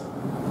Surah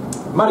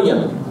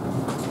Maryam.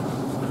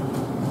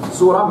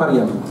 Surah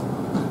Maryam.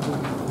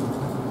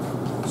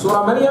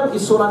 Surah Maryam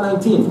is Surah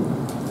 19.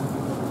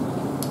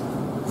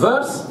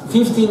 Verse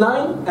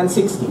 59 and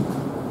 60.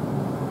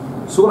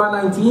 Surah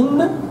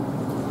 19.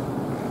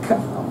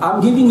 I'm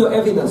giving you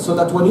evidence so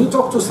that when you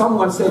talk to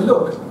someone, say,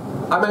 look,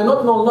 I may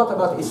not know a lot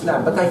about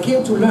Islam, but I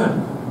came to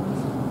learn.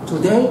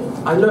 Today,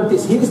 I learned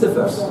this. Here is the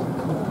verse.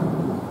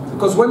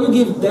 Because when you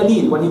give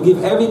dalil, when you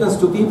give evidence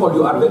to people,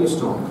 you are very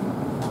strong.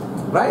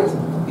 Right?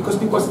 Because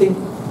people think,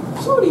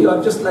 sorry, you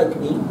are just like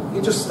me.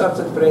 You just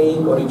started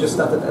praying or you just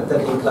started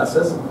attending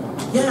classes.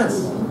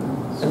 Yes.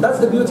 And that's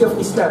the beauty of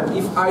Islam.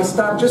 If I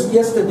start just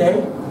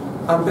yesterday,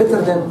 I'm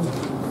better than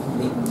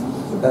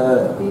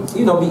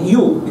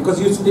you, because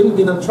you still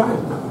didn't try.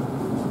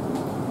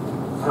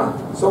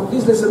 So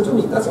please listen to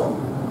me, that's all.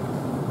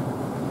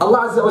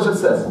 Allah Azza wa Jal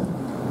says,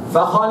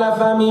 فَخَلَفَ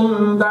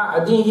مِن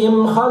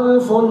بَعْدِهِمْ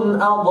خَلْفٌ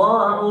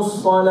أَضَاعُوا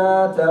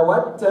الصَّلَاةَ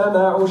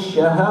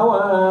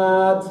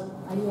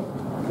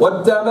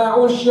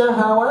وَاتَّبَعُوا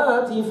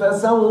الشَّهَوَاتِ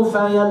فَسَوْفَ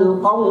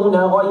يَلْقَوْنَ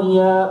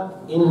غَيًّا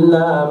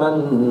إِلَّا مَن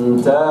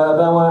تَابَ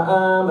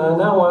وَآمَنَ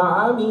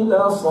وَعَمِلَ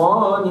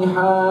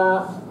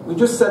صَالِحًا. We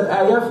just said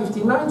ayah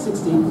 59,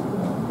 60.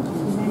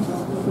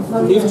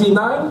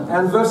 59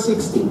 and verse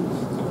 60.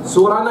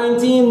 Surah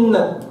 19.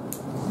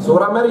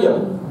 Surah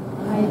Maryam.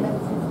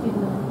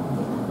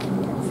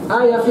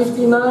 Ayah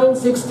 59,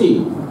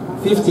 60.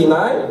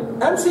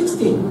 59 and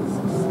 60.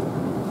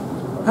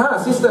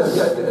 Sisters,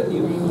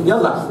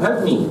 yalla,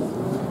 help me.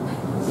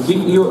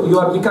 You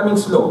are becoming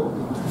slow.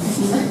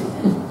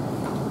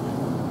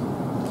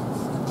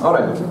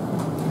 Alright.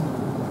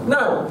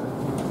 Now,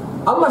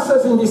 Allah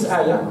says in this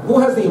ayah, who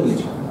has the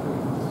English?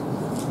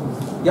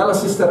 Yalla,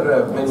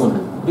 Sister Maimuna,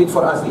 read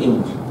for us the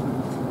English.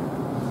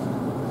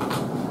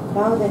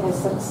 Now there has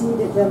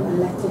succeeded them a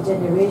latter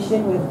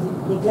generation who have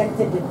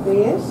neglected the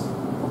prayers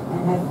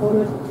and have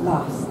followed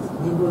last.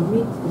 They will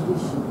meet the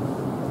vision.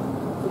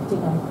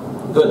 59.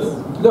 Good.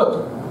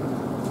 Look.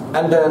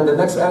 And then the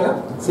next ayah,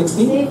 60.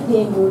 Save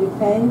him who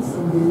repents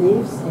and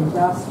believes and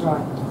does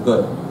right.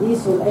 Good.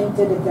 These will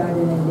enter the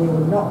garden and they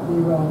will not be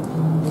wrong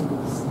in the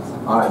least.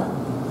 Alright.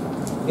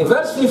 In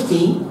verse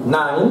 59,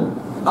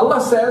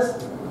 Allah says,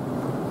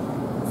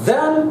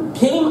 then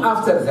came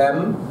after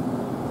them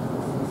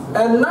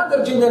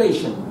another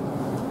generation.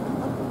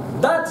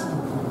 That,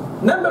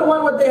 number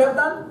one, what they have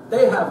done?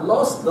 They have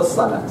lost the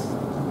salat.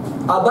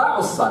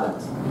 Ada'u salat.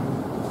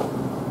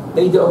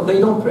 They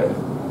don't pray.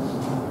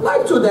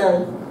 Like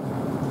today,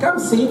 come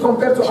see,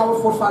 compared to our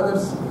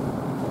forefathers,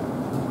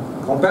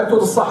 compared to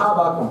the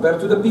Sahaba, compared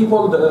to the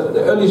people,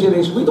 the early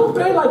generation, we don't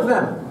pray like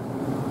them.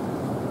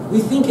 We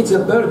think it's a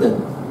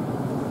burden.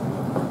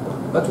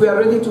 But we are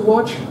ready to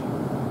watch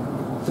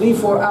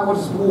 3-4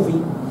 hours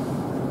movie,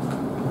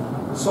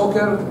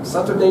 soccer,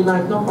 Saturday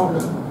night, no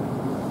problem.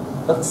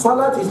 But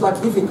salat is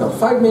like difficult.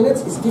 5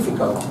 minutes is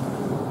difficult.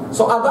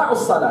 So أضاعوا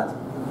الصلاة.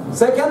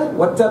 Second,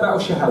 واتبعوا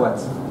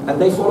الشهوات.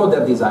 And they follow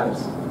their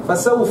desires.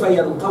 فسوف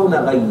يلقون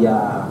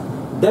غيا.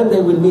 Then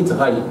they will meet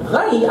غي.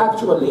 غي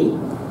actually,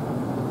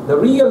 the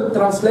real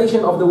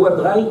translation of the word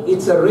غي,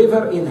 it's a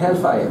river in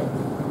hellfire.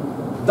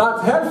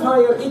 That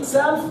hellfire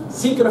itself,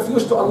 seek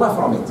refuge to Allah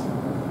from it.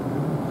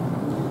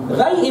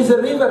 Ghai is a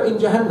river in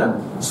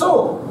Jahannam.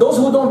 So, those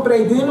who don't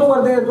pray, do you know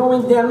where they are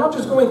going? They are not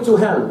just going to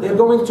hell. They are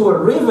going to a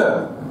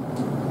river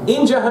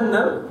in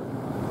Jahannam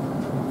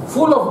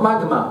full of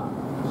magma.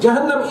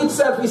 Jahannam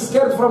itself is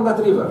scared from that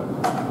river.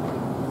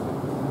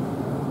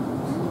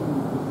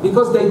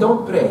 Because they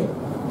don't pray.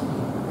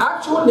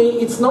 Actually,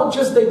 it's not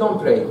just they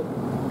don't pray.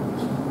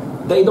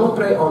 They don't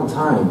pray on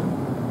time.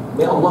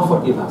 May Allah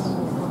forgive us.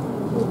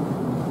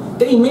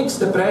 They mix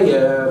the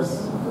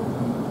prayers.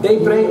 They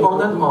pray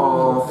on and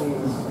off.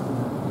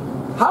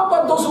 How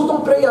about those who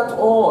don't pray at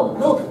all?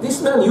 Look,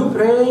 this man, you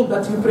pray,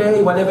 but you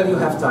pray whenever you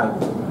have time.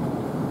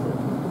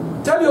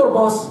 Tell your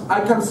boss, I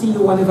can see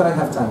you whenever I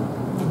have time.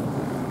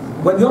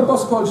 When your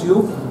boss calls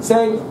you,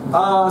 say,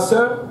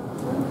 sir,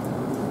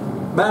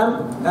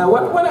 ma'am,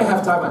 when I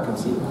have time, I can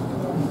see you.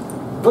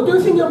 What do you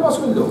think your boss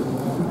will do?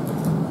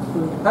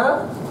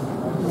 Huh?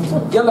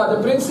 Yalla,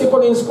 the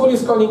principal in school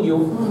is calling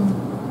you.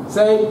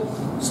 Say,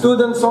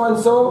 student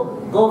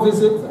so-and-so, go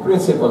visit the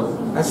principal.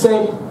 And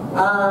say,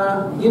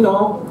 you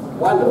know,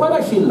 when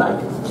I feel like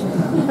it.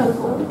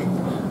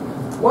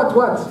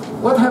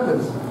 What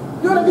happens?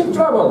 You're in big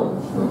trouble.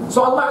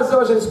 So Allah Azza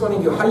wa Jalla is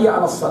calling you, Hayya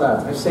ala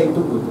salat. I say,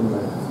 do good.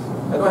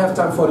 I don't have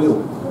time for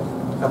you.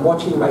 I'm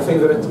watching my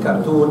favorite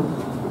cartoon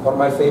or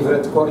my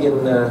favorite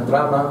Korean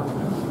drama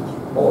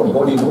or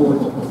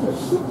Bollywood.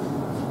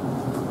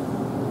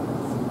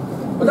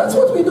 But that's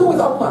what we do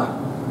with Allah.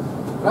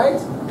 Right?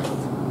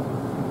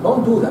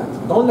 Don't do that.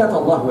 Don't let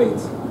Allah wait.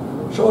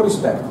 Show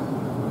respect.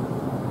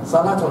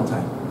 Salat on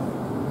time.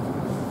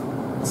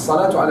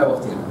 Salatu ala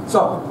waqtiha.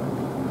 So,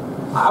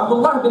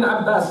 Abdullah bin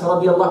Abbas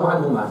radiallahu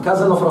anhuma,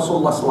 cousin of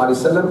Rasulullah sallallahu alayhi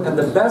wa sallam, and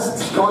the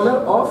best scholar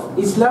of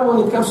Islam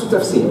when it comes to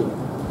tafsir.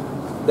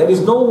 There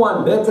is no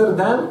one better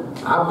than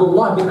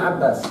Abdullah bin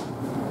Abbas.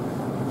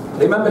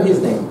 Remember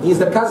his name. He is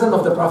the cousin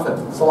of the Prophet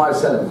sallallahu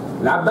alayhi wa sallam.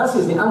 Abbas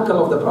is the uncle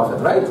of the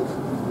Prophet, right?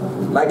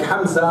 Like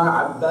Hamza,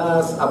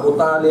 Abbas, Abu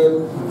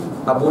Talib,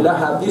 Abu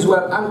Lahab, these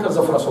were uncles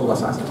of Rasulullah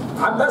sallallahu alayhi wa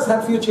sallam. Abbas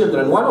had few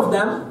children. One of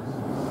them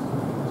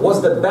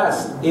was the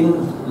best in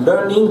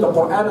learning the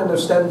Quran,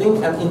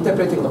 understanding and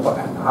interpreting the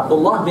Quran.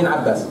 Abdullah bin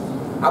Abbas.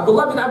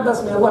 Abdullah bin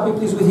Abbas, may Allah be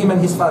pleased with him and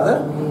his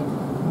father,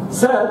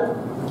 said,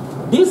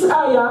 this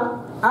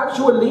ayah,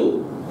 actually,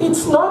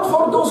 it's not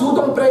for those who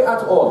don't pray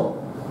at all.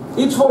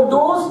 It's for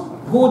those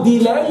who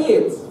delay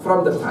it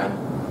from the time.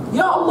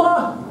 Ya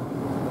Allah,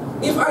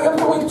 if I am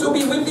going to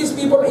be with these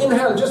people in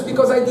hell just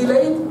because I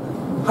delayed,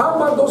 how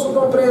about those who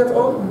don't pray at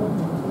all?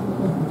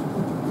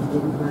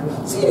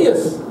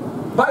 Serious.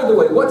 By the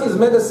way, what is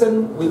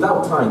medicine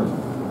without time?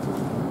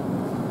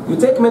 You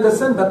take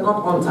medicine but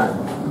not on time.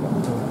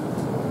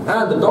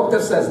 And the doctor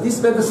says,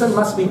 this medicine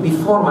must be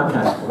before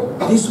Makan.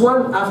 This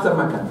one after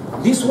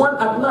Makan. This one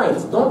at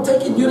night. Don't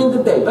take it during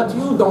the day, but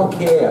you don't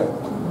care.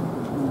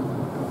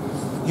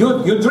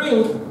 You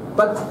drink,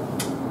 but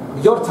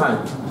your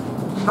time.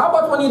 How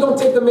about when you don't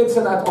take the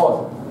medicine at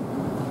all?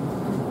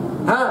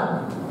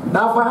 Huh?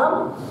 Now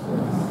faham?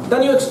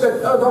 Then you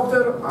expect, oh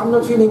doctor, I'm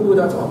not feeling good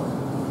at all.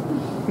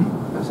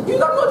 You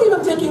are not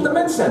even taking the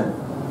medicine.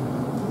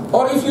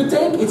 Or if you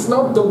take, it's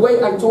not the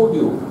way I told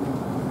you.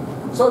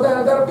 So there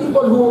are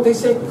people who, they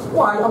say,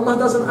 why Allah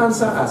doesn't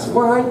answer us?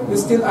 Why? You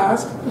still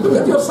ask? Look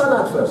at your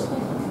salat first.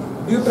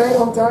 Do you pray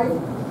on time?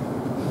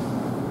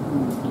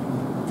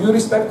 Do you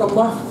respect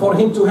Allah for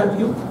Him to help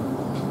you?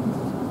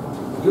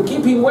 You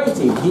keep Him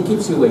waiting, He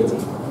keeps you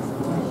waiting.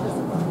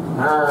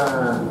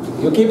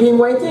 You keep Him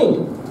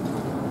waiting.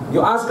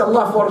 You ask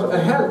Allah for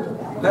help,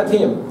 let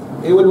Him.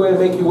 He will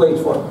make you wait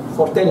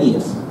for 10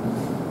 years.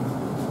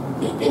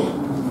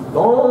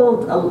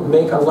 Don't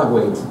make Allah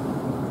wait.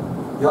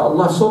 Ya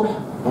Allah, subh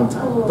on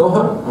time,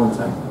 dhuhr on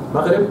time,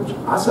 maghrib,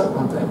 asr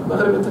on time,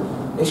 maghrib,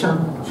 isha,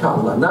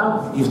 inshallah.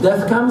 Now, if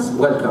death comes,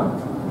 welcome.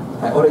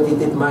 I already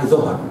did my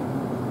dhuhr.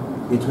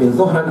 Between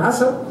dhuhr and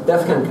asr,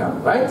 death can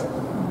come, right?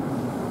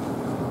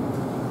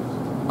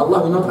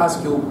 Allah will not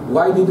ask you,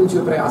 why didn't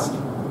you pray asr?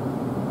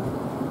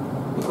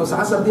 Because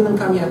asr didn't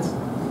come yet.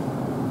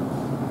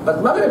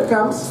 But maghrib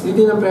comes, you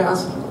didn't pray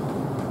asr.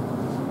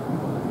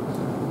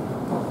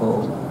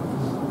 Oh.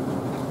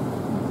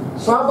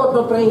 So how about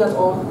not praying at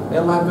all? May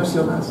Allah have mercy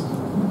on us.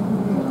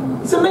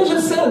 It's a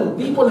major sin.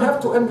 People have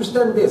to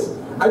understand this.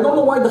 I don't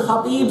know why the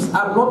khatibs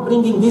are not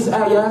bringing these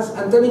ayahs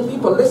and telling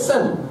people,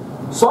 listen,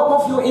 some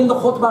of you in the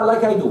khutbah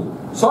like I do.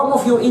 Some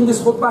of you in this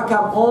khutbah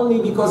come only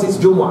because it's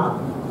Jumu'ah.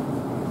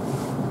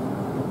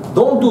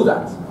 Don't do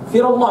that.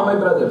 Fear Allah, my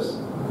brothers.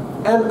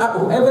 And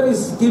whoever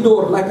is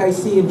tidur, like I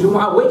see in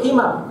Jumu'ah, wake him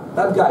up.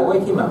 That guy,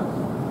 wake him up.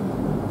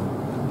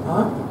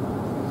 Huh?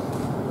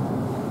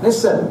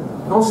 listen,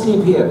 don't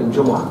sleep here in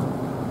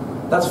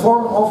Jumu'ah. That's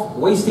form of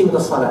wasting the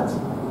salat.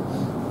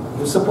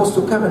 You're supposed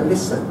to come and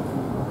listen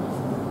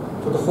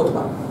to the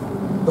khutbah.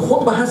 The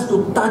khutbah has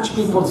to touch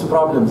people's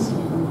problems.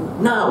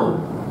 Now,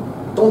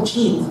 don't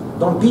cheat,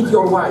 don't beat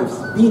your wives,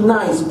 be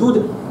nice, do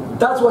the,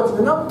 that's what,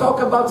 do not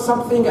talk about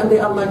something and they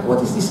are like,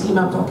 what is this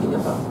imam talking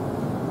about?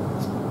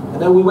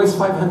 And then we waste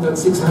 500,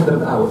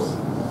 600 hours.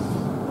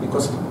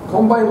 Because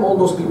combine all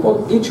those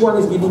people, each one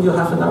is giving you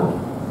half an hour.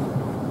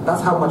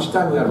 That's how much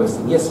time we are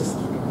wasting. Yes, sister.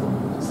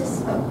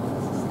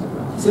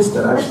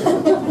 Sister, actually.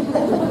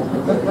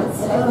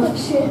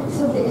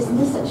 So there is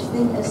no such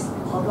thing as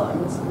qada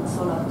in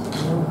salat?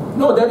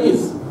 No, there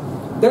is.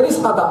 There is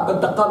qada,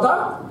 but the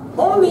qada,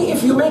 only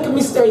if you make a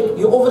mistake,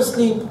 you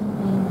oversleep.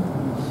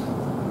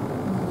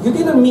 You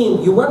didn't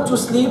mean, you went to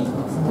sleep,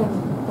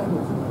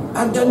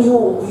 and then you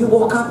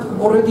woke up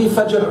already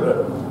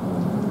Fajr.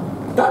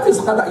 That is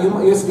qada.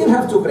 You still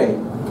have to pray.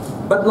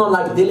 But not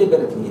like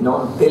deliberately,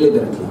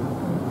 deliberately.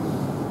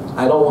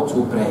 I don't want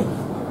to pray.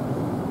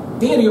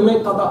 Here you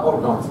make qada or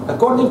not.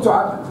 According to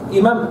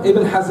Imam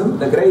Ibn Hazm,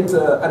 the great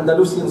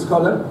Andalusian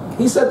scholar,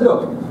 he said,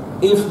 look,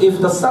 if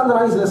the sun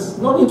rises,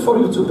 no need for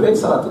you to pray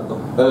Salat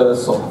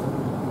al-Subh.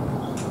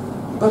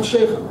 But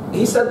Sheikh,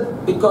 he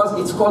said, because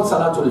it's called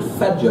Salatul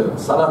Fajr,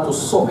 Salatul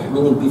Subh,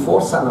 meaning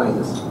before sun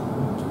rises.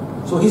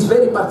 So he's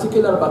very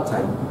particular about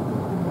time.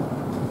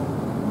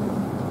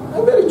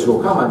 And very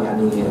true, come on,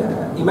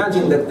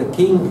 imagine that the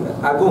king,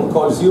 Agun,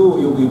 calls you,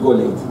 you go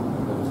late.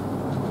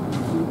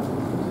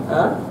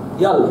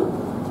 Yalla.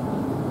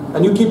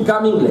 And you keep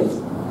coming late.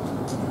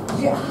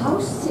 Yeah, how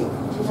sick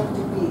do you have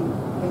to be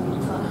when you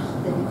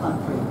can't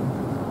pray?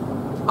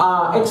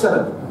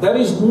 Excellent. There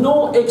is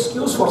no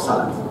excuse for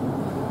salat.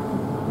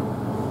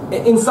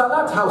 In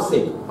salat, how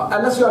sick?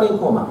 Unless you are in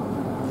coma.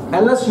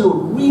 Unless you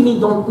really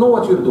don't know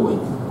what you're doing.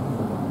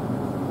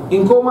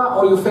 In coma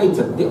or you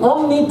fainted. The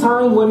only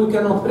time when you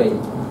cannot pray.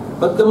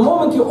 But the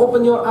moment you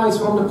open your eyes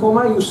from the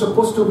coma, you're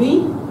supposed to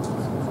be,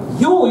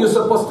 you're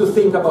supposed to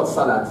think about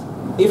salat.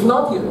 If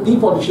not,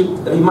 people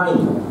should remind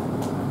you.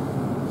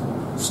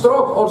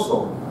 Stroke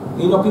also.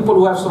 People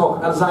who have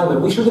stroke,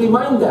 Alzheimer, we should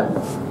remind them.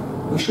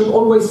 We should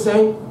always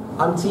say,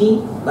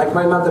 Auntie, like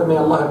my mother, may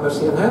Allah have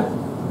mercy on her,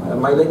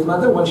 my late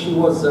mother, when she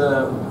was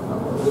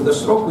with the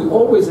stroke, we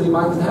always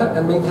reminded her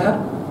and made her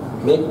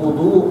make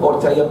wudu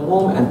or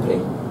tayammum and pray.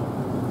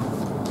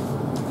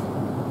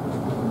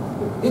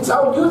 It's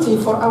our duty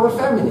for our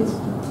families.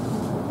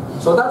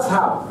 So that's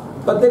how.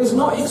 But there is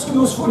no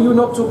excuse for you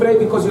not to pray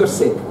because you're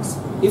sick.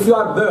 If you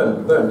are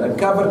burned and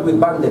covered with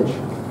bandage,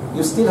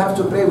 you still have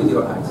to pray with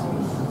your eyes.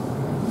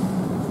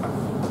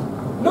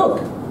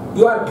 Look,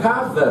 you are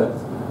covered.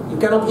 You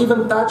cannot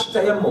even touch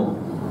tayammum,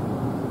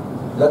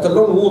 let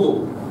alone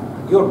wudu.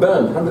 You're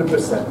burned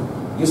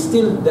 100%. You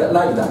still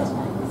like that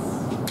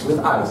with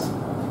eyes.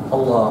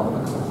 Allah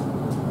Akbar.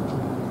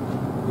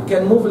 You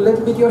can move a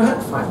little bit your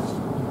hand, fine.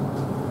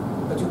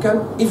 But you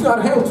can, if you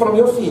are hanged from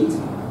your feet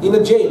in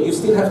a jail, you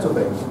still have to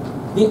pray.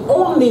 The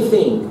only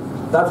thing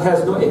that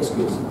has no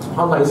excuse,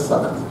 subhanAllah, is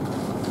salat.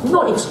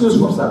 No excuse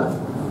for salat.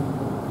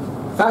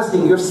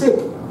 Fasting, you're sick,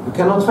 you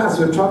cannot fast,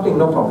 you're traveling,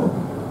 no problem.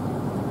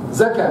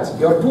 Zakat,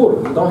 you're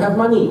poor, you don't have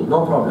money,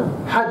 no problem.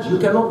 Hajj, you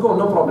cannot go,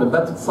 no problem.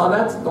 But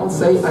salat, don't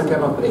say, I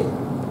cannot pray.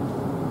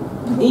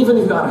 Even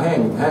if you are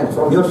hanged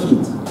from your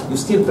feet, you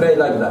still pray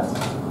like that.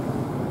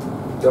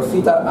 Your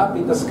feet are up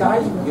in the sky,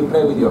 you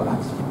pray with your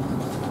eyes.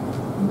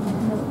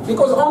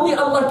 Because only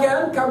Allah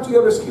can come to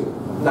your rescue.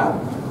 Now,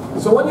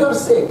 so when you're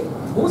sick,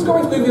 who's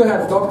going to give you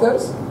help?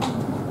 Doctors?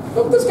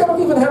 Doctors cannot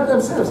even help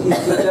themselves if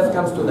death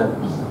comes to them.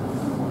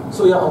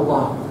 So, Ya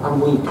Allah,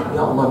 I'm weak.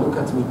 Ya Allah, look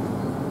at me.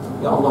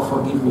 Ya Allah,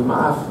 forgive me.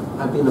 Ma'af,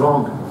 I've been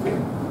wrong.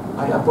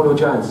 I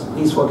apologize.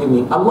 Please forgive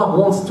me. Allah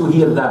wants to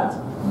hear that.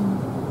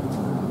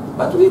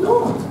 But we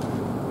don't.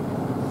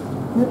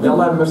 May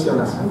Allah have mercy on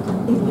us.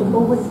 If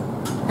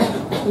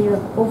you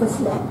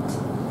overslept,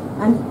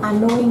 and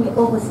unknowingly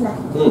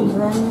overslept, then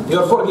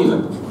you're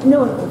forgiven.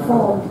 No,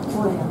 for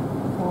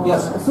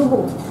yes.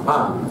 Subuh.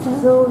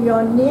 So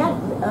your niyat,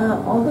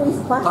 although it's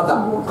past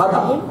Subuh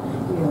time,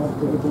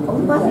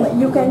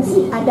 you can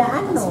see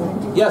adaan, no?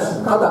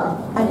 Yes, qada.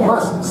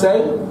 Must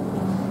say,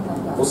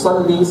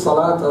 أصلي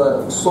صلاة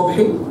الصبح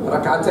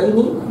ركعتين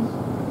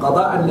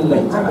قضاء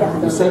لليل.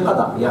 You say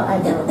qada, yeah.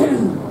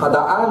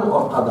 Qada'an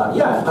or qada.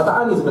 Yeah,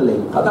 qada'an is Malay.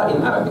 Qada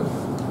in Arabic.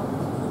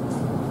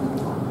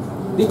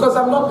 Because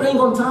I'm not praying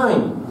on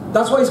time.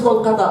 That's why it's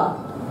called qada.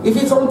 If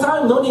it's on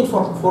time, no need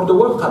for the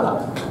word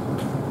qada.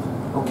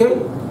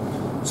 Okay?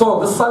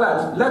 So the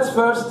salat, let's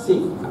first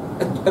see.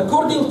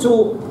 According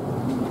to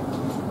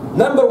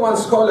number one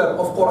scholar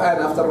of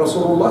Quran after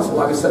Rasulullah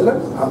sallallahu alaihi wasallam,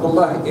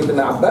 Abdullah ibn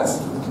Abbas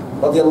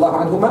radiyallahu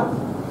anhuma,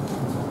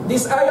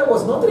 this ayah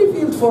was not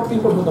revealed for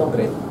people who don't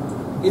pray.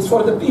 It's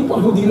for the people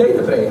who delay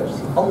the prayers.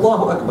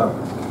 Allahu Akbar.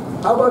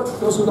 How about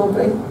those who don't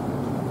pray?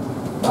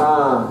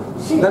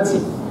 Let's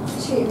see.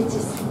 Which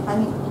is,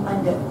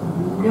 under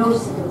no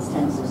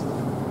circumstances,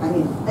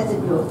 as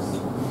it looks,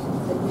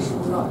 that we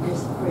should not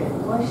miss prayer.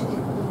 Why should it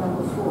be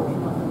number 4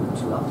 and not number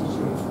 2 after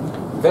Shuri?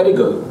 Very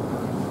good.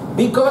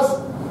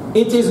 Because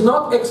it is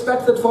not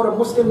expected for a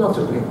Muslim not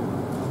to pray.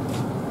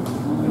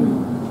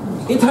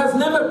 It has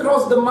never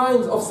crossed the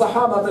minds of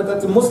Sahaba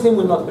that a Muslim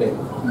will not pray.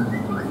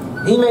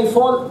 He may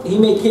fall, he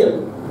may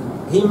kill,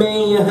 he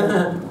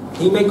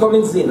may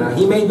commit zina,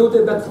 he may do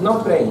that, but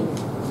not praying.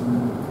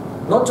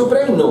 Not to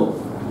pray, no.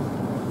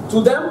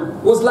 To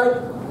them was like,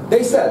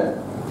 they said,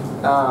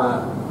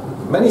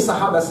 many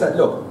Sahaba said,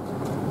 look,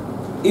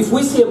 if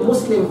we see a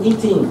Muslim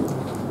eating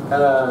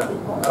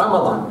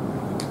Ramadan,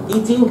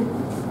 eating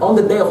on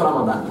the day of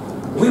Ramadan,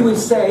 we will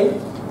say,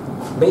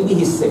 maybe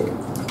he's sick.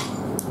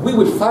 We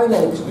will find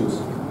an excuse.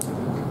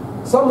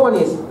 Someone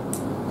is,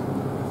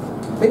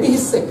 maybe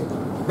he's sick,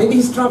 maybe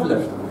he's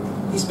traveler,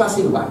 he's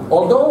passing by.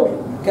 Although,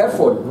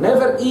 careful,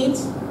 never eat,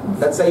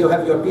 let's say you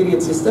have your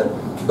period sister,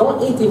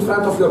 don't eat in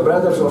front of your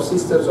brothers or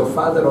sisters or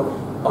father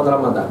on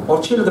Ramadan,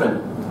 or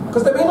children,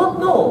 because they may not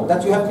know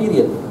that you have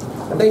period.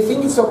 And they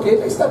think it's okay,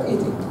 they start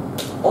eating.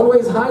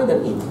 Always hide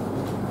and eat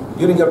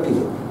during your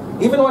period.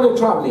 Even when you're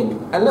traveling,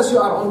 unless you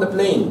are on the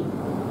plane,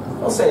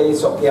 don't say,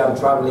 it's okay, I'm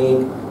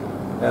traveling,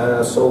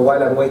 so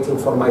while I'm waiting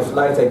for my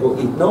flight, I go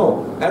eat.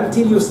 No,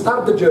 until you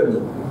start the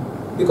journey.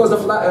 Because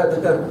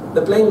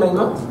the plane may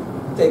not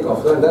take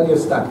off, and then you're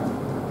stuck.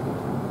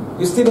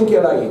 You still in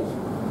Kirayi.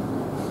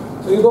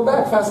 So you go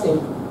back fasting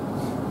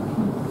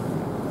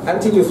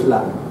until you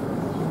fly.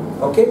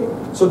 Okay?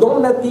 So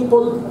don't let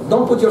people,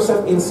 don't put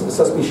yourself in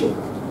suspicion.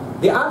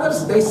 The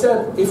others, they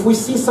said, if we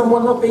see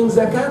someone not paying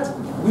zakat,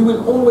 we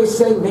will always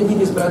say, maybe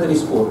this brother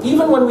is poor.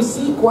 Even when we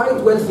see quite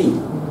wealthy,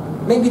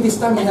 maybe this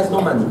time he has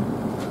no money.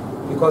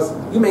 Because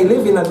you may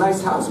live in a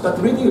nice house, but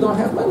really you don't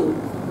have money.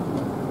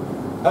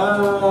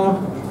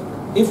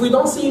 If we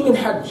don't see him in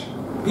Hajj,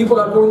 people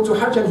are going to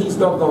Hajj and he's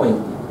not going,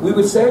 we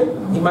will say,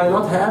 he might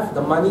not have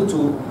the money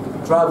to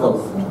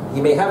travel. He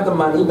may have the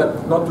money,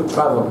 but not to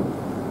travel.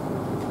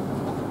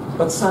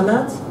 But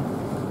Salat,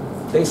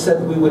 they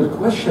said, we will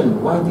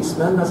question why this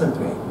man doesn't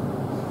pray.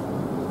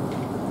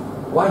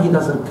 Why he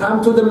doesn't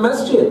come to the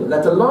masjid,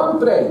 let alone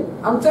pray.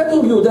 I'm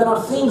telling you, there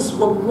are things,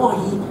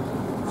 wallahi,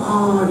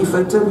 if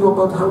I tell you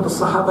about how the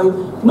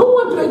Sahaba, no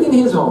one prayed in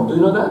his home, do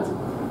you know that?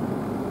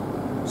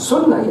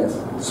 Sunnah, yes.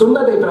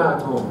 Sunnah they pray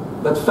at home.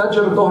 But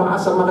Fajr, Dhuhr,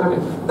 Asr,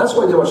 Maghrib, that's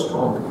why they were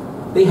strong.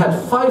 They had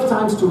 5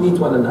 times to meet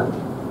one another.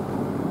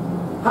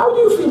 How do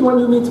you feel when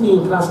you meet me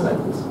in class like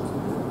this?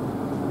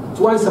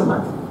 Twice a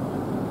month.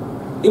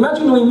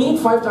 Imagine we meet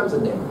 5 times a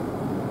day.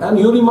 And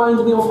you remind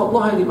me of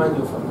Allah, I remind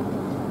you of Allah.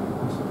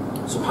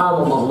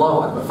 Subhanallah,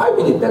 Allahu Akbar. 5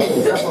 minutes, 10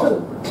 minutes, that's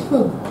all.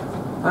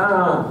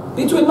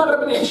 Between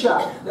Maghrib and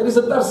Isha, there is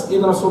a dars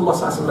in Rasulullah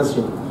Sallallahu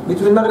Masjid.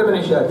 Between Maghrib and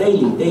Isha,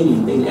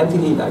 daily,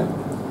 until he died.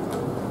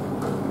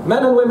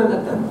 Men and women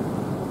attend.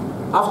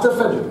 After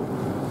Fajr,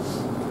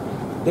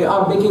 they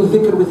are making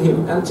dhikr with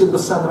him until the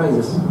sun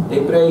rises.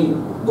 They pray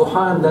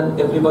duha and then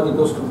everybody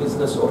goes to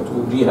business or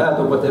to jihad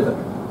or whatever.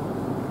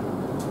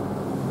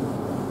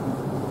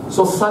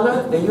 So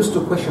Salah, they used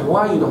to question,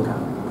 why you don't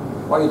come?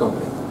 Why you don't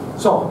pray?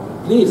 So,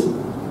 please,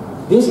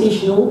 this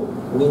issue,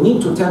 we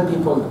need to tell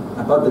people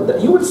about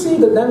you will see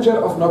the danger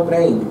of not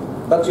praying,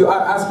 but you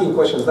are asking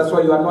questions. That's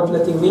why you are not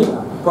letting me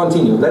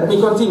continue. Let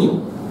me continue.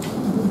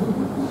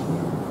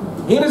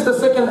 Here is the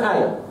second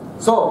ayah.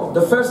 So,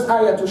 the first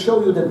ayah to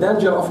show you the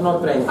danger of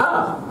not praying.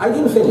 I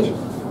didn't finish.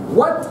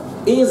 What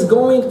is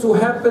going to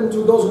happen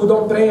to those who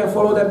don't pray and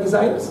follow their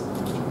desires?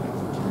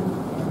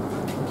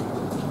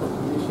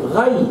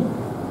 Ghay.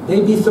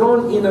 They be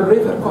thrown in a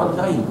river called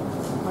Ghay.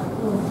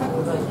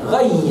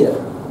 Ghay.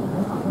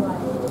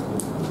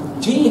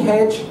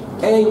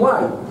 Ghay.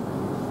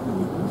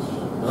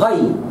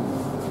 Ghay.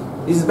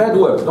 This is a bad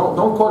word.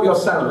 Don't call your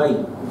son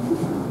Ghay.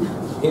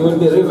 He will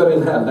be river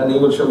in hell, and he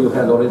will show you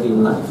hell already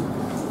in life.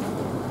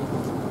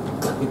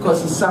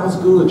 Because it sounds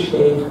good,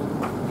 Sheikh.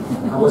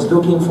 I was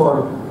looking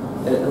for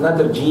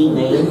another G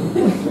name.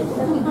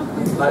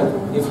 Like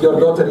if your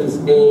daughter is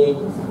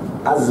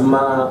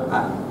Azma,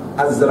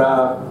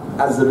 Azra,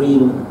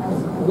 Azrin.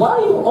 Why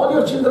all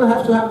your children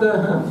have to have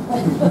the...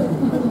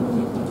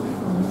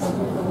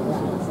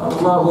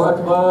 Allahu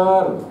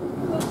Akbar.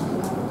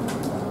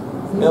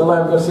 May Allah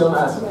have mercy on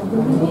us.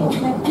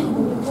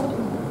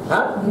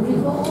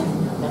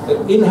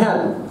 In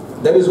hell,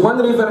 there is one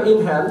river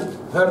in hell.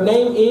 Her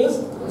name is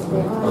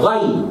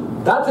Ghay.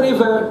 That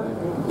river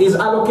is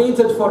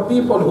allocated for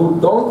people who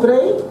don't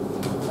pray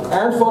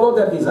and follow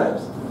their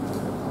desires.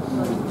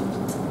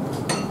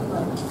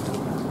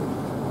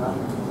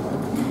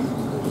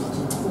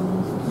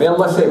 May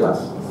Allah save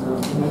us.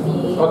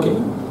 Okay.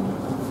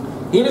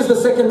 Here is the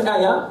second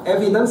ayah,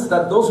 evidence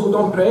that those who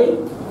don't pray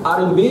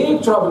are in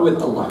big trouble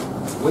with Allah,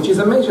 which is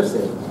a major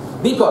sin.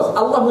 Because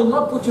Allah will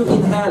not put you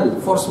in hell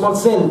for small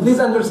sin. Please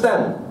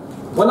understand.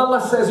 When Allah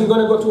says you're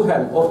going to go to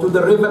hell or to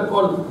the river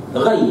called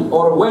Ghay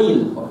or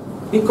whale,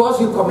 because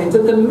you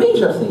committed a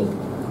major thing.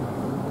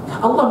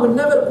 Allah will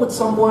never put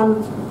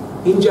someone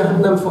in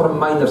Jahannam for a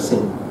minor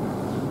sin.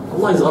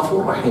 Allah is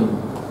Ghafur Rahim.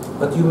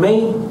 But you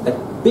made a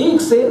big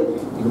sin,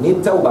 you need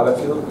tawbah, but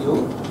you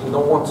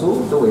don't want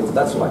to do it.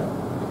 That's why.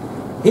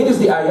 Here is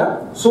the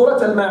ayah, Surah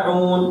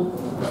Al-Ma'un.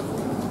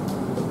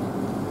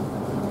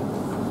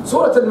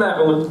 Surah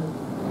Al-Ma'un,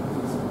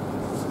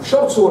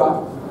 short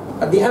surah,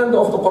 at the end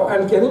of the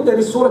Quran Kareem, there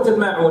is Surah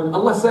Al-Ma'un.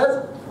 Allah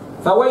says,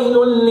 فَوَيْلٌ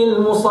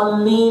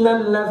لِلْمُصَلِّينَ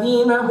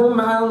الَّذِينَ هُمْ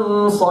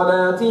عَنْ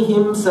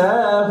صَلَاتِهِمْ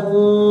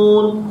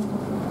سَاهُونَ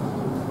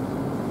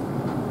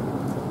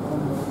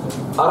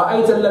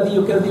أَرَأَيْتَ الَّذِي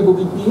يُكَذِّبُ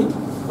بِالدِّينِ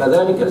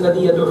فَذَلِكَ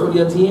الَّذِي يَدْعُو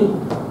الْيَتِيمَ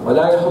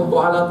وَلَا يَحُضُّ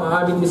عَلَى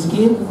طَعَامِ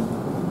الْمِسْكِينِ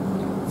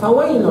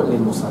فَوَيْلٌ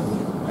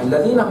لِلْمُصَلِّينَ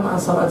الَّذِينَ هُمْ عَنْ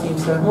صَلَاتِهِمْ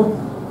سَاهُونَ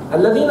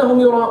الَّذِينَ هُمْ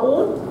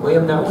يُرَاءُونَ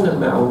وَيَمْنَعُونَ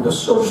الْمَاعُونَ. The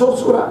short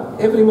surah,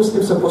 every Muslim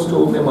is supposed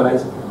to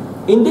memorize.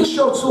 In this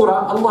short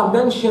surah, Allah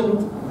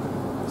mentioned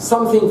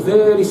something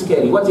very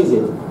scary. What is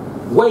it?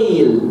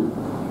 Wail.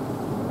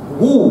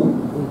 Woe.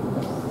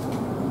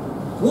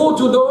 Woe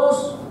to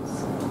those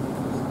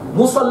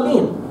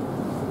Musallin.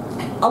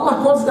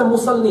 Allah calls them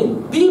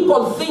Musallin.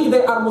 People think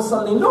they are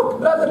Musallin. Look,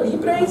 brother, he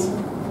prays.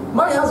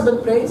 My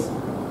husband prays.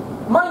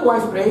 My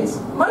wife prays.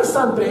 My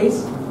son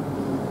prays.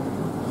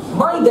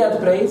 My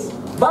dad prays.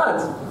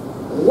 But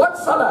what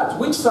salat?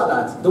 Which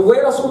salat? The way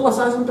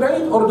Rasulullah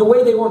prayed or the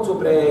way they want to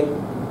pray?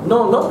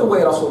 No, not the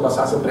way Rasulullah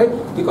prayed,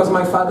 because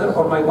my father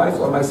or my wife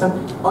or my son,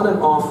 on and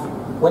off,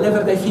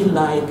 whenever they feel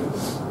like.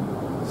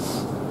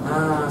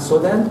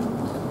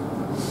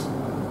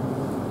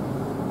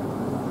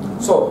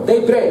 So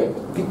they pray.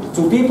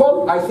 To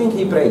people, I think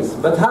he prays.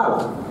 But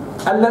how?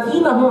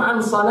 الَّذِينَ هُمْ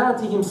عَنْ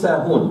صَلَاتِهِمْ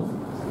سَاهُونَ.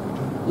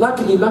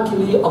 Luckily,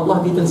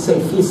 Allah didn't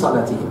say فِي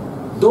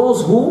صَلَاتِهِمْ.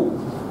 Those who,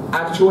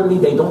 actually,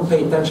 they don't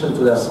pay attention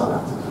to their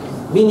salat.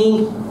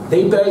 Meaning,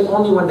 they pray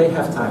only when they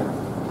have time.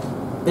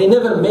 They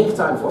never make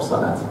time for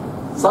salat.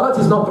 Salat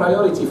is not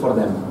priority for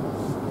them.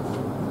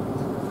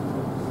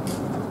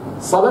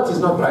 Salat is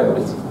not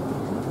priority.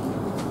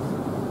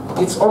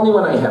 It's only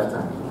when I have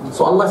time.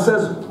 So Allah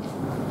says,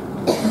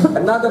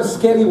 another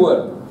scary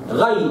word.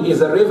 Ghayl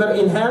is a river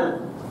in hell.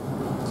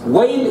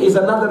 Wail is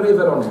another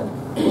river on hell.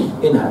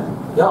 In hell.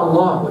 Ya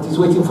Allah, what is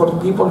waiting for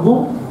people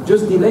who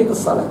just delay the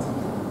salat?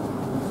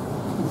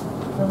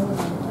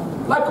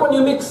 Like when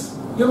you mix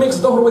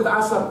Dhuhr with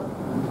Asr.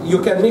 You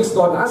can mix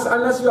Dhuhr and Asr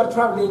unless you are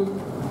traveling.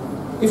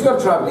 If you are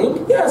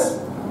traveling, yes.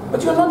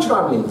 But you're not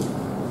traveling.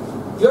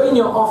 You're in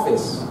your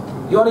office.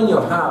 You're in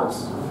your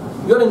house.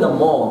 You're in the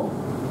mall.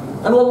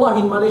 And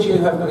wallahi, in Malaysia you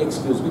have no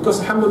excuse. Because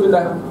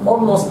alhamdulillah,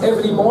 almost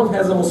every mall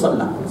has a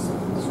musalla.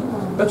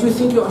 But you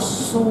think you are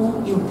so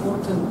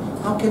important.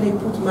 How can I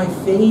put my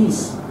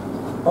face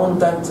on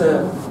that?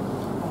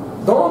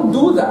 Don't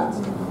do that.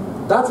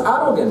 That's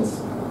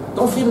arrogance.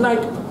 Don't feel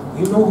like,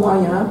 you know who I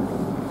am?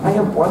 I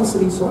am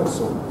Pansri so and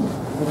so.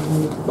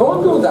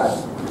 Don't do that.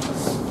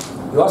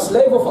 You are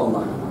slave of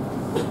Allah.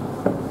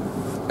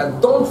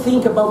 And don't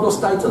think about those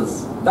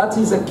titles. That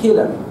is a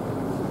killer.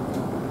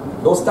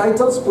 Those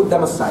titles, put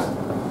them aside.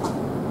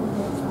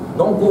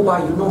 Don't go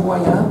by, you know who I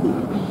am?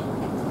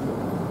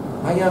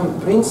 I am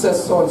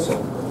Princess so and so.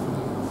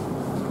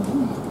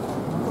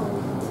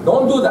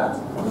 Don't do that.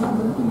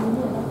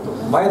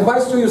 My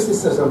advice to you,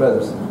 sisters and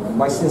brothers,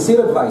 my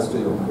sincere advice to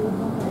you,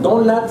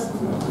 don't let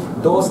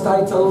those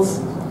titles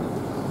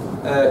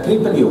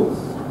cripple you.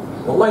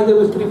 Wallahi, they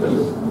will cripple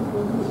you.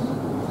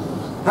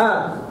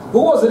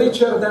 Who was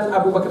richer than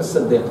Abu Bakr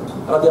as-Siddiq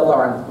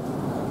radiallahu anhu?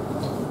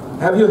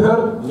 Have you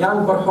heard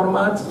young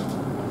Barhormat,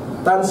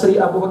 Tan Sri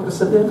Abu Bakr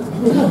as-Siddiq?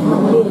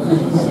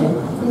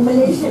 In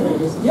Malaysia.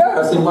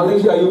 Yes, in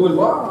Malaysia you will.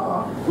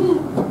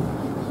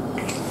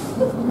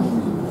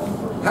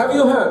 Have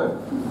you heard?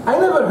 I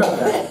never heard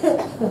that.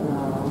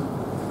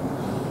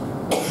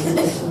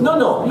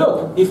 No,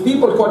 look, if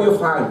people call you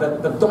fine,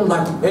 but don't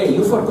like, hey,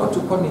 you forgot to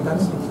call me Tan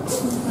Sri.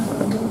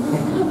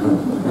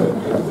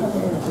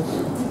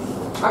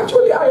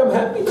 Actually, I am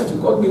happy that you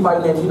called me by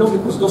name,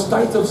 because those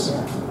titles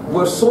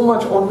were so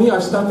much on me, I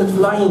started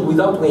flying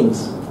without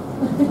wings.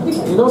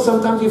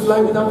 Sometimes you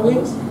fly without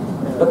wings.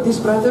 But this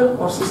brother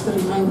or sister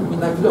reminded me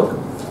like, look,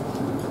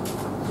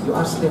 you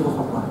are slave of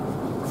Allah.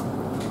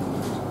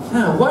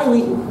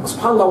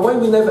 SubhanAllah, why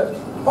we never,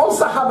 all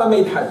Sahaba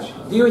made Hajj.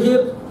 Do you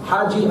hear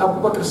Haji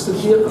Abu Bakr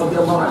as-Siddiq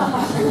radiallahu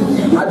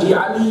anhu? Haji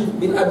Ali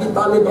bin Abi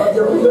Talib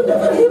radiallahu anhu? You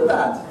never hear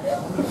that.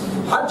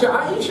 Haji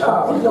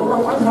Aisha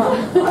radiallahu anha.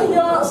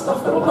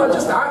 Astaghfirullah,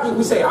 just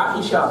we say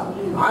Aisha,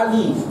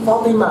 Ali,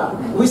 Fatima,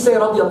 we say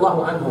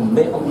radiallahu anhum.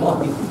 May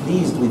Allah be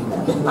pleased with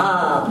them.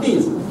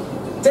 Please,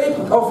 take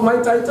off my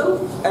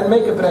title and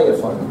make a prayer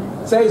for me.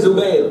 Say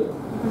Zubair,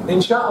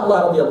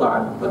 inshallah radiallahu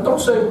anhu. But don't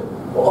say,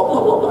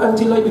 Allah,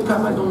 until I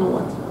become I don't know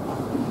what.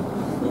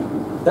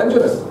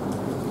 Dangerous.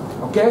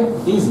 Okay?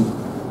 Easy.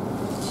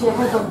 I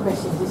have one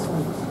question, this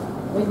one.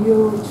 When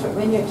you're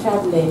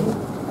traveling,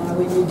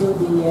 when you do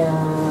the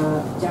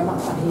Jamak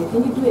Sahih,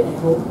 can you do it at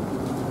home?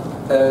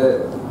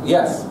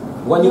 Yes.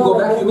 When you go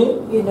back, you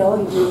mean? You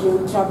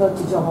travel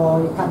to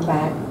Johor, you come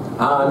back.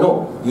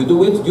 No. You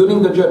do it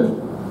during the journey.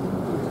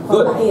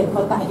 Good.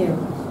 For Tahir.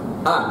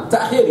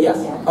 Tahir,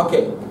 yes. Yeah.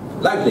 Okay.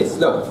 Like this,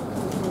 look.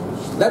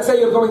 Let's say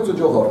you're going to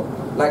Johor.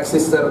 Like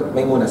Sister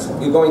Maimuna said.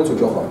 You're going to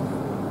Johor.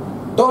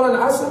 Dhuhr and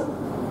Asr,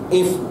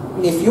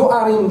 if you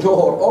are in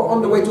Johor or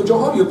on the way to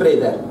Johor, you pray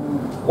there.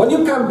 When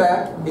you come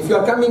back, if you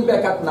are coming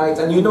back at night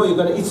and you're going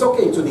to, it's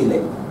okay to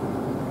delay.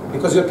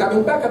 because you're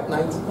coming back at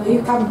night. When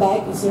you come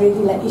back, it's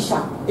already like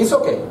Isha. It's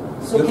okay.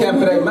 So you can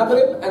pray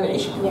Maghrib and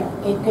Isha. Yeah.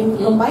 Can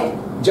you combine?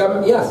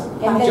 Yes.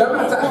 Can Jam'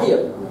 at ta'khir.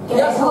 home.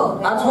 Yes, At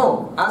home. at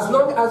home. As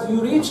long as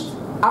you reached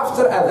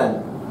after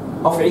adhan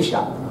of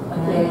Isha.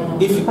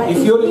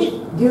 If you reach,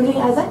 during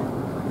Azan?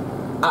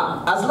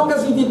 as long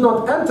as you did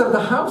not enter the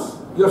house,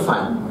 you're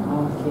fine.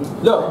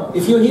 Okay. Look,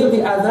 if you hear the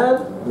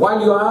adhan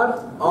while you are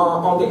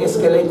on the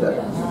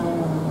escalator,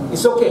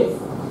 it's okay.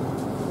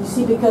 You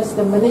see, because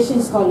the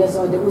Malaysian scholars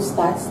or the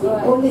ustads, they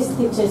always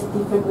teach us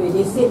different way.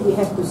 They say we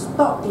have to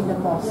stop in the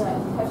mosque. Yeah,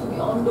 you have to be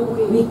on the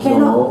way. We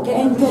cannot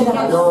enter the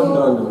house.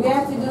 No. We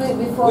have to do it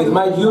before. With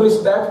my due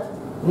respect,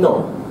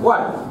 no.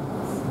 Why?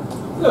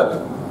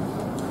 Look,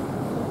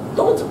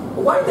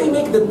 why they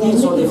make the deen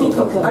so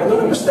difficult? I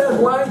don't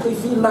understand why they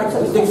feel like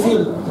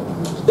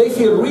they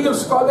feel real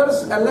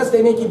scholars unless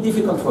they make it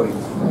difficult for you.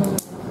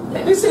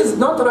 This is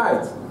not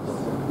right.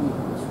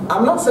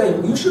 I'm not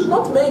saying you should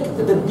not make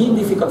the deen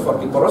difficult for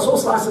people. Rasul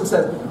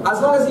said, as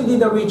long as you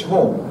didn't reach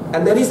home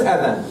and there is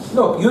adhan.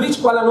 Look, you reach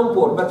Kuala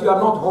Lumpur, but you are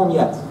not home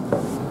yet.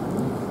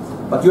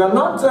 But you are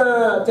not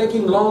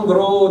taking long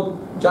road,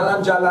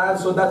 jalan,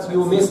 so that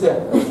you miss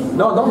it.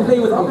 No, don't play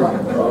with Allah.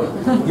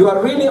 You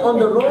are really on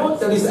the road,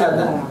 there is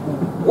adhan.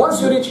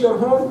 Once you reach your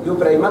home, you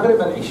pray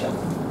Maghrib and Isha.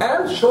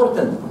 And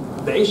shorten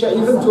the Isha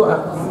even to a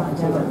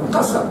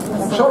qasr.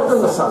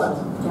 Shorten the salat.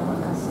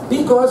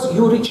 Because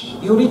you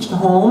reached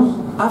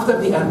home after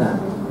the adhan.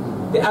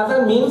 The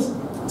adhan means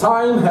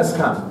time has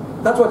come.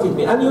 That's what it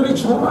means. And you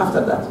reach home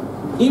after that.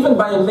 Even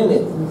by a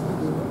minute.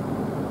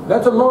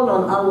 Let alone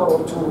an hour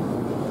or two.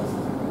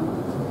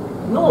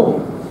 No.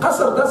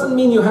 Qasr doesn't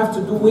mean you have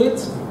to do it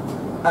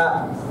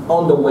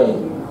on the way.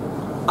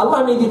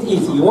 Allah made it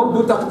easy. You want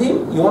to do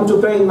taqdeem? You want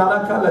to pray in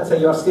Malacca? Let's say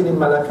you are still in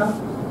Malacca.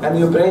 And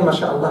you pray,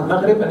 mashallah,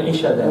 Maghrib and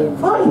Isha there.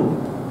 Fine.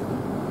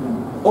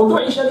 Although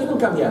Isha didn't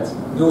come yet.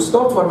 You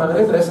stop for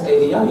Maghrib, rest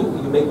area,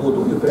 you make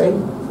wudu, you pray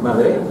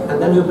Maghrib,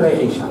 and then you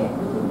pray Isha.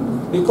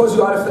 Because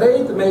you are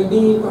afraid, maybe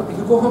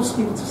you go home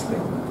sleep.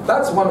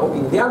 That's one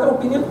opinion. The other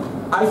opinion,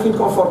 I feel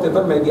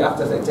comfortable maybe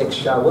after I take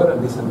shower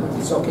and this and that.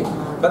 It's okay.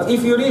 But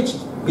if you reach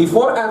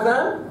before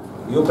Adhan,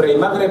 you pray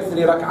Maghrib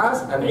 3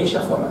 rak'ahs and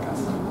Isha 4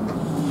 rak'ahs.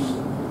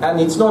 And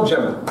it's not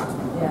Jama'.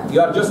 You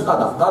are just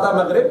Qada. Qada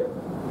Maghrib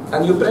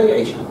and you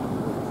pray Isha.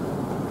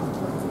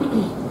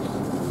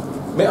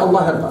 May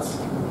Allah help us.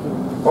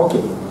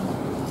 Okay.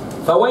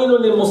 فَوَيْلٌ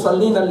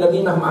لِلْمُصَلِّينَ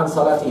الَّذِينَ هُمْ عَنْ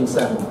صَلَاتِهِمْ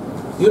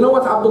سَاهُونَ. You know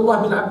what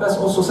Abdullah bin Abbas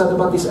also said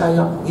about this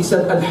ayah? He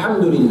said,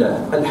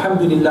 Alhamdulillah,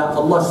 Alhamdulillah.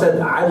 Allah said,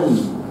 An.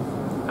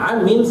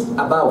 An means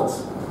about.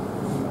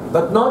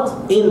 But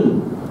not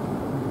in.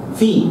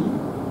 Fi.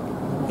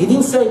 He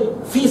didn't say,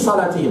 Fi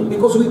salatihim.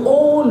 Because we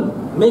all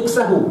make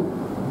sahu.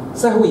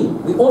 Sahwi.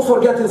 We all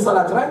forget in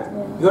salat, right?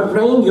 You are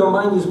praying, your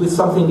mind is with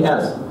something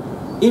else.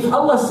 If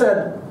Allah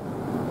said,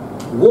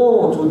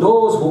 woe to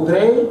those who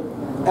pray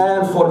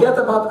and forget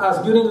about us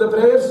during the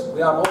prayers,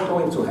 we are all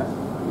going to hell.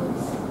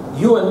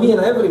 You and me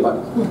and everybody.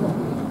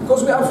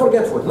 Because we are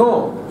forgetful.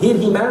 No, here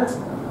he meant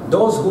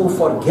those who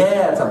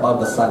forget about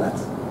the salat.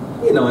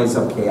 You know, it's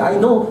okay. I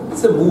know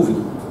it's a movie.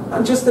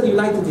 Manchester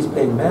United is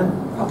playing, man.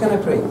 How can I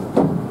pray?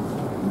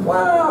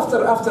 Well,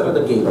 after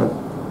the game.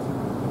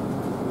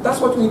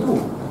 That's what we do.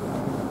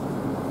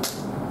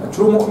 A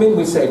true mu'min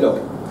will say,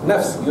 look,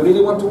 nafs, you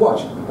really want to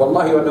watch?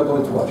 Wallahi, you are not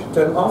going to watch.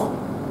 Turn off.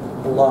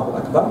 Allahu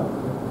Akbar.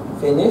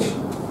 Finish.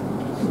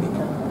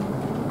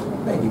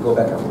 Maybe go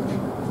back and watch.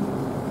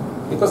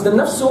 Because the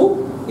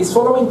nafsu is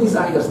following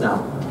desires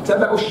now.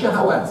 Taba'u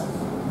shahawat.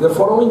 You're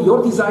following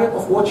your desire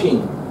of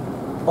watching.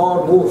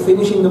 Or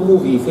finishing the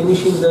movie,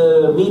 finishing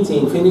the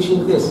meeting,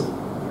 finishing this.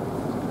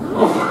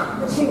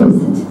 But she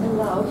isn't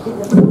allowed if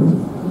the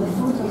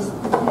food is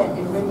prepared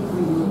and ready for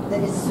you.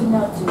 That is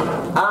sunnah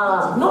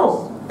to.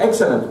 No.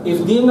 Excellent.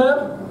 If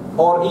dinner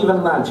or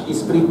even lunch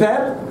is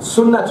prepared,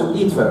 sunnah to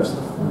eat first.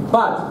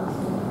 But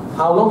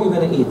how long are you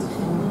going to eat?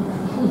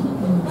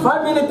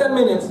 5 minutes, 10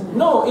 minutes.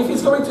 No, if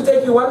it's going to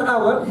take you 1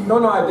 hour,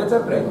 no, I better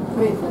pray.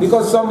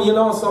 Because some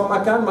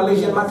makan,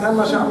 Malaysian makan,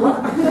 mashallah,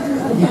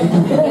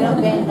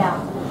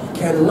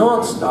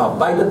 cannot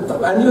stop.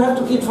 And you have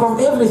to eat from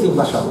everything,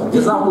 mashallah.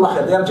 Jazakallah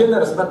khair. They are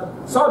generous, but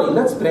sorry,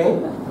 let's pray.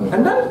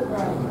 And then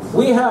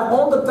we have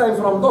all the time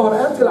from Dhuhr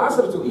until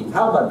Asr to eat.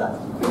 How about that?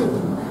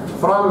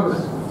 From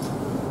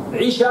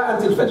Isha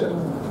until Fajr.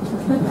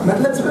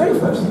 But let's pray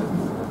first.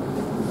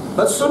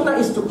 But sunnah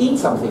is to eat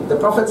something. The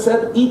Prophet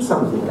said, eat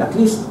something. At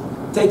least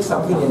take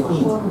something and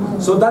eat.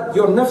 So that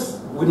your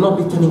nafs will not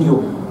be telling you,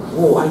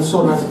 oh, I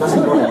saw nasi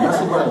goreng.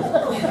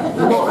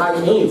 You know, I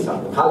ate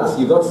something. Halas,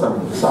 you got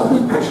something.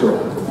 Something, for sure.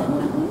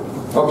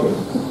 Okay.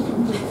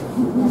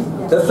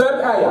 The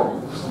third ayah.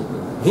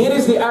 Here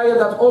is the ayah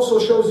that also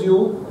shows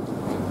you,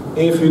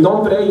 if you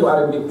don't pray, you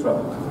are in big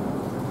trouble.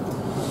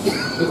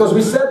 Because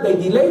we said they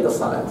delay the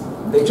salat.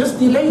 They just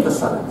delay the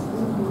salat.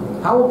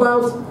 How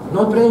about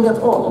not praying at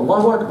all?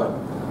 Allahu Akbar.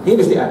 Here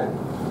is the ayah.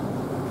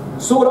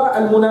 Surah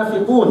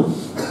Al-Munafiqun.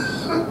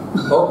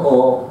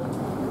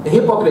 The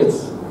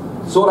hypocrites.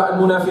 Surah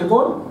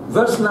Al-Munafiqun,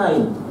 verse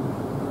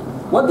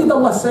 9. What did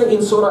Allah say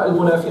in Surah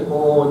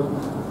Al-Munafiqun?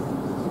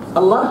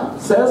 Allah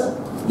says,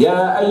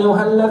 يا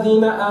أيها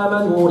الذين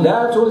آمنوا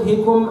لا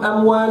تلهكم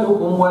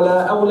أموالكم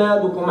ولا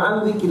أولادكم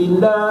عن ذكر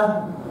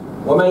الله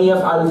ومن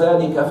يفعل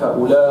ذلك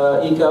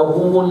فأولئك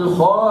هم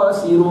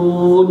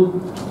الخاسرون.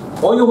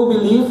 All you who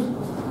believe,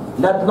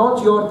 let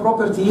not your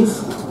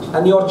properties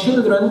and your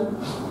children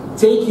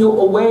take you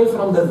away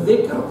from the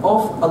dhikr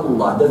of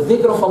Allah. The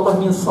dhikr of Allah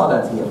means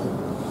salat here.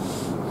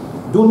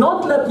 Do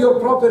not let your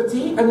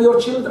property and your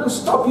children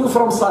stop you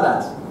from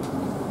salat.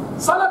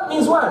 Salat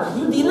means what?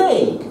 You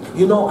delay.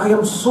 You know, I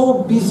am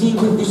so busy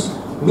with this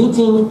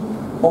meeting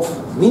of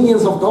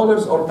millions of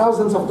dollars or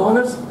thousands of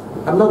dollars,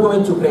 I'm not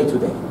going to pray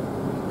today.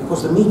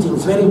 Because the meeting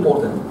is very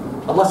important.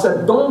 Allah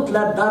said, don't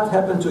let that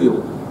happen to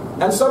you.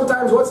 And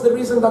sometimes, what's the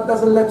reason that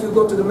doesn't let you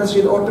go to the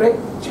masjid or pray?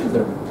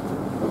 Children.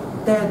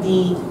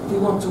 Daddy, we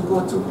want to go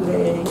to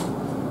play.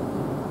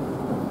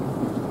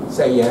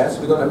 Say yes,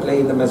 we're going to play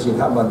in the masjid.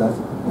 How about that?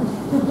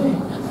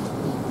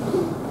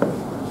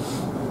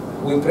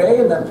 We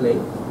pray and then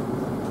play.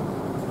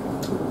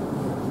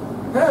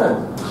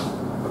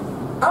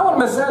 Our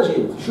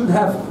masajid should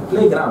have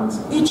playgrounds.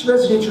 Each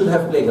masjid should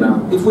have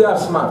playground, if we are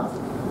smart.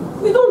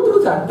 We don't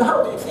do that.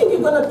 How do you think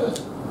you're going to...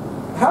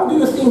 How do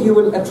you think you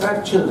will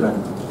attract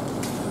children?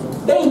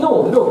 They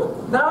know,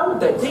 look, now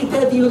they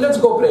tell you, let's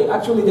go pray.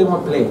 Actually, they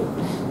won't play.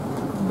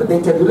 But they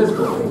tell you, let's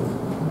go pray.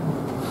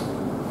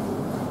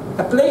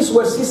 A place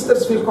where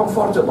sisters feel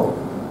comfortable.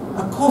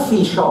 A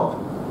coffee shop.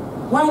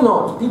 Why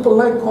not? People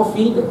like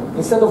coffee.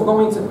 Instead of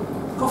going to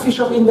coffee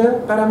shop in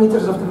the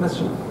parameters of the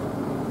masjid.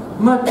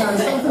 Makan,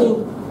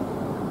 something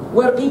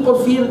where people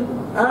feel,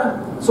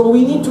 so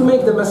we need to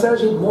make the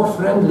masajid more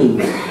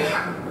friendly.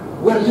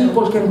 Where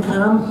people can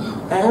come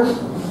and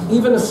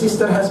even a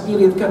sister has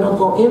period, cannot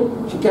go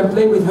in, she can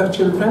play with her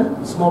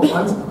children, small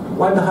ones,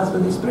 while the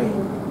husband is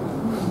praying.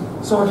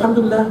 So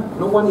alhamdulillah,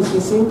 no one is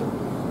missing,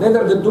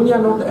 neither the dunya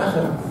nor the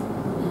akhirah.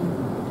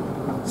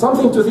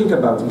 Something to think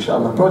about,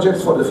 inshallah,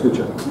 projects for the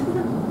future.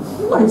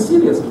 I'm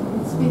serious.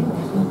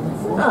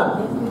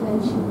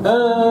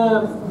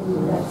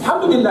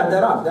 Alhamdulillah,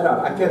 there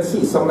are. I can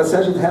see some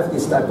masajid have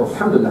this type of,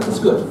 alhamdulillah, it's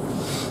good.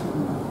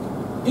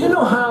 Do you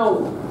know how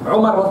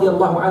Umar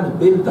radiallahu anhu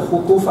built the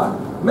Kufa?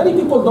 Many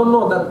people don't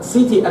know that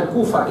city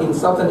Al-Kufa in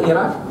southern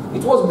Iraq,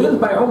 it was built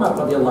by Umar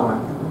radiallahu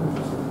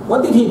anhu.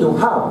 What did he do?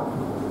 How?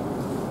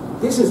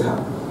 This is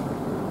how.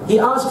 He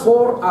asked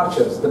 4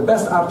 archers, the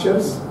best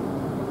archers.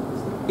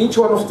 Each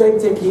one of them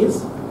take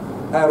his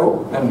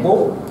arrow and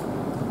bow,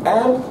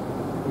 and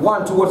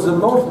one towards the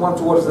north, one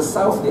towards the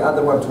south, the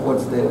other one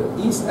towards the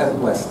east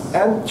and west,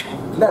 and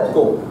let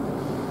go.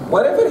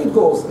 Wherever it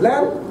goes,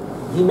 land,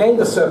 he made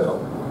a circle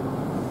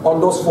on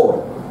those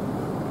 4.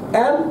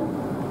 And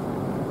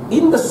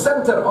in the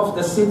center of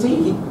the city,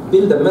 he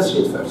built a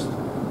masjid first.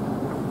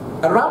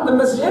 Around the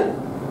masjid,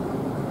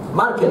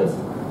 market.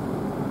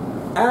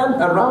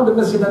 And around the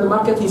masjid and the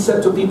market, he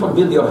said to people,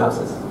 build your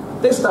houses.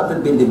 They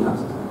started building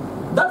houses.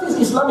 That is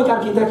Islamic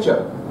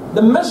architecture.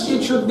 The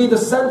masjid should be the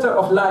center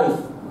of life.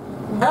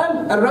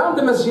 And around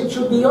the masjid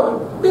should be your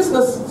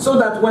business. So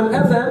that when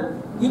adhan,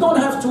 you don't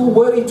have to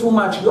worry too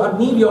much. You are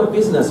near your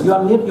business. You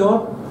are near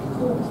your...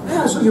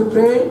 so you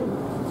pray,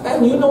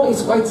 and you know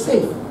it's quite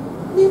safe.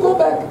 You go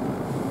back.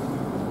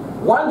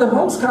 While the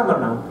homes come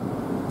around.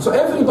 So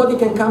everybody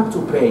can come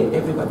to pray.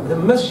 Everybody. The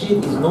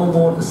masjid is no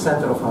more the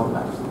center of our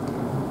lives.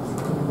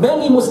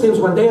 Many Muslims,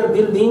 when they are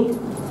building,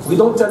 we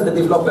don't tell the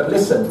developer,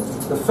 listen,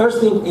 the first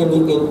thing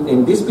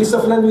in this piece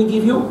of land we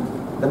give you,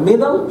 the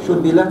middle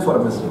should be left for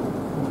a masjid.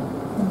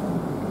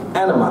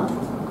 And a market.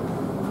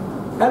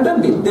 And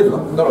then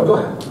develop. No, go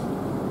ahead.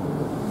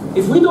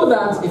 If we do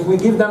that, if we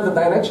give them the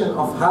direction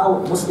of how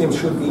Muslims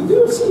should be, they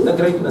will see the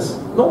greatness.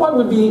 No one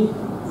will be,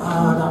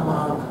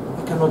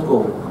 I cannot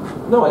go.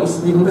 No,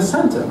 it's in the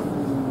center,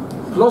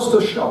 close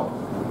to shop.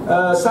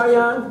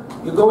 Sayan,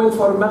 you're going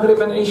for Maghrib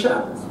and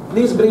Isha,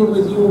 please bring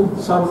with you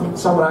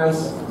some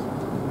rice.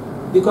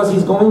 Because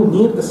he's going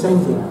near the same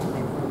thing.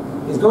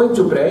 He's going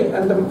to pray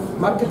and the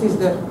market is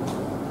there.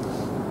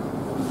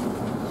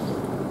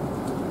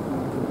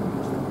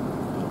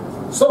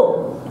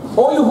 So,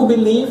 all you who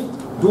believe,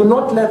 do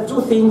not let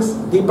 2 things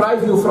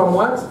deprive you from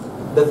what?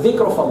 The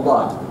dhikr of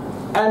Allah.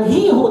 And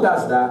he who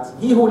does that,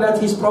 he who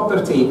let his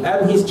property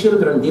and his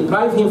children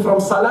deprive him from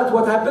salat,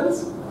 what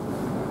happens?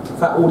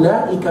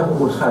 فَأُولَٰئِكَ هُمُ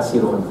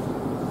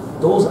الْخَاسِرُونَ.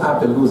 Those are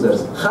the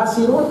losers.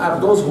 Khasirun are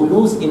those who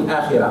lose in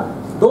akhirah.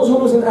 Those who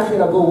lose in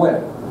akhirah go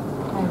where?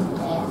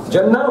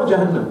 Jannah or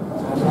Jahannam?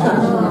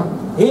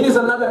 Jahannam. Here is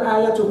another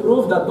ayah to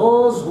prove that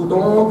those who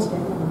don't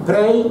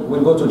pray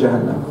will go to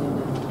Jahannam.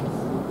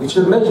 Which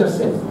is major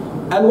sin.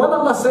 And when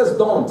Allah says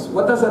don't,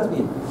 what does that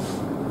mean?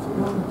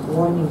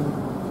 Warning.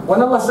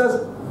 When Allah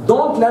says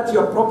don't let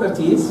your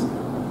properties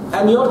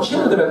and your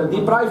children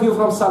deprive you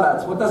from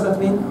salat, what does that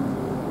mean?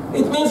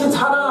 It means it's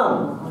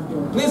haram.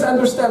 Please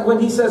understand, when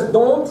he says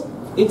don't,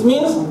 it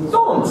means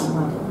don't.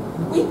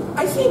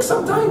 I think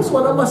sometimes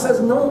when Allah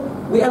says no,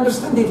 we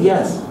understand it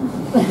yes.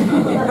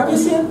 Have you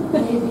seen?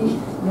 Maybe.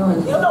 No.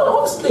 You know,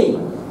 honestly,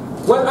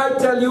 when I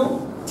tell you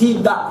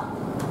tidak,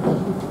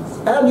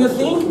 And you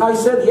think I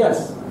said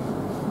yes.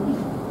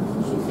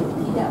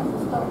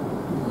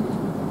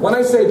 When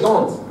I say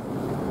don't,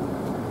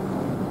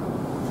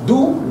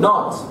 do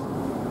not.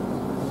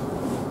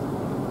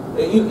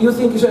 You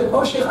think you said,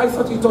 oh Sheikh, I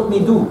thought you told me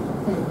do.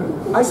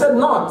 I said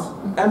not,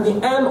 and the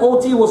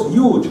N-O-T was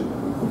huge.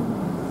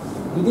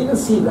 You didn't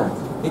see that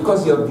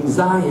because your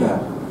desire,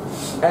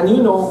 and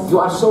you know you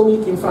are so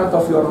weak in front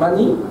of your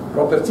money,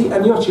 property,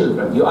 and your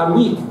children. You are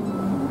weak.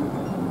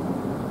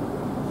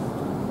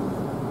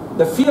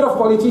 The fear of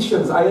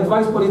politicians, I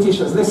advise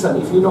politicians, listen,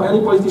 if you know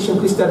any politician,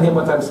 please tell him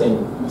what I'm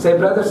saying. Say,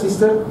 brother,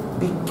 sister,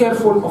 be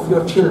careful of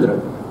your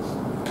children.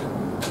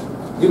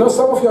 You know,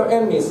 some of your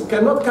enemies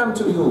cannot come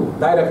to you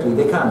directly,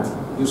 they can't.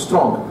 You're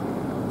strong.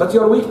 But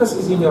your weakness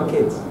is in your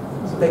kids.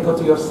 So they go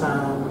to your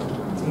son,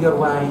 to your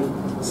wife,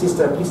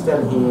 sister, please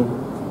tell him.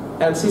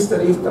 And sister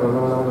is,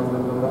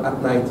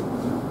 at night.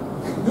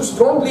 You're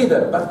strong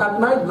leader, but at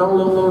night, no.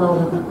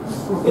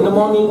 In the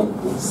morning,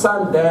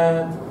 son,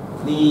 dad,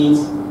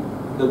 please.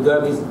 The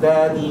girl is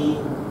daddy,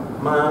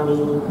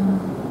 mommy.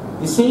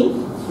 You see?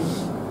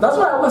 That's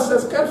why Allah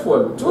says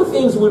careful. Two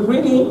things will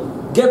really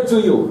get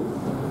to you.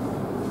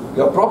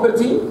 Your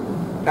property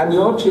and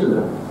your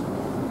children.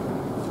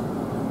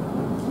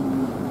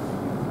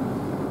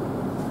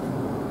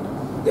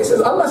 This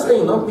is Allah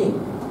saying, not me.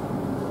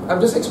 I'm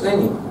just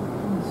explaining.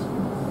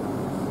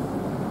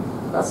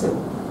 That's it.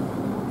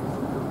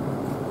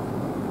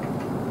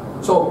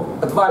 So,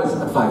 advise.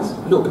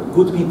 Look,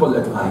 good people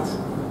advise.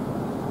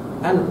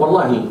 And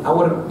wallahi,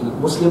 our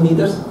Muslim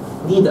leaders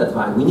need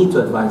advice. We need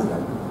to advise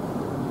them.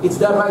 It's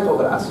their right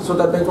over us, so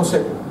that they don't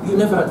say, you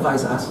never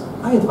advise us.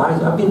 I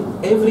advise, I've been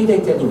every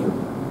day telling you.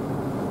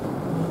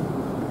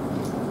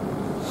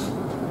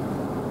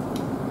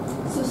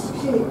 So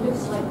it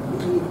looks like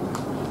the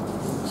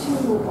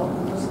two of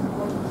the most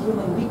important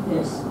human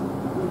weakness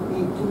would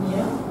be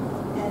dunya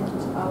and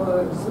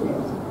our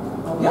zulayat.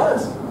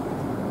 Yes,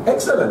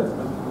 excellent.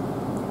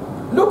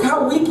 Look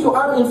how weak you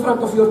are in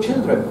front of your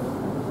children.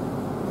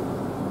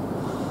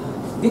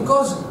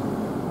 Because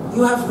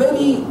you have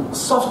very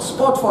soft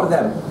spot for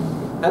them.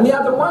 And the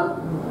other one,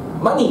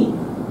 money,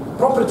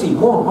 property,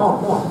 more.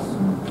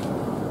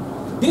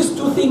 These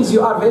two things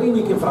you are very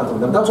weak in front of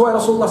them. That's why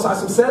Rasulullah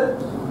said,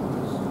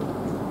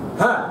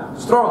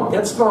 strong,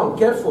 get strong,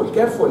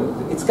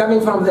 careful. It's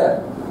coming from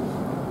there.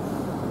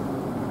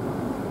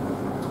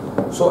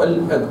 So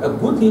a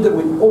good leader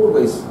will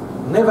always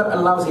never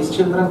allows his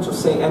children to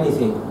say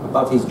anything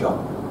about his job.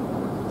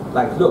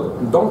 Like, look,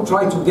 don't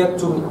try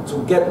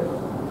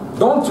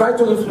don't try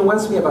to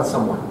influence me about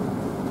someone.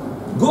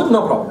 Good,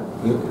 no problem.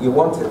 You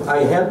want it,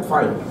 I help,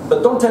 fine.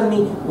 But don't tell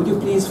me, would you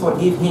please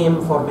forgive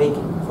him for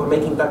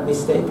making that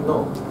mistake?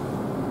 No.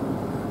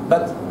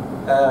 But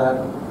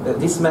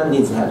this man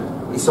needs help.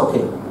 It's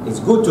okay. It's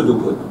good to do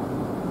good.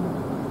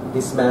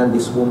 This man,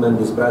 this woman,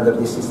 this brother,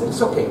 this sister,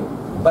 it's okay.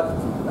 But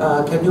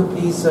can you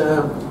please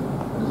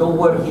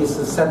lower his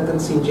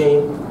sentence in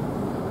jail?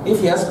 If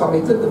he has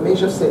committed the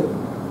major sin,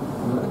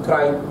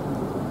 crime.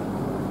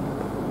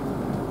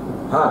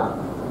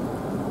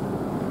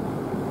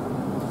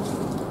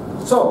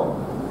 So,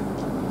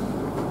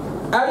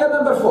 ayah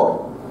number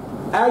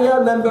 4.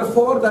 Ayah number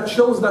 4 that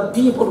shows that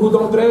people who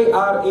don't pray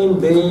are in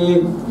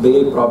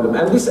big problem.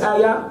 And this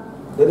ayah,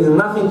 there is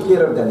nothing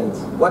clearer than it.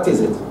 What is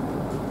it?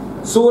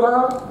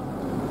 Surah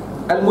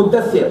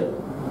Al-Muddathir,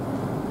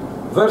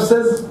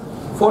 verses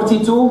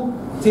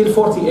 42 till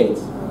 48.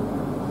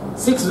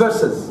 6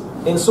 verses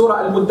in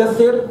Surah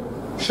Al-Muddathir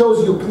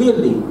shows you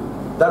clearly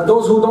that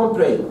those who don't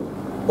pray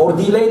or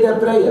delay their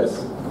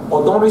prayers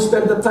or don't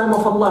respect the time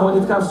of Allah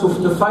when it comes to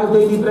 5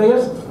 daily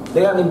prayers,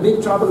 they are in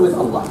big trouble with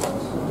Allah.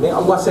 May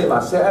Allah save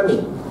us. Say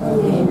Ameen.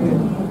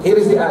 Here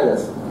is the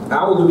ayahs.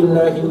 أعوذ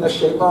بالله من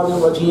الشيطان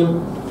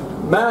الرجيم.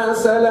 ما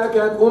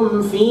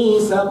سلككم في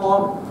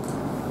سقر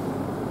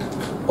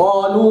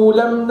قالوا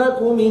لم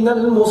نك من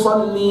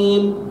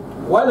المصلين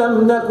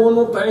ولم نك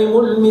نطعم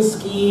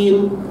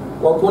المسكين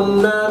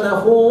وكنا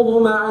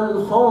نخوض مع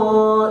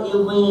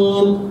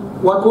الخائضين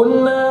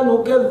وكنا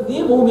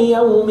نكذب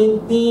بيوم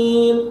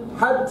الدين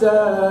حتى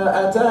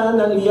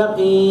أتانا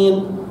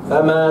اليقين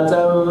فما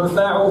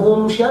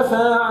تنفعهم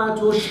شفاعة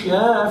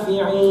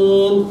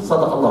الشافعين.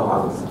 صدق الله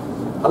العظيم.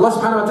 Allah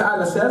subhanahu wa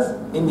ta'ala says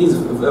in these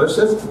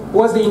verses,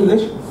 what's the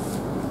English?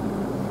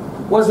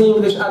 What's the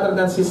English other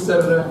than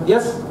sister?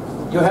 Yes?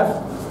 You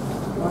have?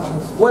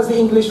 What's the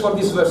English for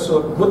this verse?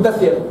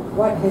 Muddathir.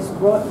 What has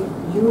brought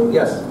you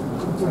yes.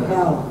 into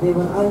hell? They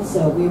will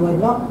answer, we were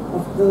not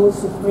of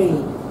those who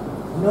prayed,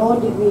 nor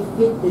did we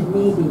feed the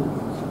needy.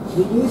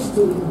 We used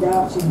to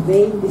indulge in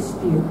vain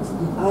disputes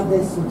with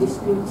others who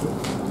disputed.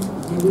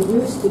 And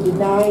we used to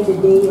deny the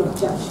day of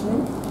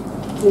judgment,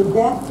 till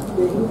death,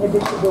 the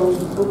inevitable,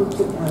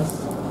 overtook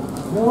us.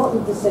 No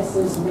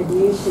intercessors'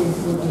 mediation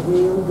will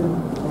avail them.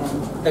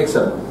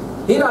 Excellent.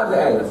 Here are the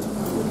ayahs.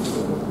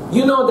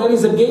 You know there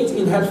is a gate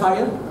in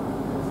hellfire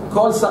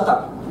called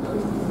Saqar.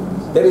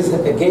 There is a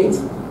gate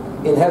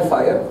in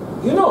hellfire.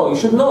 You know, you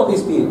should know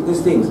these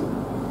things.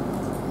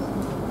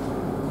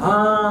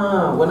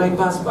 When I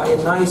pass by a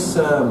nice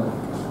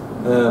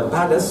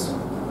palace,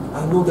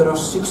 I know there are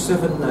 6,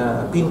 7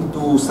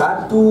 pintu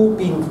 1,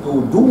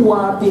 pintu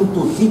 2,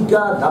 pintu 3,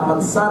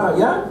 damansara,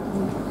 yeah?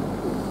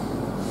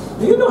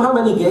 Do you know how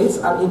many gates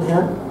are in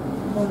here?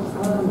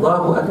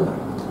 Allahu Akbar.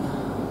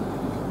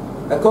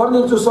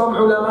 According to some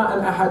ulama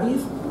and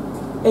ahadith,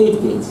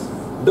 8 gates.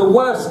 The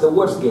worst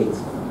gate.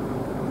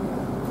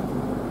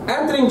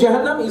 Entering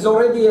Jahannam is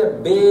already a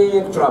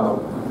big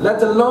trouble,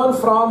 let alone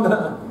from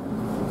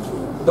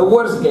the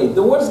worst gate.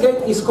 The worst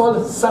gate is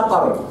called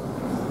Saqar.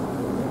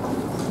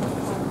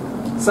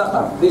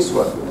 Saqar, this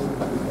word.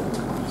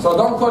 So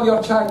don't call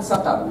your child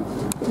Saqar.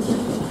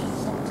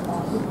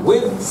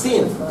 With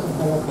sin.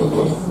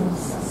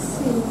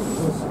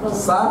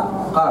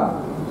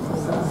 Saqar.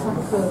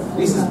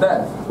 This is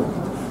bad.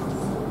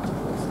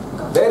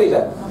 Very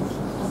bad.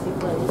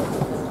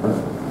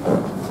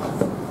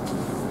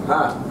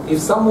 If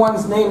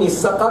someone's name is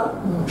Saqar,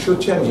 should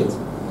change it.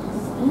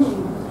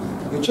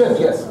 You change,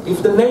 yes.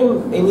 If the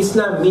name in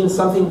Islam means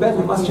something bad,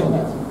 you must change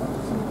it.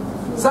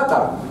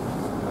 Saqar.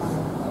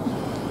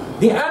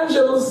 The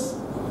angels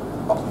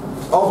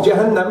of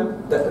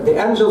Jahannam, the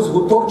angels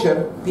who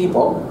torture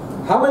people,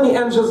 how many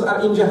angels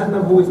are in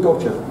Jahannam who will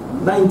torture?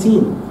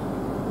 19.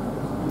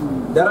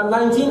 There are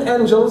 19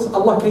 angels,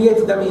 Allah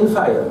created them in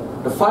fire.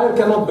 The fire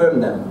cannot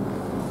burn them.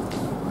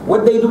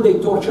 What they do, they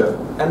torture.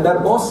 And their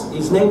boss,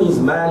 his name is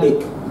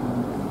Malik.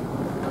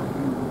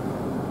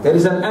 There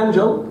is an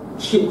angel,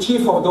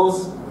 chief of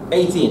those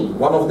 18.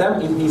 One of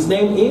them, his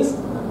name is,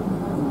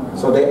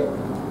 so the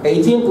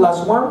 18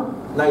 plus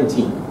 1,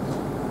 19.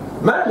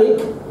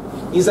 Malik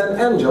is an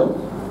angel.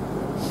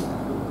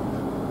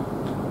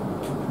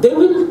 They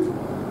will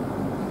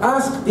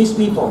ask these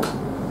people,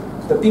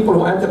 the people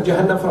who enter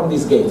Jahannam from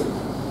this gate,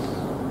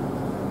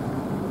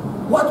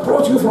 what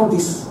brought you from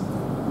this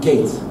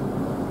gate?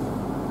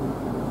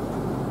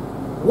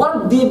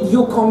 What did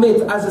you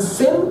commit as a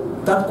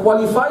sin that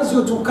qualifies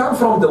you to come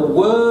from the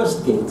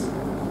worst gate?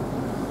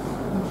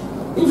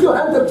 If you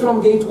entered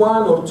from gate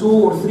 1 or 2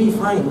 or 3,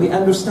 fine, we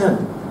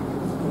understand.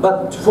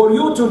 But for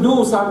you to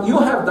do you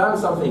have done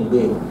something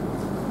big.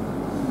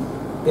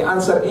 The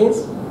answer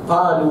is,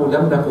 قَالُوا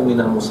لَمْ نَكُ مِنَ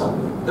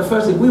الْمُصَلِّينَ. The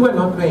first thing, we were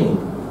not praying.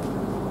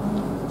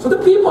 So the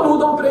people who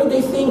don't pray,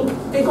 they think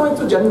they're going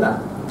to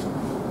Jannah.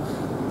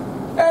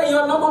 Hey, you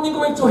are not only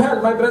going to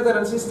hell, my brother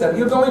and sister,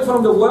 you're going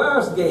from the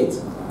worst gate.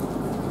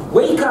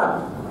 Wake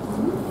up.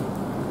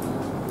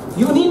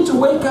 You need to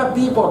wake up,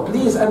 people.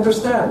 Please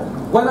understand.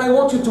 When I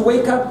want you to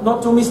wake up,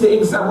 not to miss the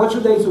exam, what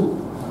should I do?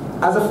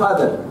 As a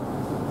father,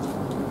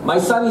 my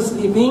son is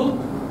sleeping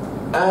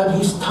and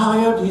he's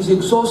tired, he's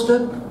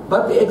exhausted,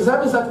 but the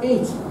exam is at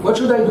 8. What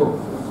should I do?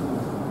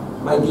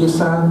 My dear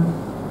son,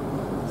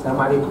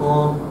 Assalamu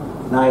alaikum.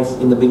 Nice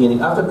in the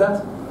beginning. After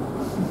that,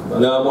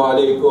 Assalamu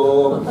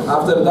alaikum.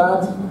 After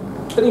that,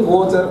 drink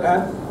water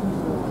and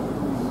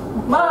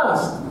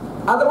must.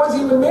 Otherwise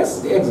you will miss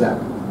the exam.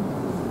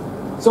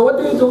 So what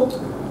do you do?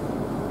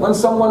 When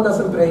someone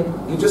doesn't pray,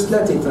 you just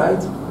let it,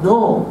 right?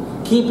 No,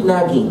 keep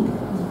nagging.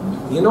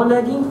 You know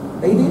nagging,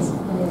 ladies?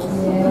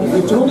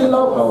 If you truly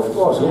love, of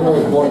course, who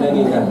knows more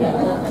nagging than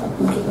that?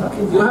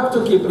 You have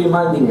to keep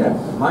reminding them,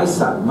 my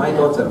son, my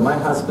daughter, my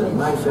husband,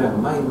 my friend,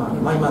 my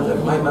mom, my mother,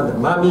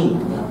 mommy.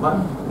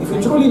 If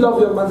you truly love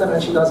your mother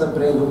and she doesn't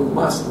pray, you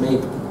must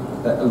make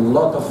a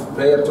lot of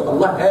prayer to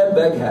Allah and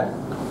beg her.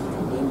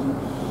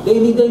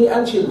 Daily,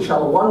 and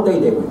inshallah, one day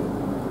they will.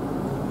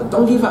 But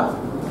don't give up.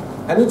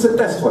 And it's a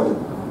test for you.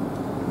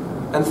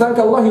 And thank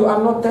Allah, you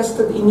are not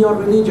tested in your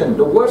religion.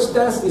 The worst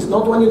test is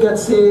not when you get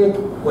sick,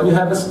 when you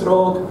have a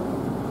stroke.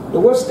 The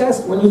worst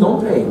test when you don't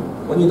pray,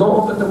 when you don't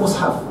open the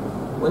mushaf,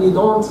 when you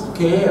don't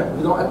care,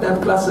 you don't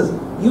attend classes.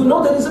 You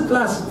know there is a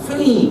class,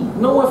 free,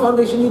 no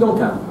foundation, you don't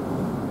come.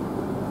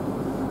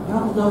 Ya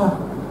Allah.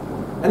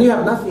 And you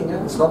have nothing,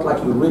 eh? It's not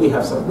like you really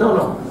have something.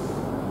 No.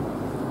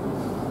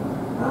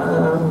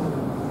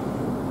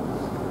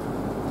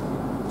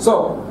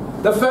 So,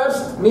 the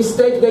first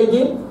mistake they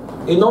did,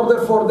 in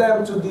order for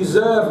them to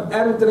deserve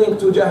entering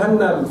to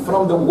Jahannam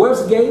from the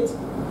worst gate,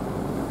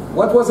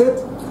 what was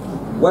it?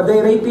 Were they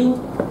raping?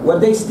 Were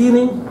they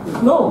stealing?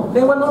 No,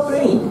 they were not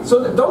praying.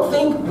 So don't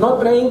think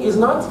not praying is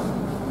not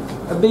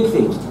a big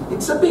thing.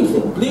 It's a big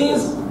thing.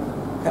 Please,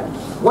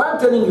 why I'm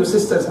telling you,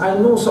 sisters, I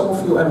know some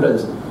of you and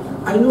brothers,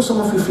 I know some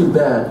of you feel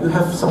bad. You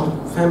have some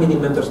family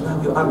members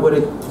now, you are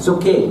worried. It's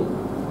okay,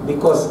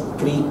 because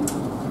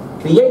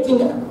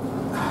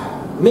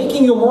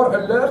making you more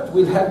alert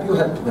will help you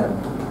help them.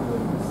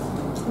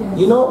 Yes.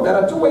 You know, there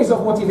are 2 ways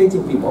of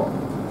motivating people.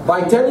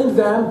 By telling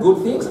them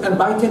good things and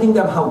by telling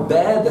them how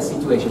bad the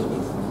situation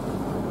is.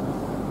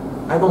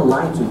 I don't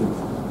lie to you.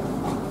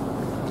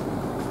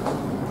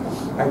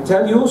 I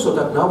tell you so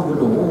that now you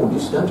know, oh,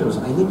 this is dangerous.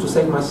 I need to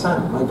save my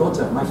son, my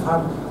daughter, my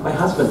father, my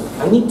husband.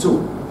 I need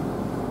to.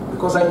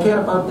 Because I care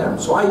about them.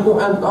 So I go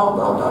and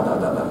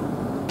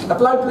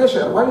apply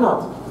pressure, why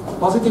not?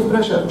 Positive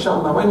pressure,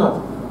 inshallah, why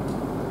not?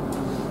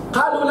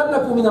 قالوا لم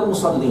نكن من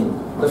المصلين.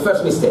 The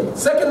first mistake.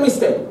 Second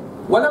mistake.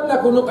 وَلَمْ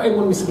نَكُنْ نُطْعِمُ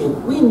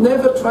الْمِسْكِينَ. We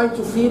never try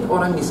to feed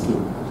or a miskin.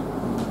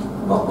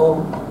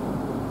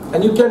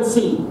 And you can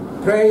see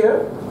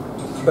prayer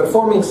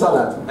performing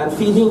salat and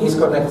feeding is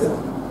connected,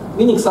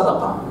 meaning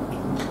sadaqah,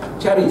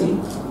 charity.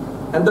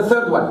 And the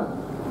third one,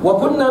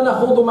 وَكُنَّا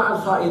نَخُوضُ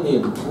مَعَ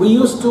الْخَائِضِينَ. We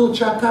used to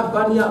check up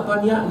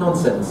banya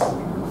nonsense.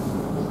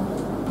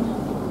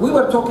 We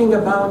were talking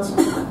about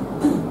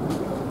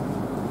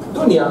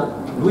dunya,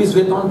 Louis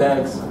Vuitton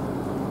bags,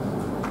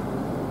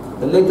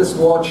 the latest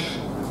watch,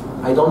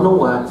 I don't know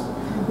what.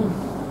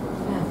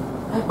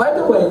 By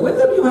the way,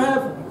 whether you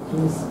have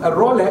a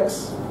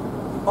Rolex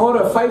or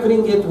a 5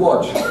 ringgit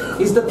watch,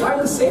 is the time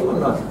the same or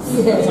not?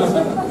 Yes.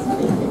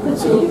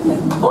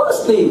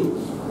 Honestly,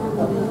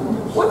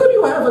 whether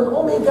you have an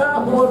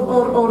Omega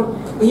or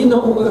you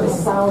know, The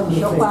sound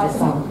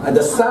different.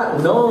 the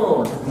sound,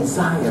 no, the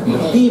desire,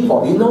 the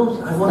people, you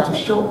know, I want to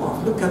show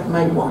off. Look at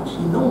my watch,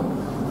 you know.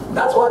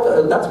 That's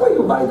why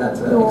you buy that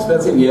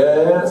expensive.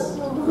 Yes.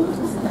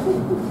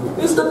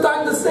 Is the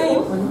time the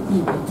same?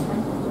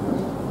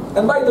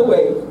 And by the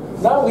way,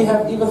 now we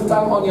have even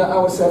time on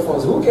our cell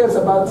phones. Who cares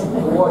about the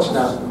watch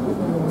now?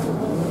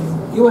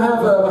 You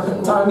have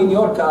time in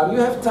your car. You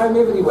have time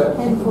everywhere.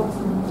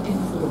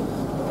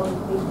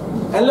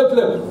 And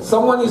look,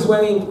 someone is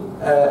wearing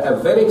a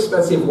very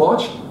expensive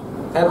watch,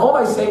 and all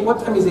I say, what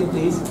time is it,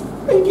 please?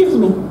 He gives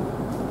me.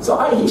 So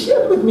he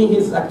shared with me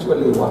his actual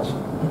watch,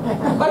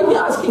 by me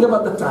asking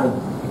about the time.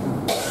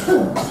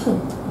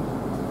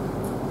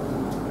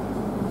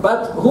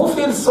 But who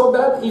feels so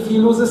bad if he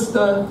loses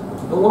the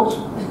watch?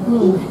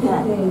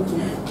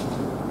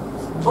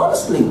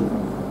 Honestly,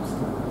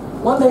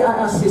 one day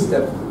I asked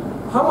sister,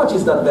 how much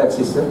is that bag,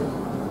 sister?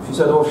 She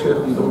said, oh, Sheikh,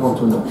 you don't want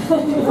to know.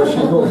 Because she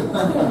knows.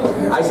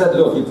 I said,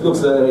 look, it looks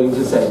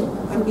the same.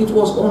 And it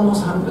was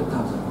almost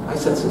 100,000. I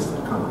said, sister,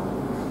 come on.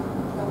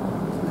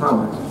 Come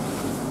on.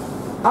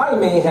 I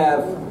may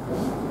have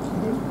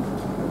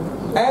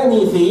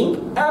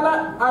anything, and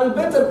I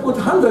better put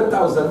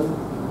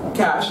 100,000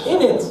 cash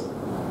in it.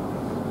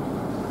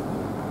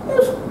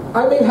 If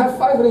I may have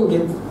 5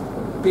 ringgit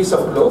piece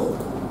of cloth,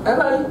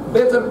 and I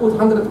better put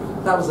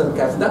 100,000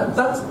 cash.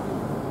 That's,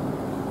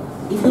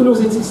 if you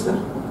lose it, sister.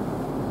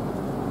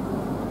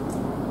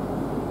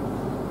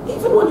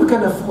 Even when you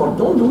can afford,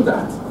 don't do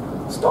that.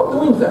 Stop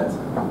doing that.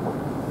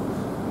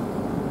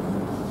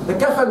 The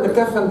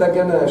kafan they're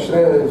gonna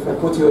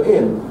put you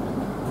in,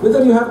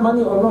 whether you have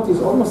money or not, is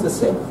almost the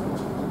same.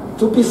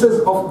 2 pieces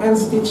of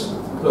hand-stitched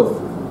cloth.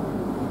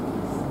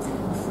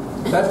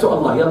 Back to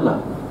Allah,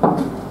 yallah.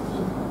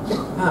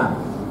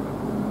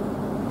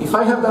 If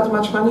I have that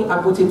much money,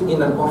 I put it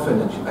in an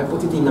orphanage. I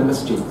put it in a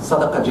masjid,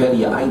 sadaqah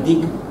jariyah. I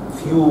dig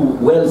few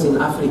wells in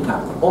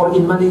Africa or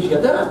in Malaysia.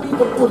 There are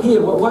people put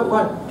here.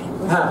 Why?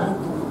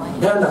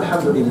 Then,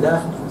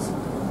 alhamdulillah,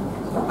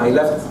 I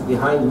left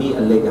behind me a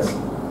legacy.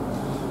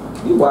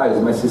 Be wise,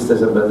 my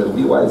sisters and brothers,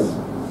 be wise.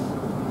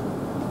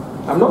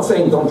 I'm not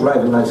saying don't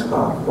drive a nice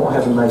car, don't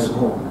have a nice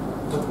home.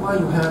 But why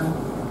you have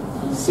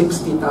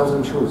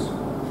 60,000 shoes?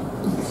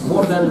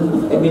 More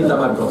than Emil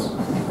Damarcos.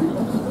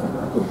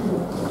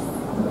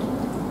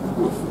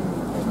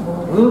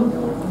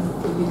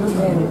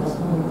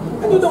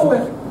 And you don't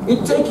wear.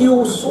 It takes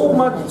you so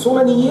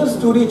many years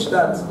to reach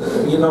that,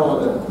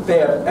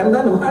 pair, and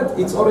then what?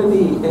 It's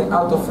already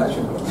out of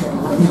fashion.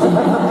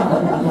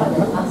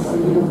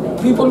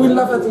 People will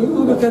laugh at you.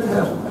 Look at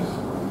her.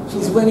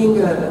 She's wearing.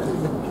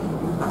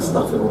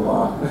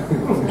 Astaghfirullah.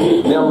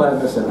 May Allah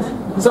understand.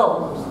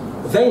 So,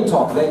 vain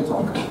talk.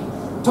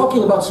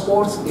 Talking about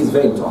sports is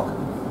vain talk.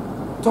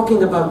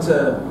 Talking about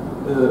I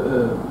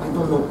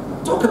don't know.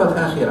 Talk about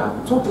akhirah.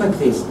 Talk like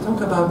this.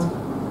 Talk about.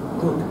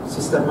 Look,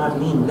 Sister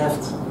Marlene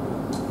left.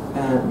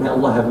 And may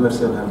Allah have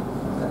mercy on her.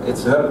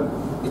 It's her,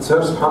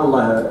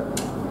 subhanAllah.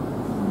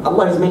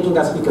 Allah is making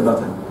us speak about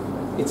her.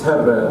 It's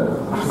her,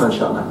 rahman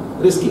inshallah.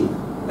 Risky.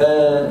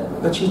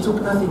 But she took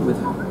nothing with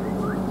her.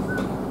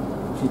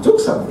 She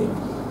took something.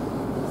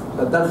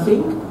 But that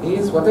thing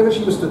is whatever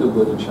she used to do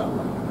good,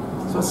 inshallah.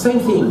 So same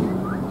thing.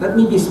 Let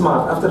me be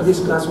smart. After this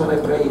class, when I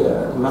pray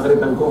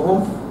Maghrib and go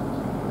home,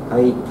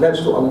 I pledge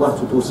to Allah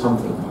to do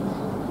something.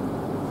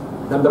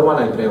 Number one,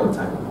 I pray on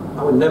time.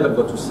 I will never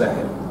go to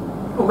Sahir.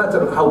 No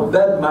matter how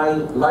bad my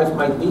life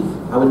might be,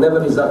 I will never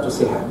resort to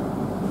sihr.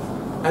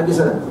 And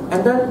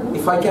then,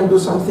 if I can do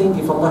something,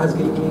 if Allah has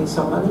given me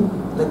some money,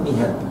 let me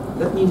help.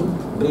 Let me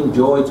bring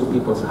joy to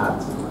people's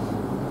hearts.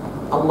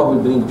 Allah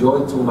will bring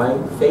joy to my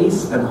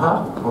face and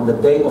heart on the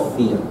day of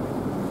fear.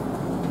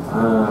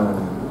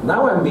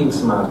 Now I'm being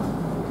smart.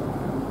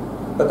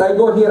 But I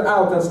go here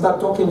out and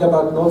start talking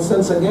about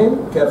nonsense again,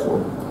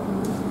 careful.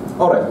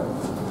 Alright.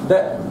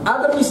 The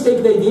other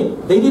mistake they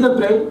didn't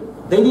pray,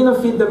 they didn't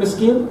feed the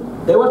miskin,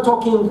 they were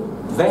talking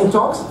vain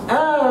talks,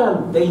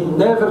 and they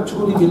never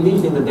truly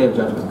believed in the Day of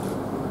Judgment.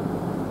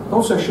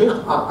 Don't say, Sheikh,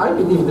 I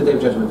believe in the Day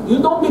of Judgment. You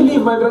don't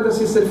believe, my brother and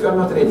sister, if you are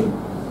not ready.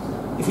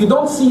 If you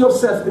don't see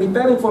yourself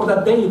preparing for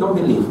that day, you don't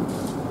believe.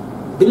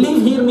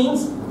 Believe here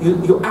means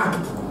you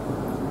act.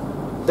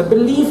 The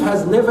belief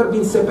has never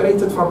been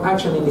separated from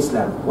action in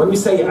Islam. When we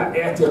say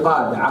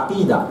i'tiqad,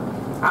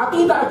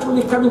 aqidah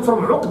actually coming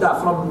from uqda,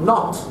 from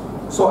knot.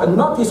 So a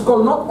knot is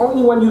called not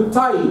only when you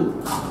tie.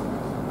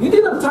 You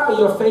didn't tie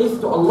your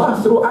faith to Allah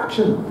through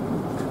action.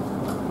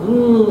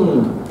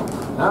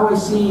 Now I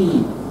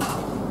see.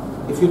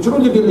 If you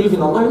truly believe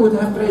in Allah, you would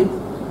have prayed.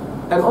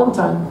 And on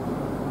time.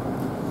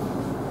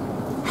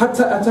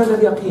 حتى أتانا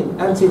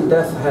اليقين, until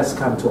death has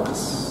come to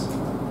us.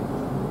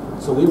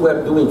 So we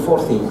were doing 4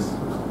 things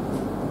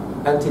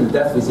until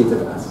death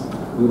visited us.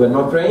 We were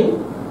not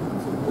praying,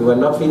 we were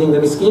not feeding the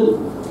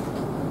miskin,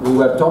 we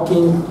were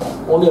talking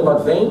only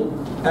about vain,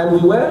 and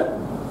we were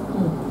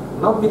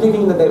not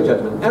believing in the day of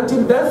judgment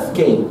until death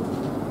came.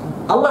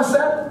 Allah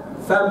said,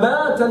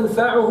 فَمَا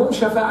تَنْفَعُهُمْ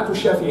شَفَاعَةُ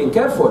الشَّافِعِينَ.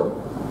 Careful.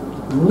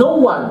 No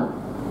one,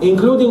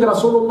 including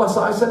Rasulullah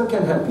ﷺ,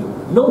 can help you.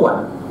 No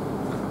one.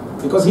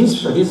 Because he's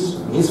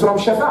from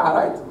Shafa'ah,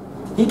 right?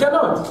 He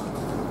cannot.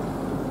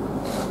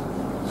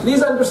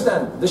 Please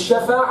understand, the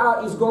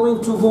Shafa'ah is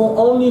going to go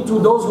only to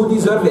those who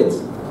deserve it.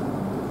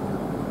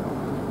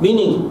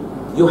 Meaning,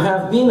 you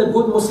have been a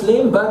good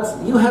Muslim, but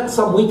you had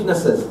some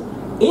weaknesses.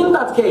 In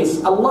that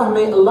case, Allah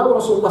may allow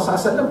Rasulullah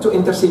ﷺ to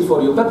intercede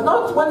for you, but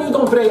not when you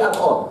don't pray at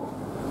all.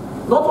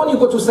 Not when you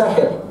go to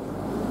Sahir.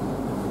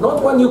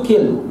 Not when you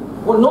kill.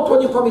 Or not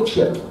when you commit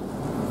shirk.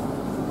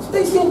 So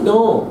they say,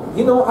 no,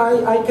 you know,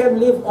 I can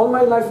live all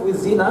my life with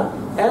zina,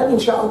 and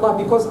inshallah,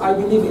 because I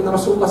believe in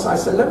Rasulullah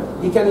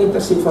ﷺ, he can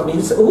intercede for me.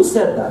 Who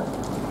said that?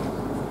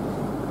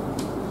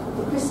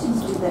 The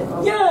Christians do that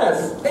also.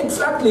 Yes,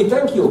 exactly,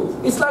 thank you.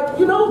 It's like,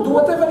 you know, do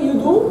whatever you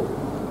do,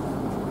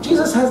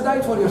 Jesus has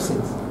died for your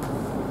sins.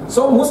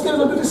 So Muslims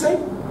will do the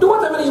same. Do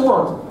whatever you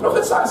want.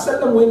 Prophet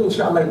ﷺ will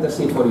inshallah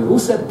intercede for you. Who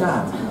said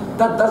that?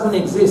 That doesn't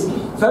exist.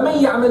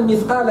 فَمَنْ يَعْمَلْ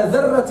مِثْقَالَ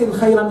ذَرَّةٍ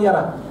خَيْرًا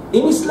يَرَى.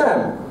 In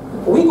Islam,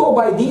 we go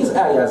by these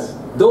ayahs.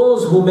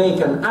 Those who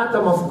make an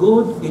atom of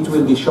good, it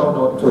will be shown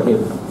to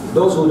him.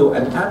 Those who do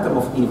an atom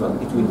of evil,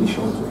 it will be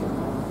shown to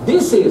him.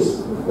 This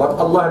is what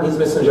Allah and His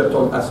Messenger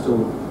told us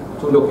to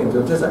look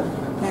into.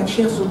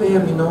 Sheikh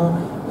Zoubir, you know,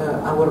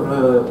 our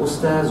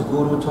Ustaz,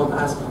 Guru told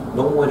us,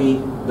 don't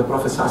worry, the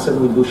Prophet ﷺ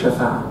will do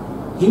shafa'ah.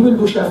 He will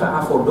do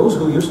shafa'ah for those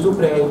who used to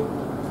pray,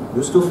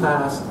 used to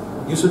fast,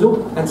 used to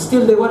do, and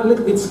still they were a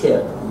little bit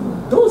scared.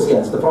 Those,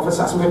 yes, the Prophet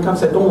ﷺ will come and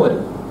say, don't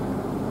worry.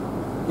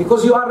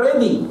 Because you are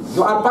ready,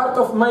 you are part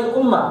of my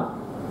ummah.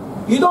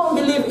 You don't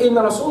believe in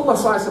Rasulullah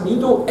ﷺ, you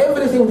do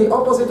everything the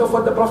opposite of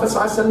what the Prophet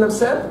ﷺ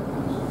said.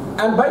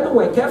 And by the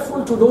way,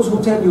 careful to those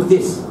who tell you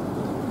this.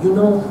 You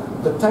know,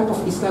 the type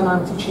of Islam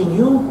I'm teaching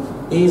you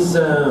is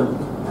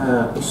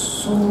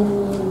so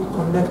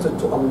connected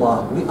to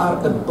Allah. We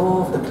are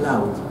above the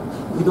cloud.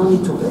 We don't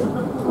need to pray.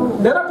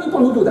 There are people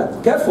who do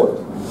that. Careful.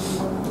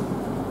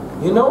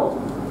 You know,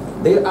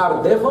 there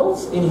are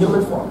devils in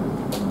human form.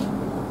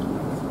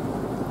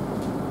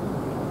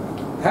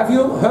 Have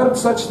you heard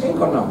such thing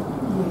or no?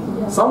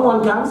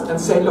 Someone comes and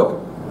say, look,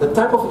 the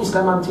type of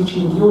Islam I'm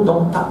teaching you,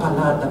 don't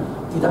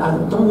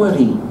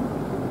worry.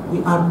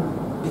 We are,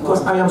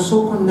 because I am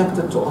so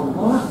connected to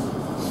Allah,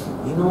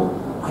 you know,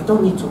 I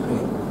don't need to pray.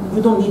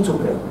 You don't need to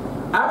pray.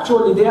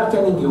 Actually, they are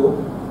telling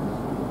you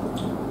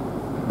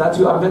that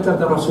you are better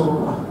than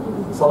Rasulullah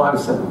sallallahu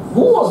alaihi wasallam.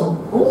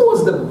 Who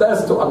was the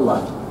best to Allah?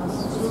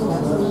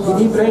 Did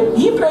he pray?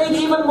 He prayed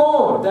even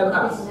more than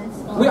us.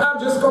 We are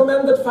just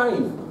commended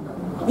 5.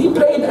 He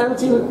prayed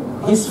until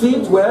his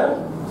feet were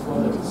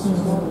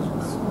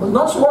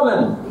not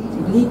swollen.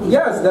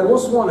 Yes, there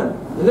was swollen.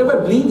 They were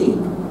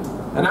bleeding.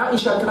 And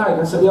Aisha cried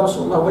and said, Ya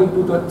Rasulullah, why you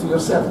do that to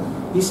yourself?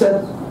 He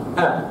said,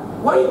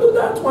 why you do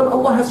that when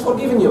Allah has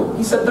forgiven you?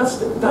 He said, that's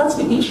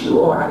the issue,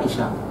 oh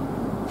Aisha.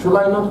 Should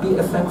I not be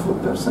a thankful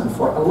person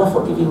for Allah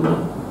forgiving me?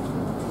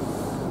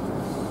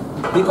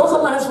 Because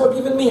Allah has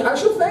forgiven me, I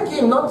should thank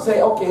Him, not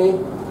say, okay,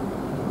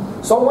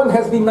 someone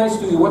has been nice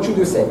to you, what should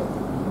you say?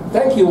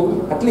 Thank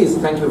you, at least,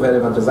 thank you very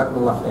much,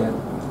 Jazakumullah khair.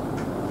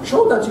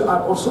 Show that you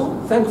are also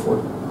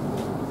thankful.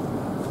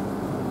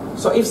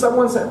 So if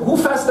someone said, who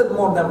fasted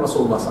more than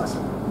Rasulullah sallallahu alaihi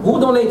wasallam? Who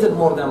donated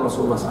more than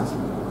Rasulullah sallallahu alaihi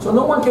wasallam? So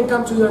no one can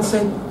come to you and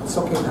say, it's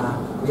okay,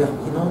 we are,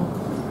 you know.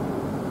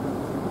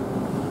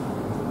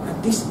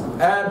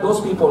 And those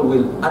people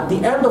will, at the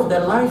end of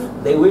their life,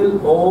 they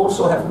will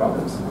also have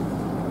problems.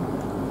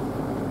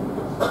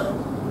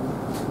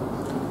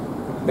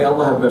 May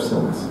Allah have mercy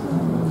on us.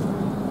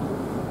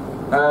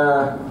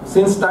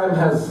 Since time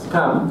has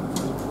come,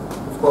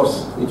 of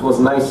course, it was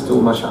nice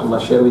to, mashallah,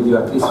 share with you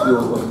at least few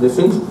of these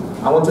things.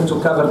 I wanted to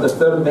cover the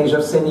third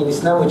major sin in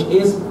Islam, which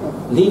is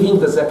leaving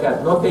the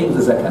zakat, not paying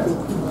the zakat.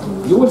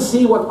 You will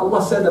see what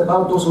Allah said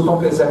about those who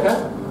don't pay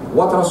zakat,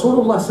 what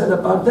Rasulullah said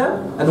about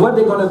them, and where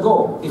they're going to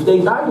go if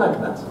they die like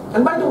that.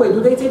 And by the way,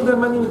 do they take their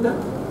money with them?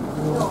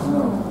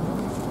 No.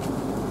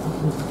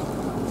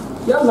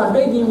 Yallah,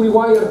 maybe we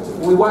wire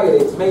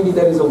it. Maybe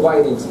there is a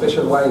wiring,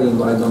 special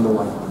wiring, or I don't know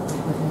what.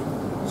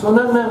 So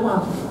no,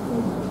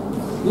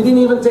 you didn't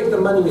even take the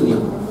money with you.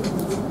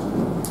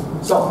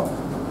 So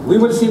we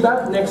will see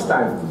that next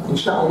time,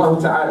 inshallah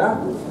ta'ala.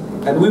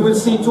 And we will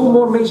see 2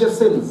 more major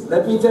sins.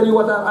 Let me tell you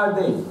what are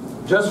they.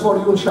 Just for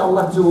you,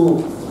 inshallah,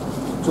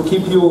 to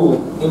keep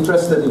you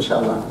interested,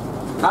 inshallah.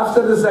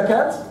 After the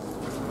zakat,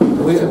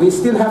 we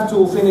still have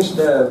to finish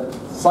the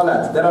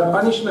salat. There are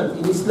punishments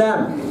in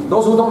Islam.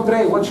 Those who don't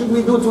pray, what should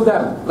we do to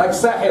them? Like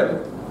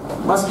sahir,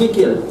 must be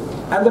killed.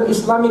 under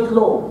Islamic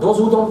law, those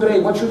who don't pray,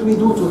 what should we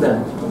do to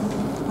them?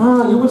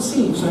 You will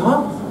see. You say,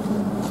 huh?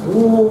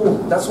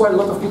 Ooh, that's why a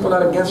lot of people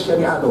are against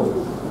Sharia law.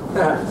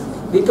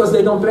 Because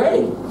they don't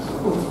pray.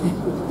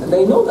 And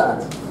they know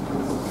that.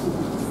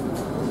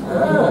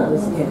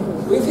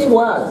 You think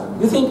what?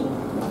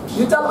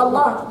 You tell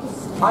Allah,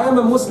 I am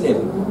a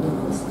Muslim.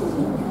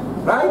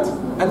 Right?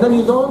 And then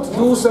you don't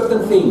do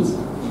certain things.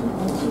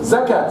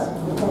 Zakat.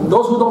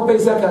 Those who don't pay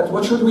zakat,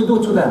 what should we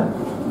do to them?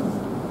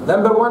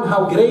 Number one,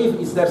 how grave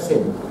is their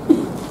sin?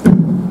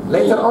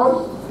 Later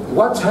on,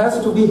 what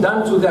has to be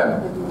done to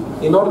them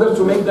in order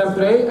to make them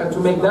pray and to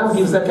make them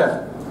give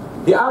zakat?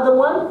 The other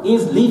one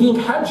is leaving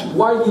Hajj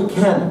while you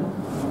can.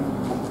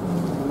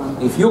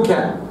 If you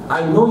can.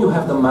 I know you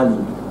have the money.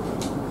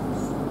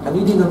 And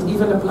you didn't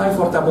even apply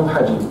for Tabum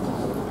Hajj.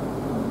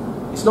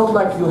 It's not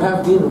like you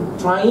have been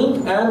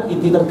trying and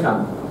it didn't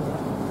come.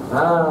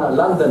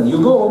 London,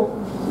 you go.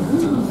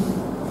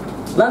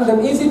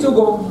 London, easy to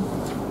go.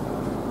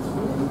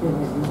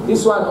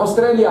 This one,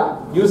 Australia,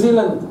 New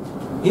Zealand,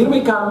 here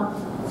we come.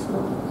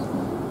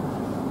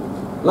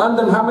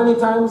 London, how many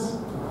times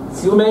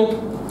you make?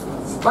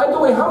 By the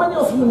way, how many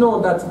of you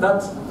know that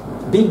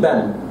Big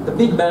Ben, the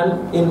Big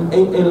Ben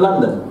in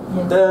London,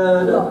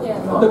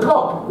 the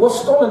clock was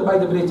stolen by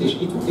the British.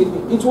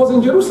 It was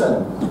in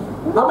Jerusalem.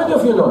 How many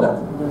of you know that?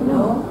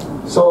 No.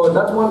 So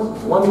that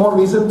one more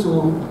reason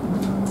to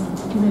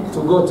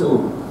go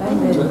to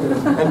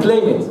and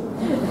claim it.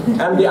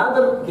 And the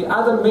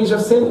other major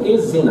sin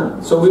is zina.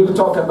 So we will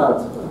talk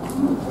about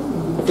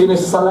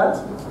finish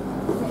salat,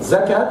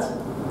 zakat,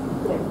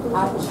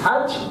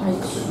 hajj,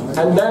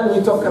 and then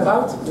we talk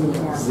about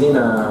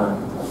zina.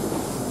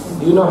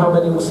 Do you know how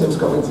many Muslims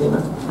commit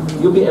zina?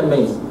 You'll be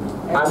amazed.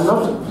 I'm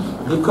not,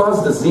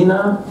 because the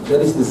zina,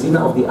 there is the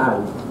zina of the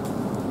eye,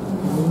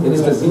 there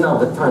is the zina of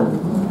the tongue,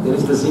 there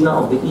is the zina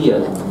of the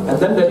ear, and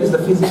then there is the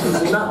physical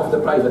zina of the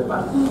private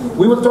part.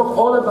 We will talk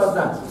all about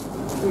that.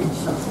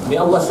 May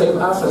Allah save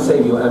us and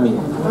save you. Ameen.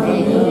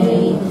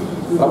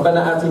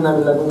 ربنا آتنا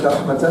من لدنك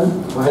رحمة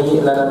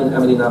وهيئ لنا من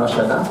أمرنا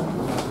رشدا.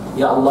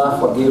 Ya Allah,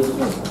 forgive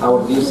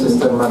our dear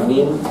sister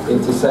Marlene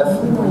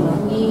Intisaf.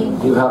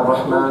 Give her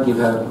rahmah, give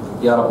her,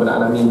 Ya Rabbil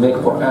Alameen, make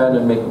Quran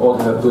and make all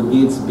her good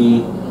deeds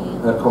be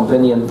her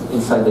companion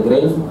inside the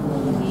grave.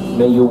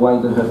 May you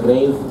widen her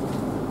grave.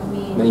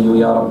 May you,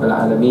 Ya Rabbil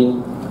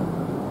Alameen,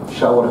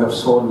 shower her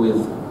soul with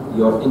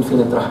your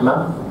infinite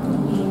rahmah.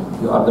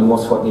 You are the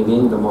most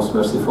forgiving, the most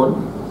merciful.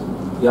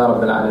 Ya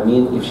Rabbil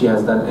Alameen, if she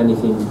has done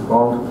anything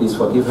wrong, please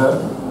forgive her.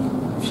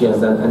 If she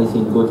has done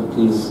anything good,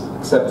 please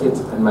accept it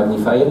and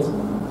magnify it.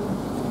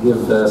 Give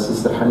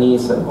Sister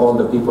Hanis and all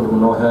the people who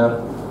know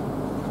her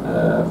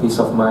peace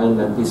of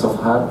mind and peace of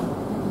heart.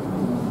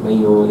 May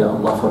you, Ya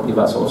Allah, forgive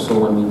us also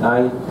when we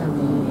die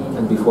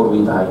and before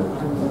we die.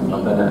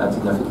 ربنا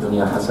آتنا في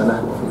الدنيا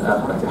حسنة وفي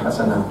الآخرة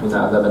حسنة وقنا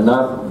عذاب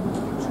النار.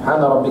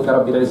 سبحان ربك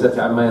رب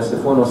العزة عما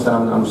يصفون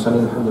والسلام على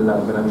المرسلين الحمد لله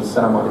رب العالمين.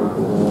 السلام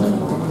عليكم.